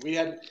prophecy. We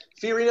had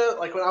Fiorina,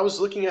 like when I was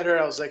looking at her,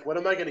 I was like, what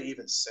am I going to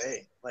even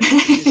say? Like,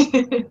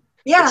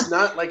 it's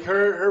not like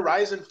her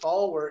rise and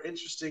fall were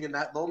interesting in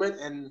that moment.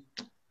 And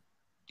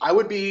I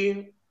would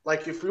be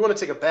like, if we want to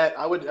take a bet,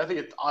 I think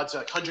it's odds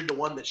like 100 to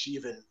 1 that she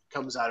even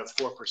comes out of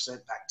 4%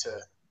 back to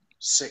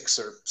 6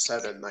 or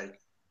 7. Like,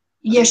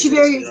 yeah,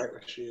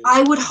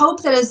 I would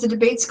hope that as the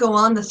debates go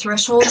on, the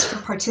thresholds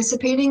for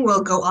participating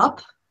will go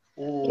up.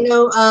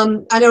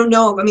 I don't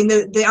know. I mean,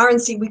 the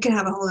RNC, we can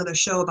have a whole other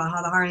show about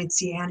how the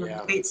RNC handled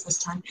debates this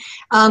time.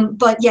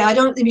 But yeah,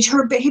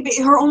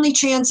 her only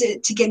chance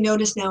to get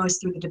noticed now is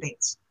through the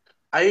debates.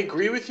 I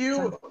agree with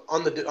you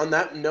on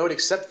that note,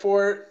 except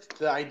for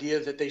the idea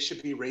that they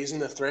should be raising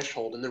the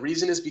threshold. And the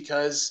reason is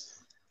because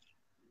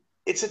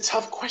it's a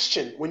tough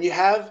question. When you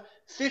have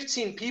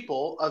 15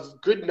 people, a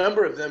good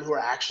number of them who are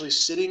actually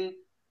sitting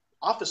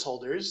office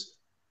holders,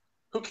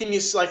 who can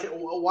you like?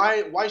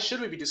 Why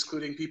should we be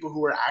excluding people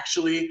who are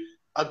actually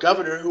a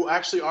governor, who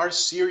actually are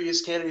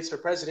serious candidates for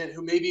president,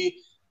 who maybe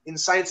in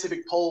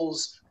scientific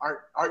polls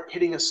aren't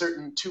hitting a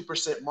certain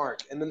 2%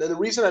 mark? And then the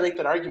reason I make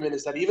that argument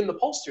is that even the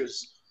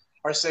pollsters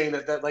are saying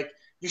that like,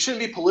 you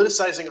shouldn't be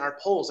politicizing our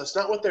polls. That's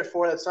not what they're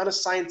for. That's not a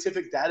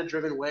scientific,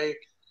 data-driven way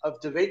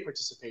of debate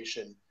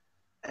participation.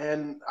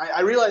 And I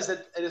realize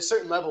that at a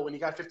certain level, when you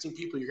got 15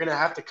 people, you're going to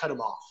have to cut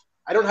them off.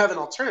 I don't have an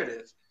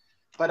alternative,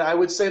 but I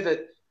would say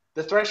that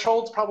the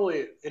thresholds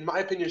probably, in my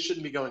opinion,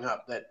 shouldn't be going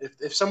up. That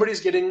if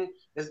somebody's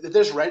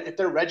if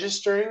they're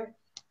registering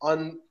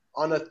on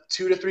a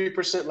 2 to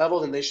 3%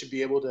 level, then they should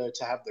be able to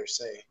have their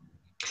say.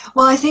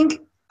 Well, I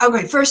think,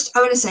 okay, first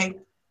I want to say,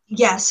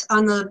 yes,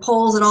 on the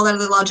polls and all that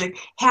other logic.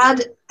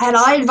 Had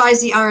I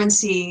advised the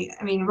RNC,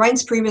 I mean,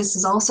 Reince Priebus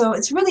is also,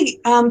 it's really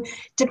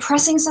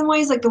depressing in some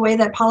ways, like the way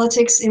that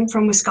politics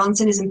from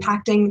Wisconsin is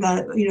impacting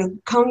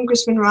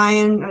Congressman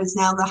Ryan is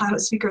now the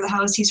Speaker of the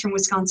House. He's from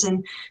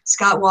Wisconsin.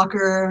 Scott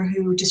Walker,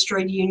 who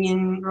destroyed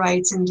union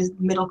rights and the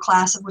middle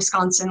class of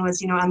Wisconsin,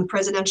 was, on the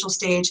presidential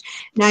stage.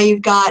 Now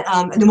you've got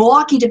the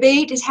Milwaukee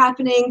debate is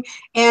happening.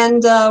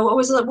 And what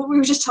we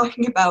were just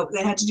talking about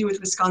that had to do with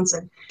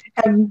Wisconsin.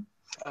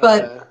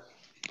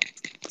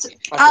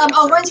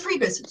 Reince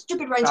Priebus,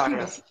 stupid Reince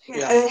Priebus,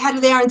 head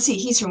of the RNC.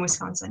 He's from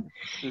Wisconsin.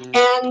 Mm-hmm.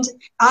 And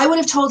I would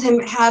have told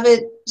him, have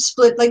it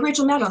split, like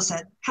Rachel Maddow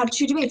said, have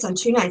 2 debates on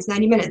 2 nights,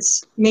 90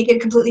 minutes, make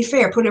it completely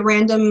fair, put a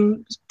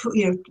random,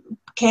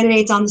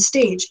 candidates on the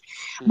stage.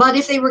 Mm-hmm. But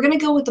if they were going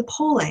to go with the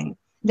polling,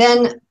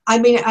 then I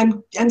mean,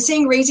 I'm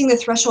saying raising the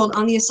threshold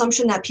on the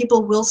assumption that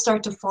people will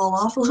start to fall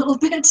off a little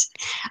bit,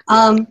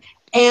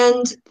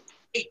 and.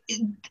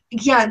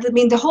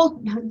 The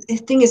whole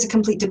thing is a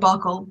complete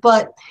debacle.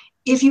 But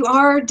if you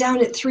are down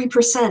at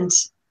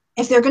 3%,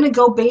 if they're going to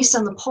go based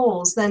on the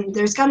polls, then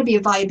there's got to be a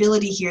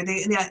viability here.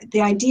 The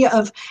idea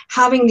of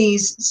having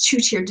these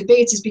 2-tier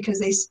debates is because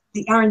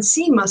the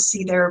RNC must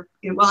see their,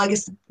 I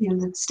guess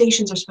the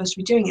stations are supposed to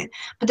be doing it,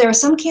 but there are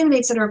some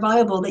candidates that are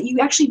viable that you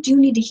actually do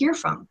need to hear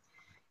from,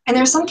 and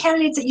there are some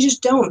candidates that you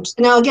just don't.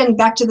 Now, again,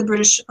 back to the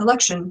British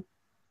election,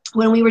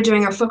 when we were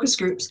doing our focus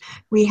groups,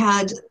 we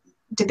had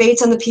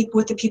debates on the people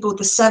with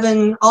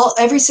the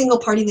every single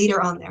party leader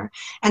on there.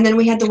 And then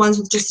we had the ones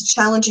with just the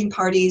challenging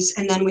parties.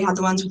 And then we had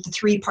the ones with the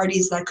 3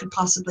 parties that could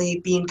possibly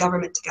be in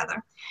government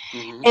together.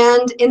 Mm-hmm.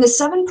 And in the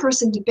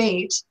 7-person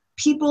debate,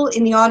 people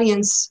in the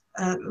audience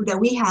that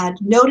we had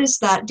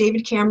noticed that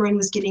David Cameron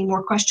was getting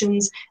more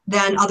questions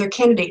than other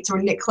candidates, or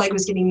Nick Clegg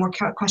was getting more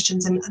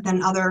questions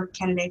than other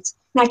candidates.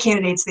 not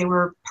candidates, they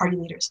were party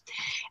leaders.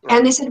 Right.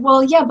 And they said,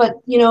 well, yeah, but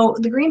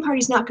the Green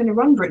Party's not going to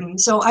run Britain.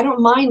 So I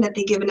don't mind that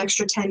they give an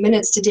extra 10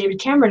 minutes to David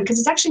Cameron, because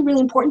it's actually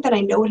really important that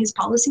I know what his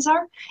policies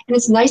are. And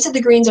it's nice that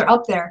the Greens are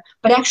up there.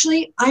 But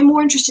actually, I'm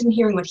more interested in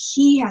hearing what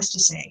he has to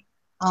say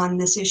on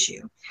this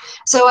issue.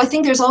 So I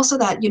think there's also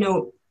that,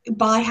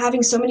 by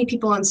having so many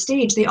people on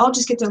stage, they all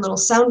just get their little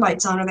sound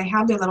bites on, or they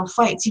have their little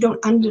fights. You don't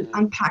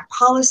unpack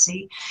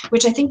policy,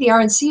 which I think the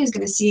RNC is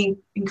going to see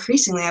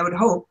increasingly, I would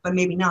hope, but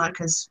maybe not,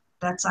 because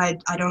that's I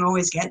don't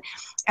always get,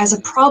 as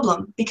a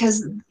problem.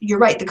 Because you're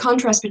right, the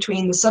contrast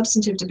between the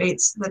substantive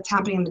debates that's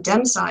happening on the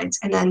Dem sides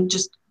and then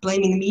just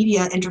blaming the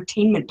media,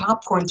 entertainment,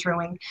 popcorn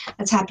throwing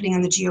that's happening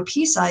on the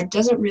GOP side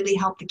doesn't really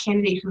help the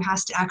candidate who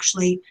has to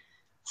actually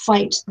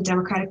fight the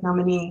Democratic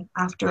nominee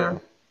after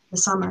the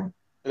summer.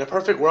 In a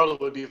perfect world,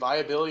 it would be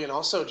viability, and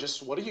also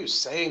just what are you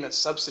saying that's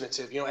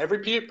substantive?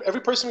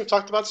 Every person we've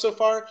talked about so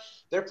far,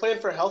 their plan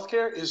for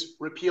healthcare is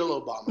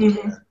repeal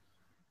Obamacare.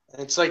 And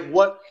it's like,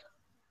 what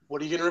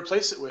are you going to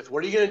replace it with?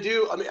 What are you going to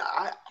do? I mean,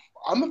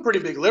 I'm a pretty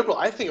big liberal.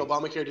 I think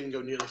Obamacare didn't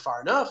go nearly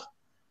far enough,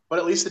 but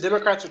at least the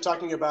Democrats are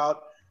talking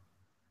about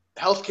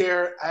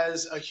healthcare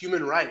as a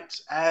human right,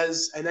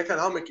 as an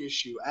economic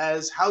issue,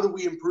 as how do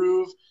we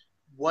improve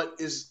what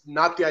is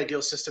not the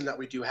ideal system that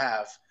we do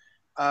have.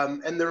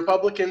 And the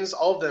Republicans,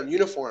 all of them,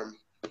 uniform,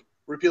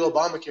 repeal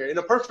Obamacare. In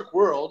a perfect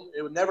world,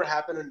 it would never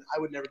happen, and I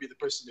would never be the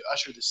person to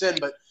usher this in,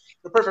 but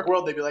in a perfect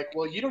world, they'd be like,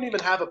 well, you don't even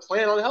have a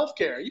plan on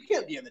healthcare. You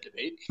can't be in the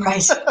debate. Right.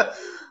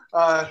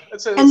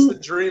 It's the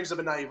dreams of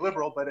a naive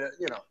liberal, but,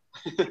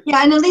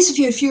 Yeah, and at least if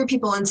you have fewer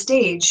people on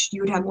stage,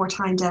 you would have more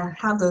time to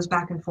have those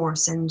back and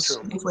forth and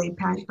hopefully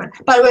pack. But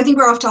I think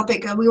we're off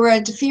topic. We were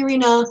at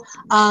Defirina.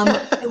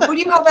 What do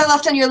you have I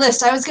left on your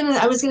list? I was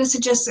gonna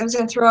suggest, I was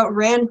gonna throw out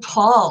Rand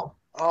Paul.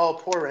 Oh,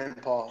 poor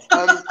Rand Paul.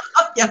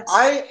 Yes.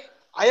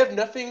 I have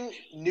nothing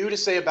new to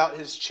say about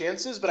his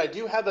chances, but I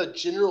do have a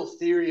general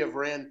theory of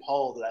Rand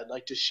Paul that I'd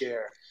like to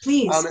share.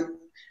 Please.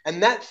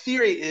 And that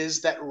theory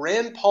is that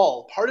Rand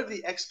Paul, part of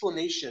the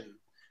explanation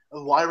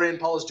of why Rand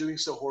Paul is doing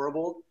so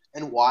horrible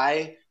and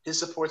why his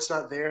support's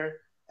not there,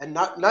 and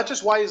not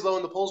just why he's low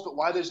in the polls, but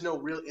why there's no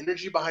real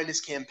energy behind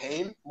his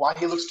campaign, why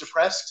he looks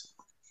depressed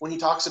when he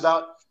talks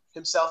about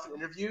himself in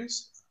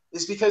interviews,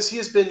 is because he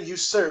has been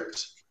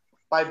usurped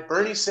by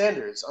Bernie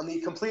Sanders on the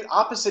complete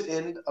opposite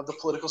end of the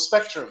political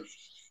spectrum.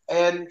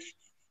 And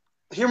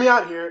hear me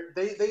out here.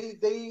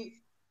 They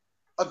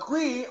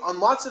agree on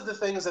lots of the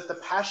things that the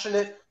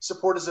passionate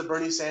supporters of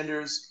Bernie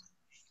Sanders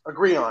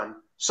agree on.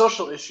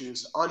 Social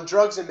issues, on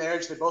drugs and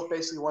marriage, they both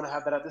basically want to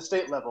have that at the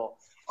state level.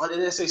 On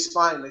NSA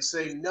spying, they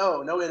say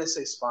no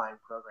NSA spying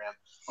program.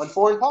 On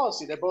foreign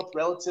policy, they're both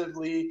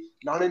relatively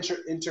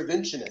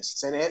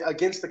non-interventionists and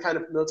against the kind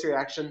of military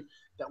action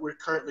that we're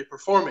currently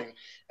performing.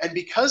 And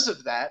because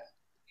of that,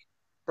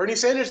 Bernie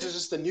Sanders is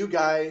just the new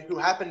guy who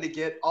happened to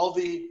get all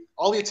the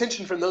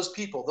attention from those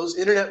people, those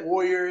internet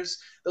warriors,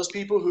 those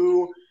people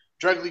who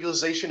drug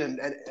legalization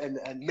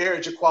and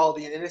marriage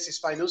equality and NSA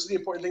spying, those are the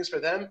important things for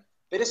them.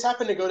 They just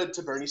happen to go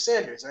to Bernie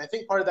Sanders. And I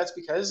think part of that's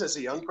because as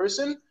a young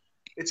person,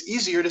 it's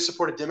easier to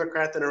support a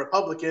Democrat than a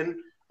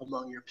Republican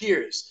among your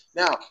peers.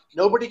 Now,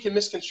 nobody can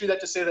misconstrue that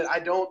to say that I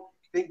don't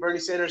think Bernie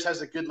Sanders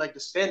has a good leg to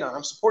stand on.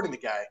 I'm supporting the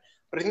guy.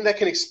 But I think that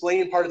can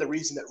explain part of the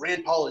reason that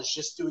Rand Paul is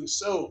just doing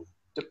so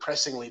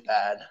depressingly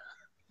bad.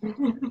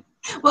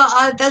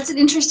 Well, that's an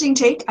interesting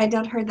take. I'd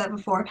not heard that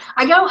before.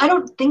 I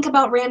don't think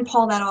about Rand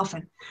Paul that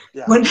often.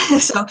 Yeah.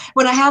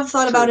 When I have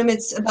thought about him,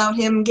 it's about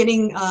him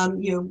getting,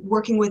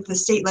 working with the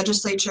state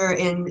legislature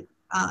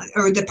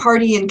or the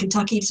party in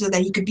Kentucky so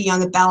that he could be on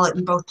the ballot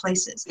in both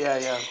places.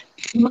 Yeah.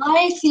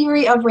 My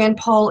theory of Rand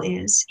Paul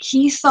is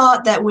he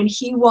thought that when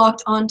he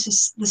walked onto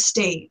the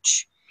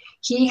stage,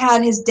 he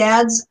had his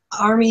dad's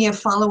army of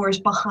followers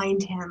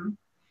behind him.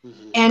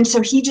 Mm-hmm. And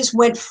so he just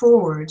went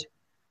forward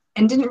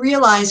and didn't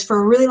realize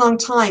for a really long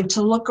time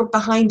to look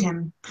behind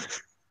him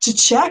to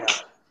check.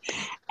 Yeah.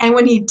 And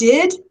when he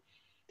did,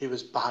 he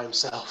was by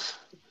himself.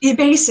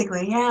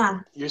 Basically, yeah.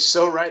 You're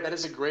so right. That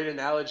is a great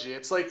analogy.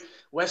 It's like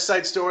West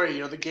Side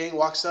Story. The gang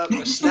walks up,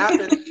 they're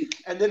snapping,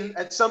 and then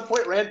at some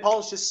point, Rand Paul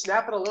is just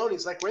snapping alone.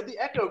 He's like, "Where'd the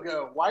echo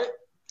go? Why?"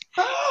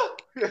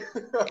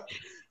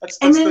 That's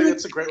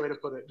a great way to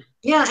put it.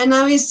 Yeah, and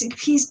now he's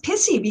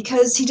pissy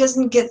because he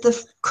doesn't get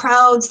the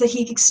crowds that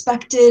he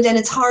expected, and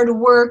it's hard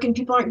work, and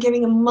people aren't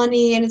giving him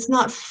money, and it's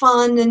not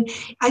fun. And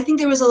I think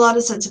there was a lot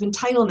of sense of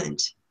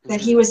entitlement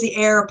that he was the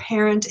heir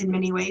apparent in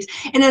many ways.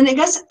 And then I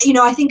guess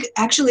I think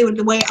actually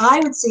the way I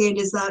would say it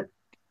is that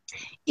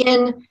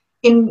in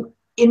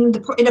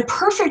a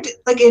perfect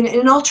in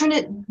an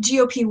alternate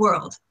GOP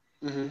world,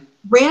 mm-hmm.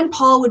 Rand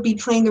Paul would be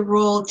playing the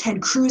role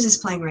Ted Cruz is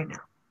playing right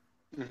now.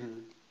 Mm-hmm.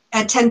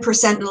 At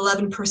 10%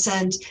 and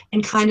 11%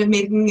 and kind of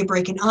making a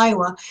break in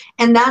Iowa.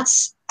 And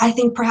that's, I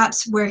think,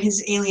 perhaps where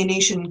his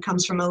alienation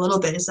comes from a little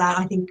bit, is that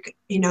I think,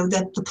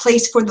 that the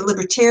place for the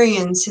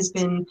libertarians has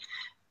been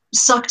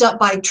sucked up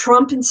by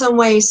Trump in some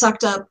way,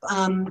 sucked up,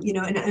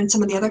 and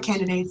some of the other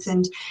candidates.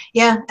 And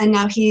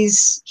now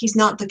he's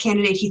not the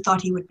candidate he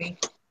thought he would be.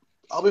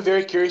 I'll be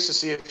very curious to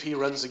see if he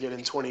runs again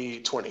in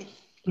 2020.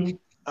 Mm-hmm.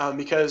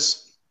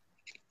 because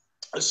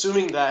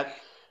assuming that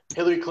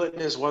Hillary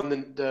Clinton has won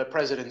the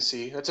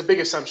presidency, that's a big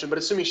assumption, but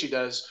assuming she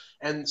does,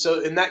 and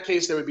so in that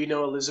case, there would be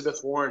no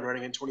Elizabeth Warren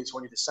running in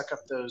 2020 to suck up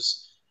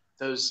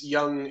those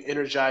young,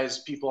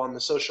 energized people on the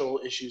social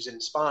issues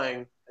and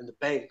spying and the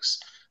banks.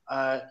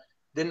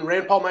 Then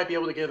Rand Paul might be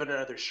able to give it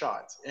another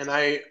shot. And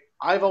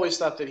I've always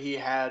thought that he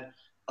had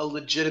a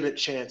legitimate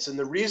chance. And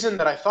the reason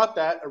that I thought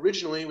that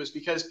originally was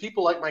because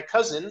people like my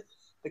cousin,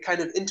 the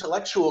kind of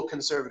intellectual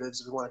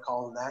conservatives, if we want to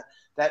call them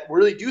that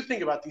really do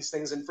think about these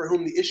things and for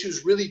whom the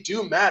issues really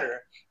do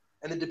matter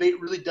and the debate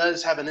really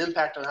does have an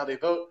impact on how they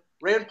vote,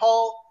 Rand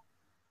Paul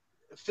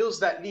fills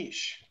that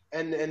niche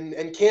and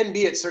can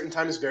be at certain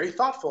times very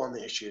thoughtful on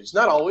the issues.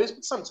 Not always,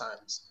 but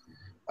sometimes.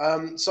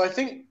 So I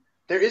think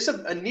there is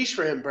a niche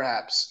for him,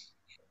 perhaps.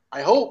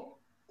 I hope.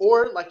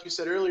 Or, like you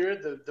said earlier,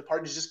 the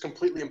party is just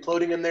completely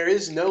imploding and there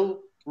is no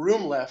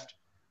room left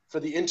for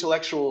the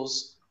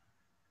intellectuals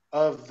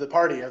of the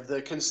party, of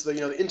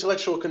the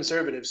intellectual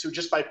conservatives who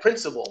just by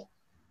principle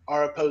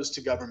are opposed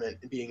to government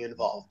being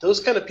involved. Those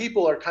kind of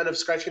people are kind of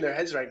scratching their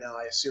heads right now,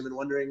 I assume, and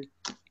wondering,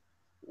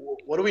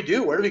 what do we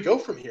do? Where do we go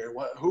from here?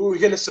 Who are we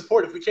going to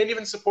support? If we can't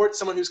even support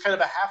someone who's kind of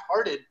a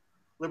half-hearted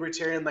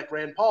libertarian like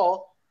Rand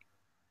Paul,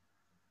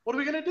 what are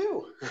we going to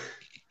do?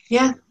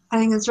 Yeah, I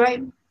think that's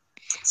right.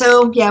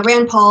 So, yeah,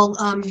 Rand Paul,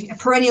 a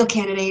perennial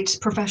candidate,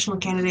 professional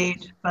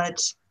candidate, but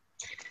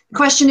the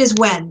question is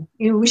when.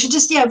 We should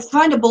just,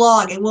 find a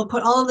blog and we'll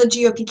put all of the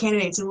GOP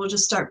candidates and we'll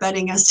just start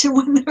betting as to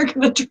when they're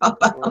going to drop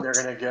out. When they're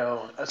going to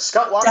go.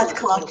 Scott Walker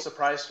was a little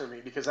surprise for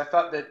me because I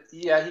thought that,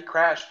 he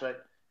crashed,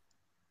 but...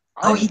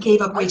 he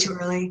gave up way too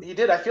early. He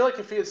did. I feel like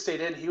if he had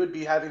stayed in, he would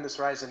be having this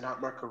rise and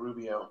not Marco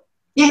Rubio.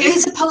 Yeah,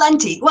 he's a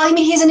Palenti. Well, I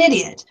mean, he's an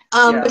idiot.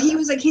 But he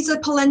was he's a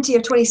Palenti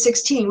of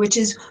 2016, which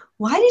is,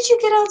 why did you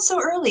get out so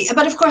early?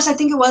 But of course, I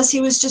think he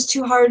was just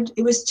too hard.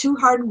 It was too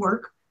hard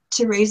work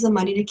to raise the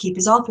money to keep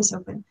his office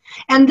open.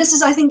 And this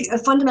is, I think, a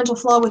fundamental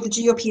flaw with the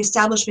GOP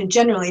establishment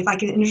generally, if I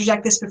can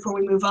interject this before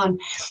we move on,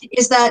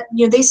 is that,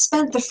 they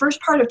spent the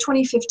first part of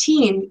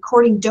 2015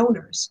 courting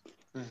donors.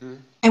 Mm-hmm.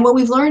 And what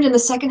we've learned in the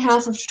second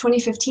half of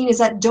 2015 is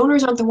that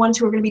donors aren't the ones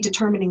who are going to be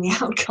determining the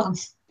outcome.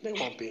 They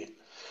won't be.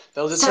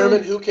 They'll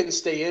determine who can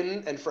stay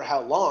in and for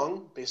how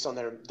long based on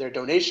their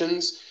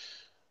donations.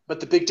 But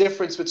the big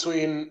difference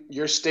between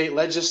your state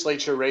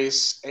legislature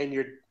race and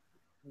your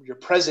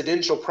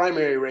presidential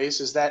primary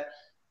race is that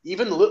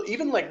even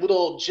like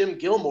little Jim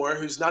Gilmore,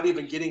 who's not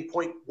even getting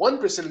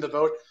 0.1% of the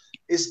vote,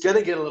 is going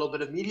to get a little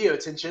bit of media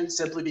attention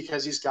simply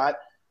because he's got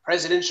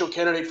presidential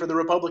candidate for the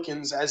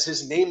Republicans as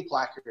his name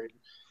placard.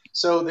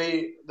 So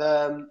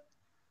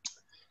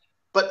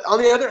but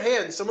on the other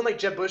hand, someone like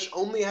Jeb Bush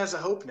only has a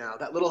hope now,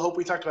 that little hope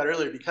we talked about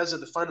earlier, because of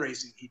the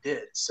fundraising he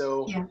did.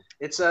 So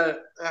it's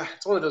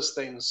one of those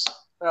things,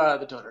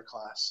 the donor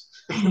class.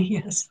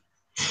 Yes.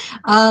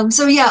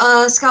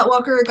 Scott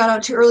Walker got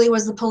out too early,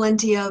 was the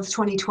Palenti of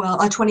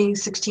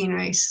 2016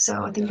 race.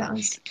 So I think that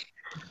was,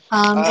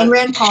 and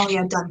Rand Paul,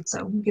 done.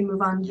 So we can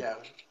move on. Yeah.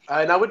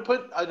 And I would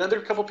put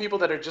another couple people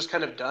that are just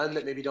kind of done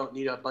that maybe don't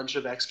need a bunch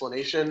of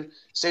explanation.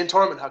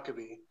 Santorum and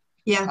Huckabee.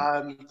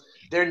 Yeah.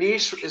 Their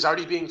niche is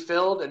already being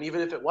filled, and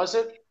even if it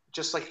wasn't,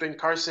 just like Ben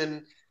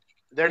Carson,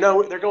 they're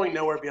going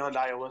nowhere beyond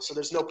Iowa. So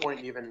there's no point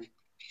even,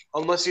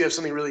 unless you have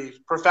something really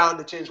profound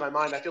to change my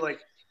mind. I feel like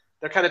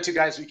they're kind of two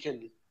guys we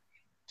can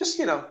just,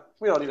 we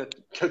don't need to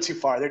go too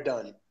far. They're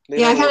done.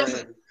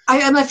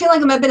 I feel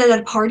like I've been at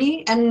a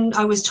party and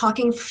I was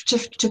talking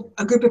to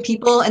a group of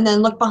people and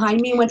then looked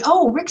behind me and went,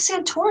 "Oh, Rick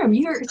Santorum,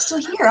 you're still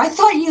here. I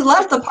thought you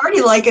left the party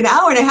like an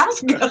hour and a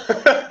half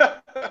ago."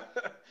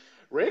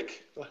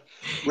 Rick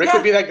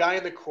would be that guy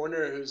in the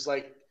corner who's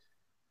like,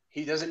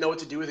 he doesn't know what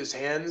to do with his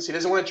hands. He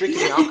doesn't want to drink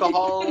any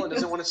alcohol and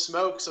doesn't want to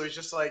smoke. So he's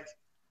just like,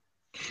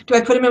 do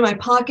I put him in my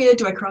pocket?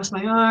 Do I cross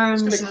my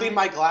arms? I'm just going to clean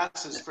my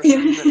glasses for 3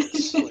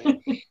 minutes.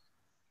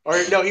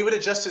 Or no, he would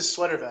adjust his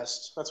sweater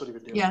vest. That's what he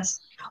would do. Yes.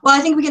 Well,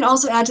 I think we can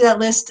also add to that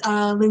list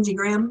Lindsey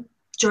Graham,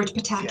 George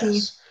Pataki.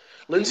 Yes.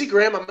 Lindsey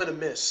Graham I'm going to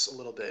miss a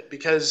little bit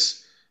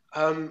because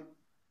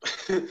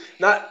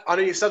not on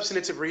any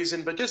substantive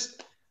reason, but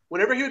just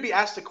whenever he would be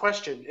asked a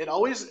question, it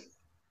always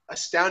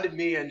astounded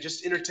me and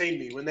just entertained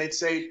me when they'd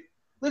say,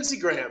 "Lindsey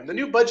Graham, the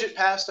new budget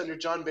passed under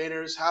John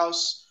Boehner's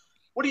House.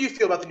 What do you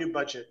feel about the new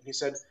budget?" And he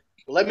said,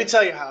 "Well, let me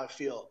tell you how I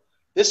feel.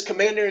 This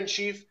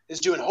commander-in-chief is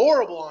doing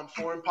horrible on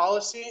foreign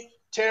policy.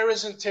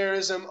 Terrorism,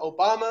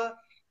 Obama.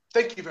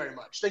 Thank you very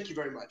much. Thank you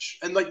very much."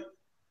 And like,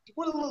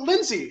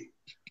 Lindsey,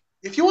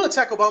 if you want to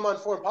attack Obama on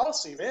foreign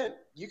policy, man,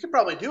 you could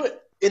probably do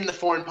it in the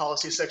foreign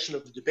policy section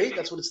of the debate.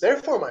 That's what it's there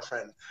for, my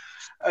friend.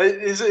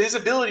 His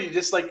ability to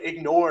just like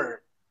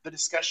ignore the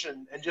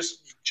discussion and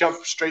just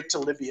jump straight to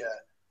Libya.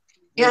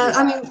 Yeah,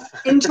 I mean,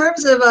 in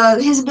terms of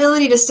his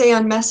ability to stay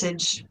on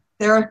message,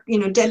 there are,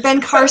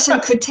 Ben Carson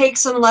could take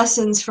some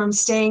lessons from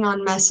staying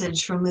on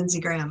message from Lindsey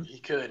Graham. He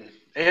could.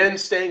 And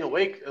staying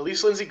awake. At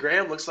least Lindsey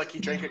Graham looks like he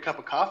drank a cup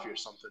of coffee or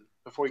something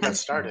before he got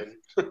started.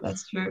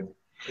 That's true.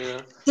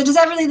 Yeah. So does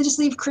that really just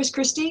leave Chris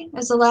Christie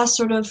as the last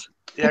sort of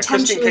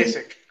Christine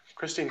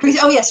Kasich.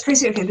 Oh yes,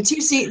 Christie. Okay,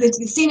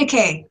 the Cena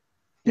K.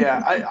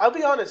 Yeah, I'll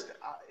be honest.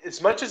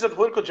 As much as a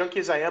political junkie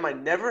as I am, I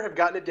never have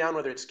gotten it down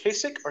whether it's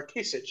Kasich or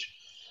Kasich.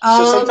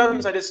 So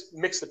sometimes I just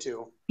mix the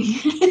two.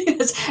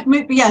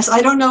 Yes,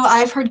 I don't know.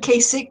 I've heard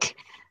Kasich,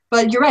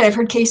 but you're right. I've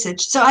heard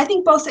Kasich. So I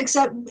think both,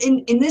 except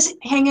in this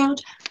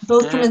hangout,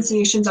 both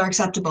pronunciations are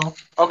acceptable.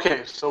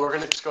 Okay, so we're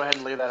gonna just go ahead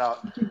and lay that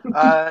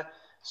out.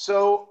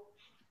 So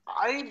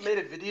I made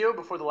a video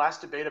before the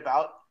last debate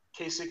about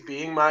Kasich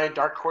being my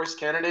dark horse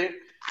candidate,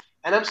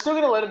 and I'm still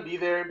gonna let him be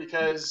there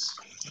because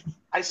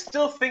I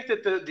still think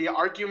that the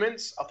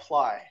arguments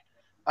apply.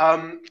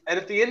 And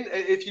at the end,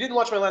 if you didn't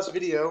watch my last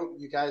video,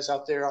 you guys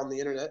out there on the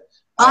internet,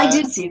 I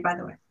did see it, by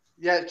the way.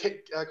 Yeah,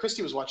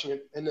 Kristi was watching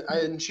it,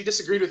 and she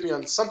disagreed with me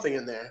on something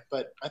in there,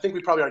 but I think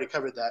we probably already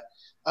covered that.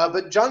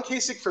 But John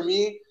Kasich, for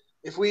me,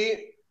 if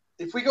we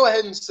go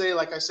ahead and say,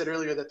 like I said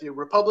earlier, that the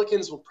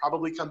Republicans will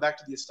probably come back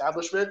to the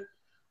establishment,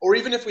 or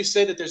even if we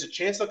say that there's a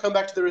chance they'll come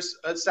back to the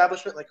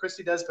establishment like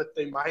Kristi does, but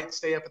they might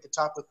stay up at the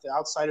top with the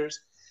outsiders,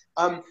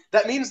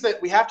 that means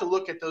that we have to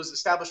look at those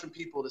establishment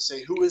people to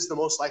say who is the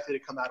most likely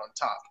to come out on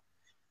top.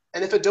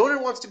 And if a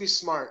donor wants to be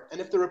smart,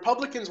 and if the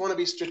Republicans want to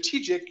be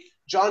strategic,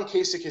 John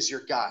Kasich is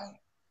your guy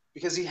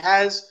because he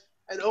has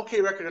an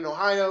okay record in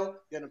Ohio.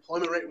 The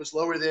unemployment rate was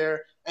lower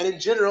there. And in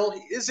general,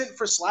 he isn't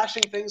for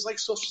slashing things like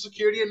Social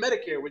Security and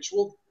Medicare, which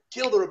will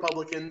kill the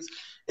Republicans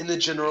in the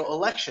general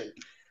election.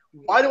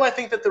 Why do I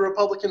think that the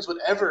Republicans would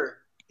ever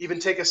even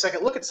take a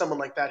second look at someone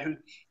like that who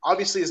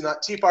obviously is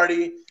not Tea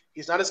Party?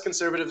 He's not as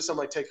conservative as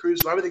someone like Ted Cruz.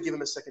 Why would they give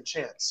him a second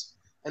chance?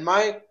 And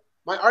my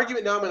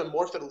argument now, I'm going to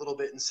morph it a little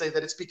bit and say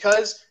that it's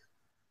because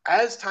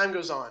as time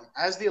goes on,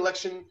 as the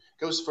election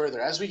goes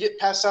further, as we get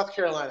past South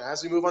Carolina,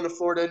 as we move on to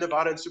Florida,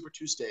 Nevada, and Super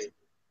Tuesday,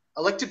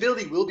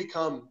 electability will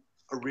become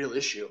a real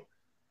issue.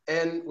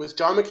 And with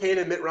John McCain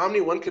and Mitt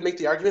Romney, one could make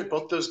the argument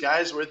both those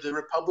guys were the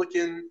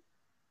Republican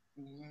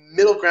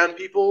middle ground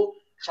people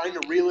trying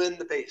to reel in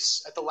the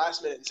base at the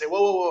last minute and say,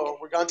 whoa,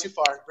 we're gone too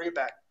far, bring it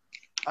back.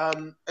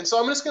 And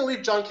so I'm just going to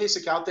leave John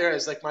Kasich out there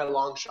as like my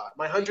long shot,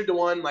 my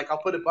 100-to-1, like I'll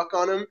put $1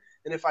 on him,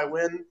 and if I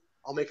win,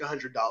 I'll make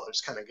 $100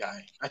 kind of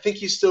guy. I think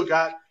he's still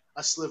got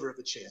a sliver of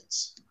a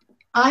chance.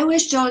 I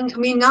wish John, I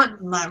mean,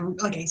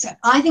 okay, so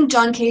I think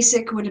John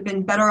Kasich would have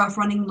been better off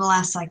running the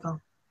last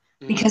cycle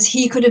because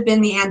he could have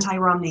been the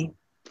anti-Romney.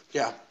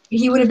 Yeah.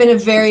 He would have been a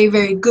very,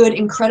 very good,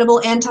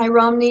 incredible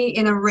anti-Romney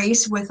in a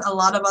race with a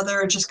lot of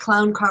other just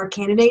clown car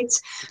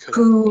candidates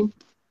who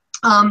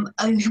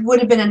would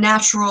have been a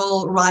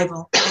natural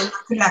rival. And that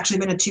could have actually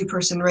been a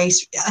two-person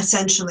race,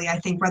 essentially, I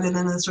think, rather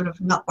than a sort of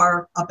nut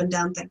bar up and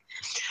down thing.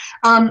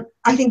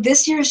 I think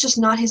this year is just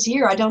not his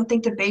year. I don't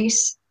think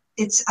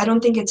I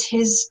don't think it's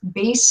his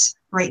base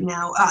right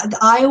now. The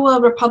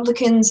Iowa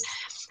Republicans,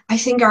 I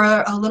think,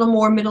 are a little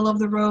more middle of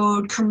the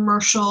road,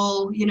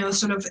 commercial,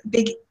 sort of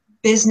big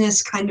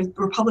business kind of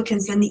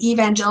Republicans than the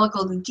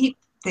evangelical, the deep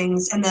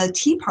things, and the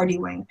Tea Party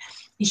wing.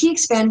 He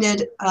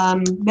expanded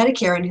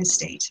Medicare in his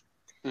state,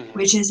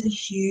 which is a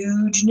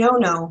huge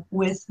no-no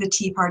with the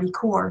Tea Party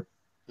core.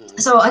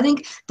 So I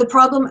think the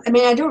problem,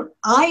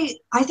 I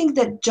think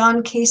that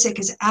John Kasich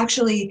is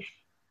actually,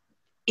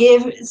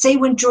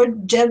 when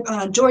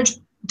George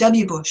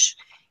W. Bush,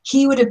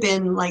 he would have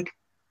been like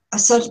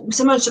so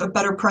much a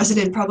better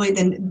president probably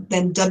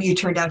than W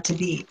turned out to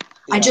be.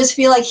 Yeah. I just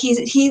feel like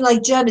he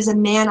like Jeb is a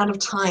man out of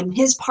time.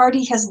 His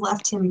party has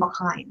left him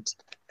behind.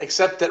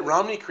 Except that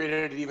Romney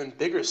created an even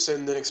bigger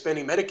sin than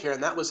expanding Medicare,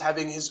 and that was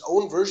having his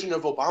own version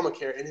of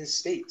Obamacare in his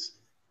state.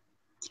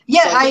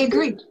 Yeah, so I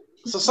agree.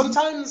 So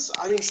sometimes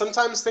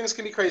things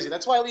can be crazy.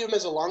 That's why I leave him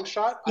as a long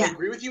shot. Yeah. I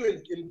agree with you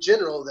in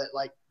general that,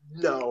 like,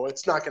 no,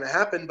 it's not going to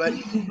happen. But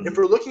if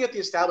we're looking at the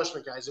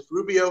establishment guys, if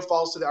Rubio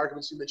falls to the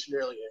arguments you mentioned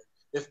earlier,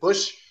 if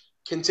Bush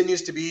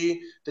continues to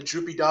be the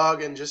droopy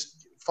dog and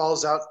just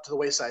falls out to the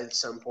wayside at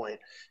some point,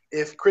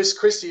 if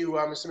Kristi, who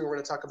I'm assuming we're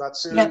going to talk about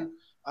soon,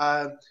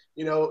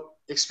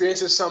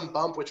 experiences some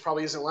bump, which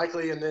probably isn't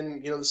likely, and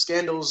then, the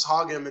scandals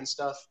hog him and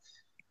stuff,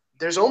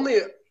 there's only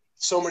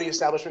so many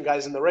establishment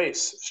guys in the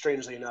race,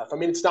 strangely enough. I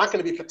mean, it's not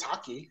going to be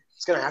Pataki.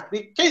 It's going to have to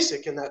be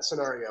Kasich in that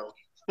scenario.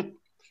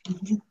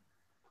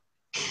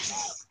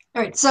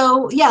 All right.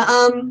 So,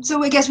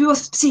 so I guess we will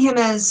see him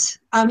as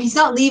he's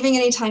not leaving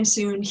anytime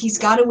soon. He's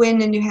got to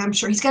win in New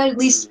Hampshire. He's got to at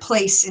least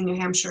place in New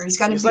Hampshire. He's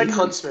like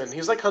Huntsman.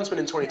 He's like Huntsman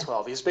in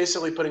 2012. He's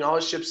basically putting all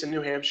his chips in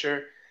New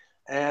Hampshire.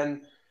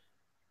 And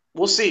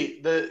we'll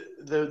see.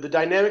 The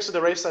dynamics of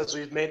the race, as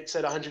we've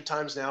said 100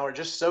 times now, are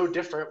just so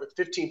different with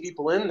 15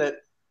 people in that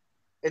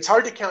it's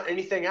hard to count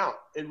anything out.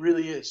 It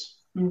really is.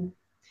 Mm-hmm.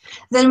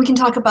 Then we can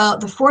talk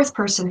about the fourth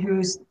person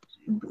whose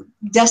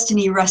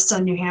destiny rests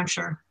on New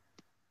Hampshire.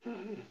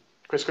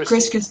 Chris Christie.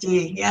 Chris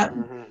Christie, yeah.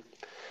 Mm-hmm.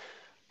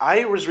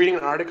 I was reading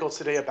an article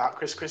today about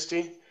Chris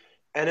Christie,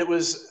 and it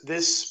was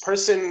this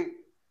person,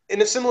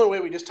 in a similar way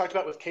we just talked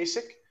about with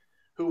Kasich,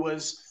 who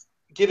was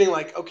giving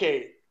like,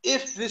 okay,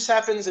 if this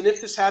happens and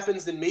if this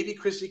happens, then maybe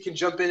Christie can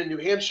jump in New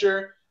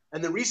Hampshire.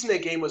 And the reason they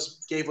gave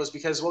was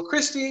because, well,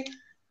 Christie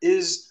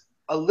is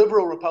a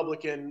liberal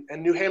Republican,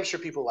 and New Hampshire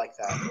people like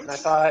that. And I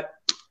thought,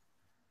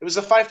 It was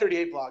a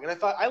 538 blog, and I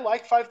thought I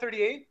like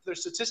 538, their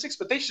statistics,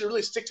 but they should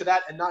really stick to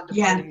that and not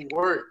define any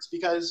words,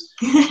 because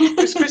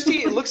Chris Christie,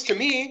 it looks to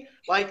me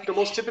like the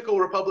most typical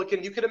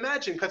Republican you could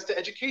imagine. Cuts to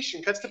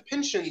education, cuts to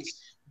pensions,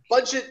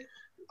 budget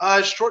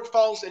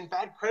shortfalls, and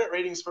bad credit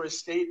ratings for his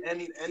state,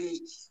 and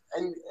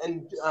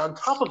on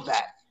top of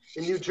that,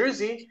 in New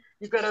Jersey,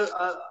 you've got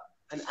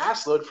an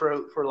assload,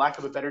 for lack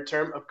of a better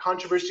term, of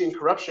controversy and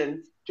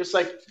corruption, just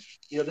like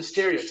the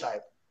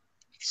stereotype.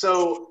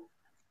 So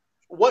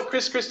what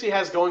Chris Christie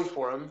has going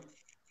for him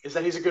is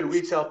that he's a good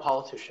retail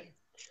politician.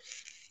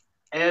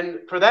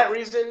 And for that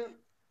reason,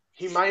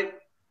 he might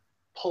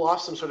pull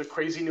off some sort of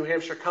crazy New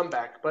Hampshire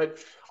comeback. But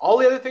all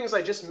the other things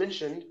I just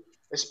mentioned,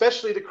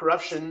 especially the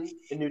corruption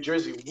in New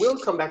Jersey, will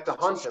come back to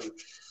haunt him,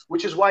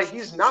 which is why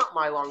he's not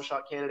my long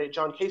shot candidate.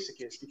 John Kasich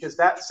is, because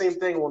that same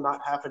thing will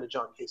not happen to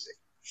John Kasich,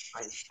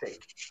 I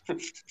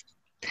think.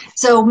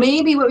 So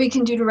maybe what we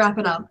can do to wrap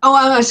it up. Oh,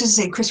 I was just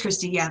saying, Chris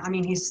Christie. Yeah, I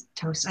mean, he's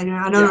toast. I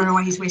don't know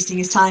why he's wasting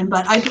his time,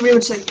 but I pretty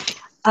much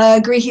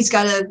agree. He's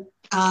got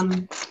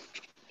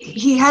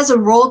he has a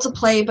role to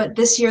play, but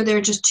this year there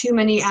are just too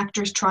many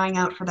actors trying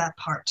out for that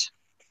part.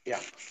 Yeah,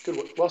 good.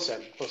 Well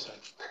said. Well said.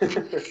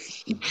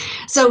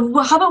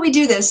 So how about we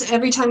do this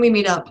every time we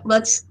meet up?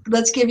 Let's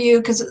give you,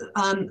 because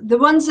the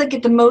ones that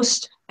get the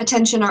most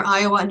attention are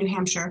Iowa and New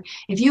Hampshire.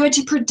 If you had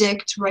to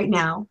predict right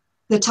now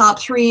the top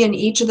three in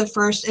each of the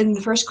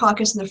first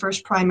caucus and the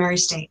first primary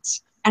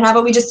states. And how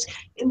about we just,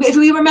 if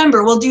we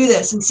remember, we'll do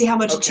this and see how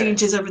much it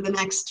changes over the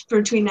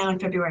between now and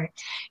February.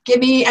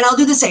 And I'll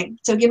do the same.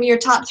 So give me your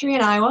top three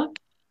in Iowa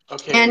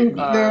and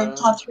your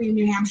top three in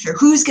New Hampshire.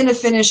 Who's going to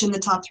finish in the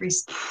top three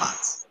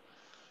spots?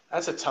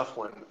 That's a tough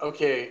one.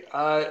 Okay,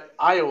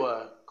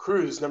 Iowa,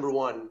 Cruz, number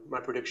one,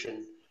 my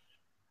prediction.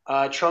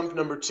 Trump,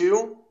 number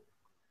two.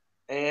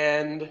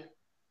 And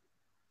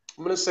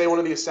I'm going to say one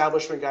of the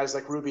establishment guys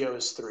like Rubio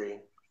is three.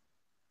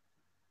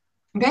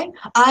 Okay,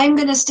 I'm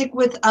going to stick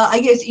with,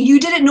 I guess you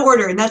did it in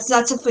order, and that's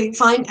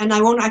fine, and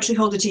I won't actually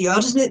hold it to you.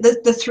 I'll just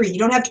the three. You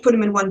don't have to put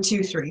them in 1,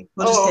 2, 3.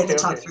 We'll just say the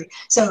top three.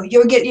 So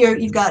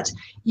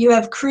you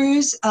have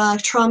Cruz,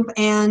 Trump,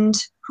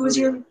 and who was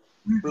your?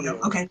 Rubio.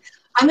 Okay,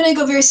 I'm going to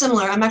go very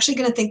similar. I'm actually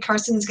going to think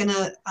Carson is going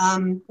to,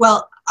 I'm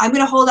going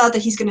to hold out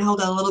that he's going to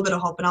hold out a little bit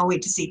of hope, and I'll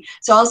wait to see.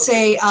 So I'll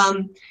say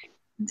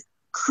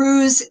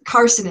Cruz,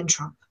 Carson, and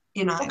Trump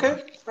in Iowa.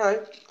 Okay, all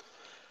right.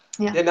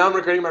 Yeah, now I'm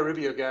regretting my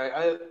Rubio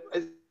guy.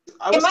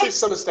 I would say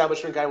some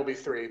establishment guy will be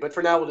three, but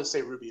for now we'll just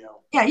say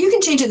Rubio. Yeah, you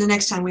can change it the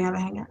next time we have a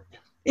hangout,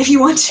 if you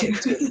want to.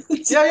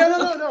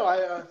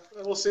 No.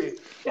 We'll see.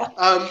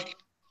 Yeah.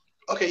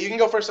 Okay, you can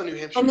go first on New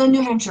Hampshire. And then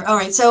New Hampshire. All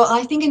right. So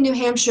I think in New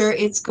Hampshire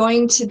it's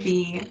going to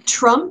be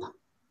Trump,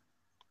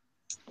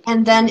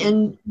 and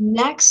then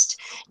next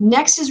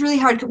is really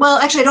hard. Well,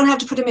 actually, I don't have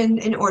to put them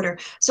in order.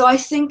 So I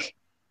think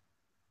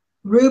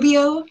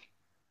Rubio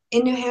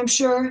in New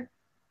Hampshire,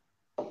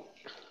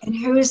 and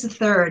who is the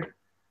third?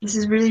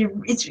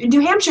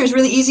 New Hampshire is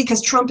really easy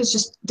because Trump is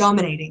just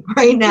dominating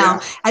right now.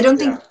 Yeah. I don't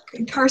think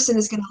Carson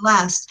is going to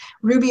last.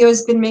 Rubio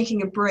has been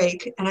making a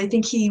break, and I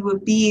think he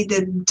would be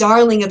the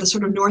darling of the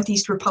sort of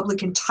Northeast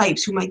Republican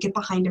types who might get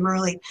behind him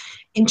early.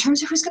 In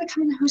terms of who's going to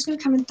come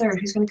in third,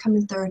 it's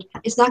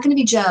not going to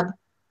be Jeb.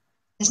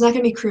 It's not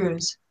going to be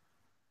Cruz.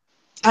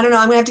 I don't know.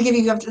 I'm going to have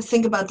to you have to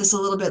think about this a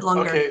little bit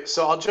longer. Okay,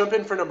 so I'll jump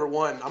in for number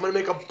one. I'm going to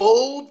make a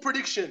bold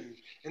prediction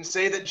and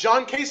say that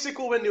John Kasich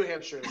will win New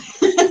Hampshire.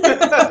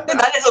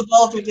 That is a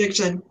bold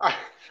prediction.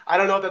 I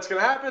don't know if that's going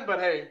to happen,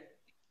 but hey,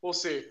 we'll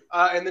see.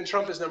 And then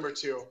Trump is number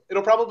two.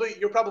 You're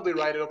probably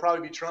right. It'll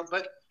probably be Trump,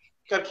 but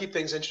got to keep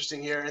things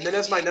interesting here. And then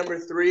as my number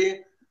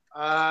three,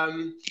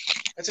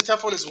 it's a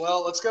tough one as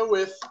well. Let's go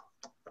with,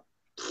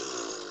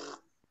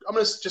 I'm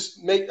going to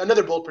just make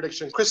another bold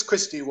prediction. Chris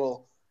Christie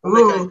will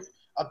make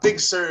a big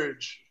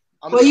surge.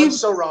 I'm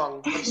so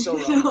wrong.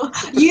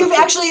 You've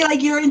actually,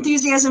 your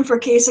enthusiasm for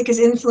Kasich has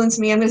influenced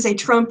me. I'm going to say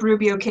Trump,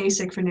 Rubio,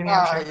 Kasich for New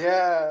Hampshire.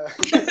 Yeah.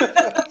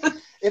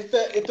 If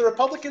the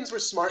Republicans were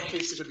smart,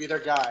 Kasich would be their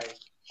guy.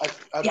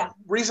 A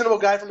reasonable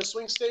guy from a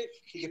swing state.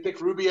 He could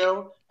pick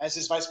Rubio as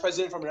his vice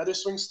president from another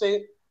swing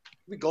state.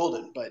 It'd be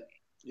golden, but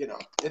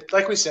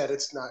like we said,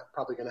 it's not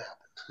probably going to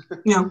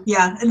happen. No,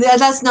 yeah,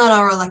 that's not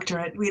our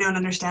electorate. We don't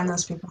understand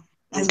those people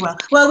as well.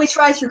 Well, we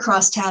try through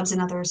crosstabs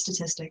and other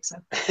statistics. So.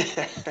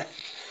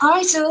 All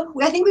right, so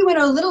I think we went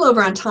a little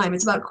over on time.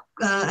 It's about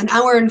an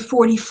hour and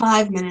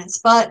 45 minutes,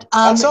 but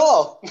that's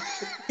all.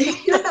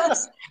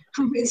 Yes,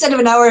 instead of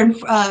an hour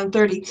and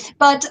 30.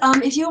 But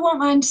if you won't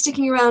mind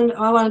sticking around,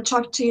 I want to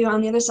talk to you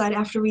on the other side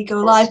after we go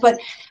live. But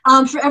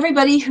for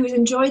everybody who's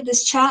enjoyed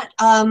this chat,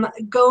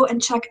 go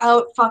and check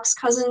out Fox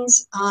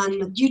Cousins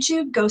on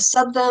YouTube. Go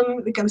sub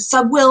them. Go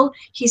sub Will.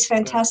 He's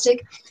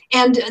fantastic.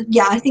 And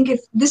I think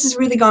if this has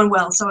really gone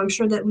well, so I'm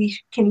sure that we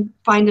can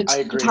find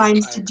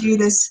times to do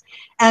this.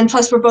 And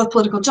plus, we're both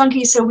political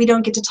junkies, so we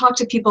don't get to talk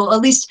to people,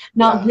 at least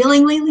not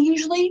willingly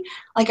usually.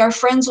 Like, our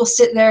friends will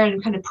sit there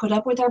and kind of put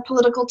up with our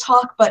political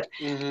talk, but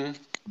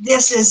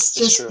this is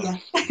just,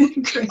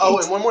 great. Oh,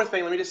 and one more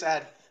thing, let me just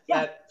add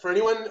that for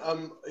anyone,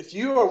 if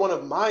you are one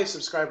of my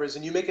subscribers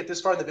and you make it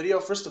this far in the video,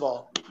 first of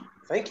all,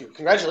 Thank you.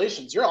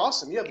 Congratulations. You're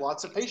awesome. You have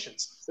lots of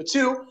patience. But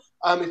two,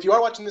 if you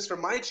are watching this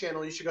from my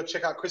channel, you should go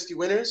check out Kristi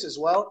Winters as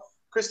well.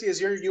 Kristi, is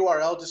your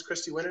URL just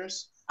Kristi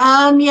Winters?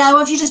 Yeah,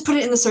 well, if you just put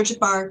it in the search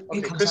bar, okay,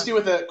 it comes Kristi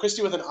up.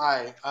 Kristi with an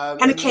I.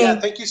 And a K.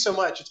 Yeah, thank you so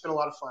much. It's been a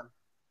lot of fun.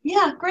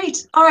 Yeah,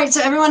 great. All right,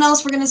 so everyone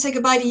else, we're going to say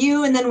goodbye to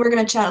you, and then we're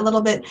going to chat a little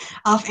bit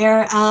off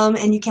air,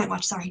 and you can't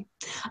watch, sorry.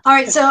 All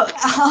right, so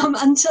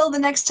until the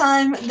next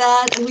time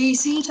that we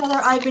see each other,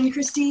 I've been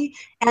Kristi,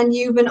 and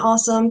you've been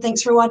awesome.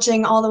 Thanks for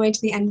watching all the way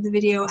to the end of the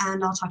video,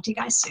 and I'll talk to you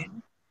guys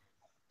soon.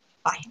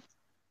 Bye.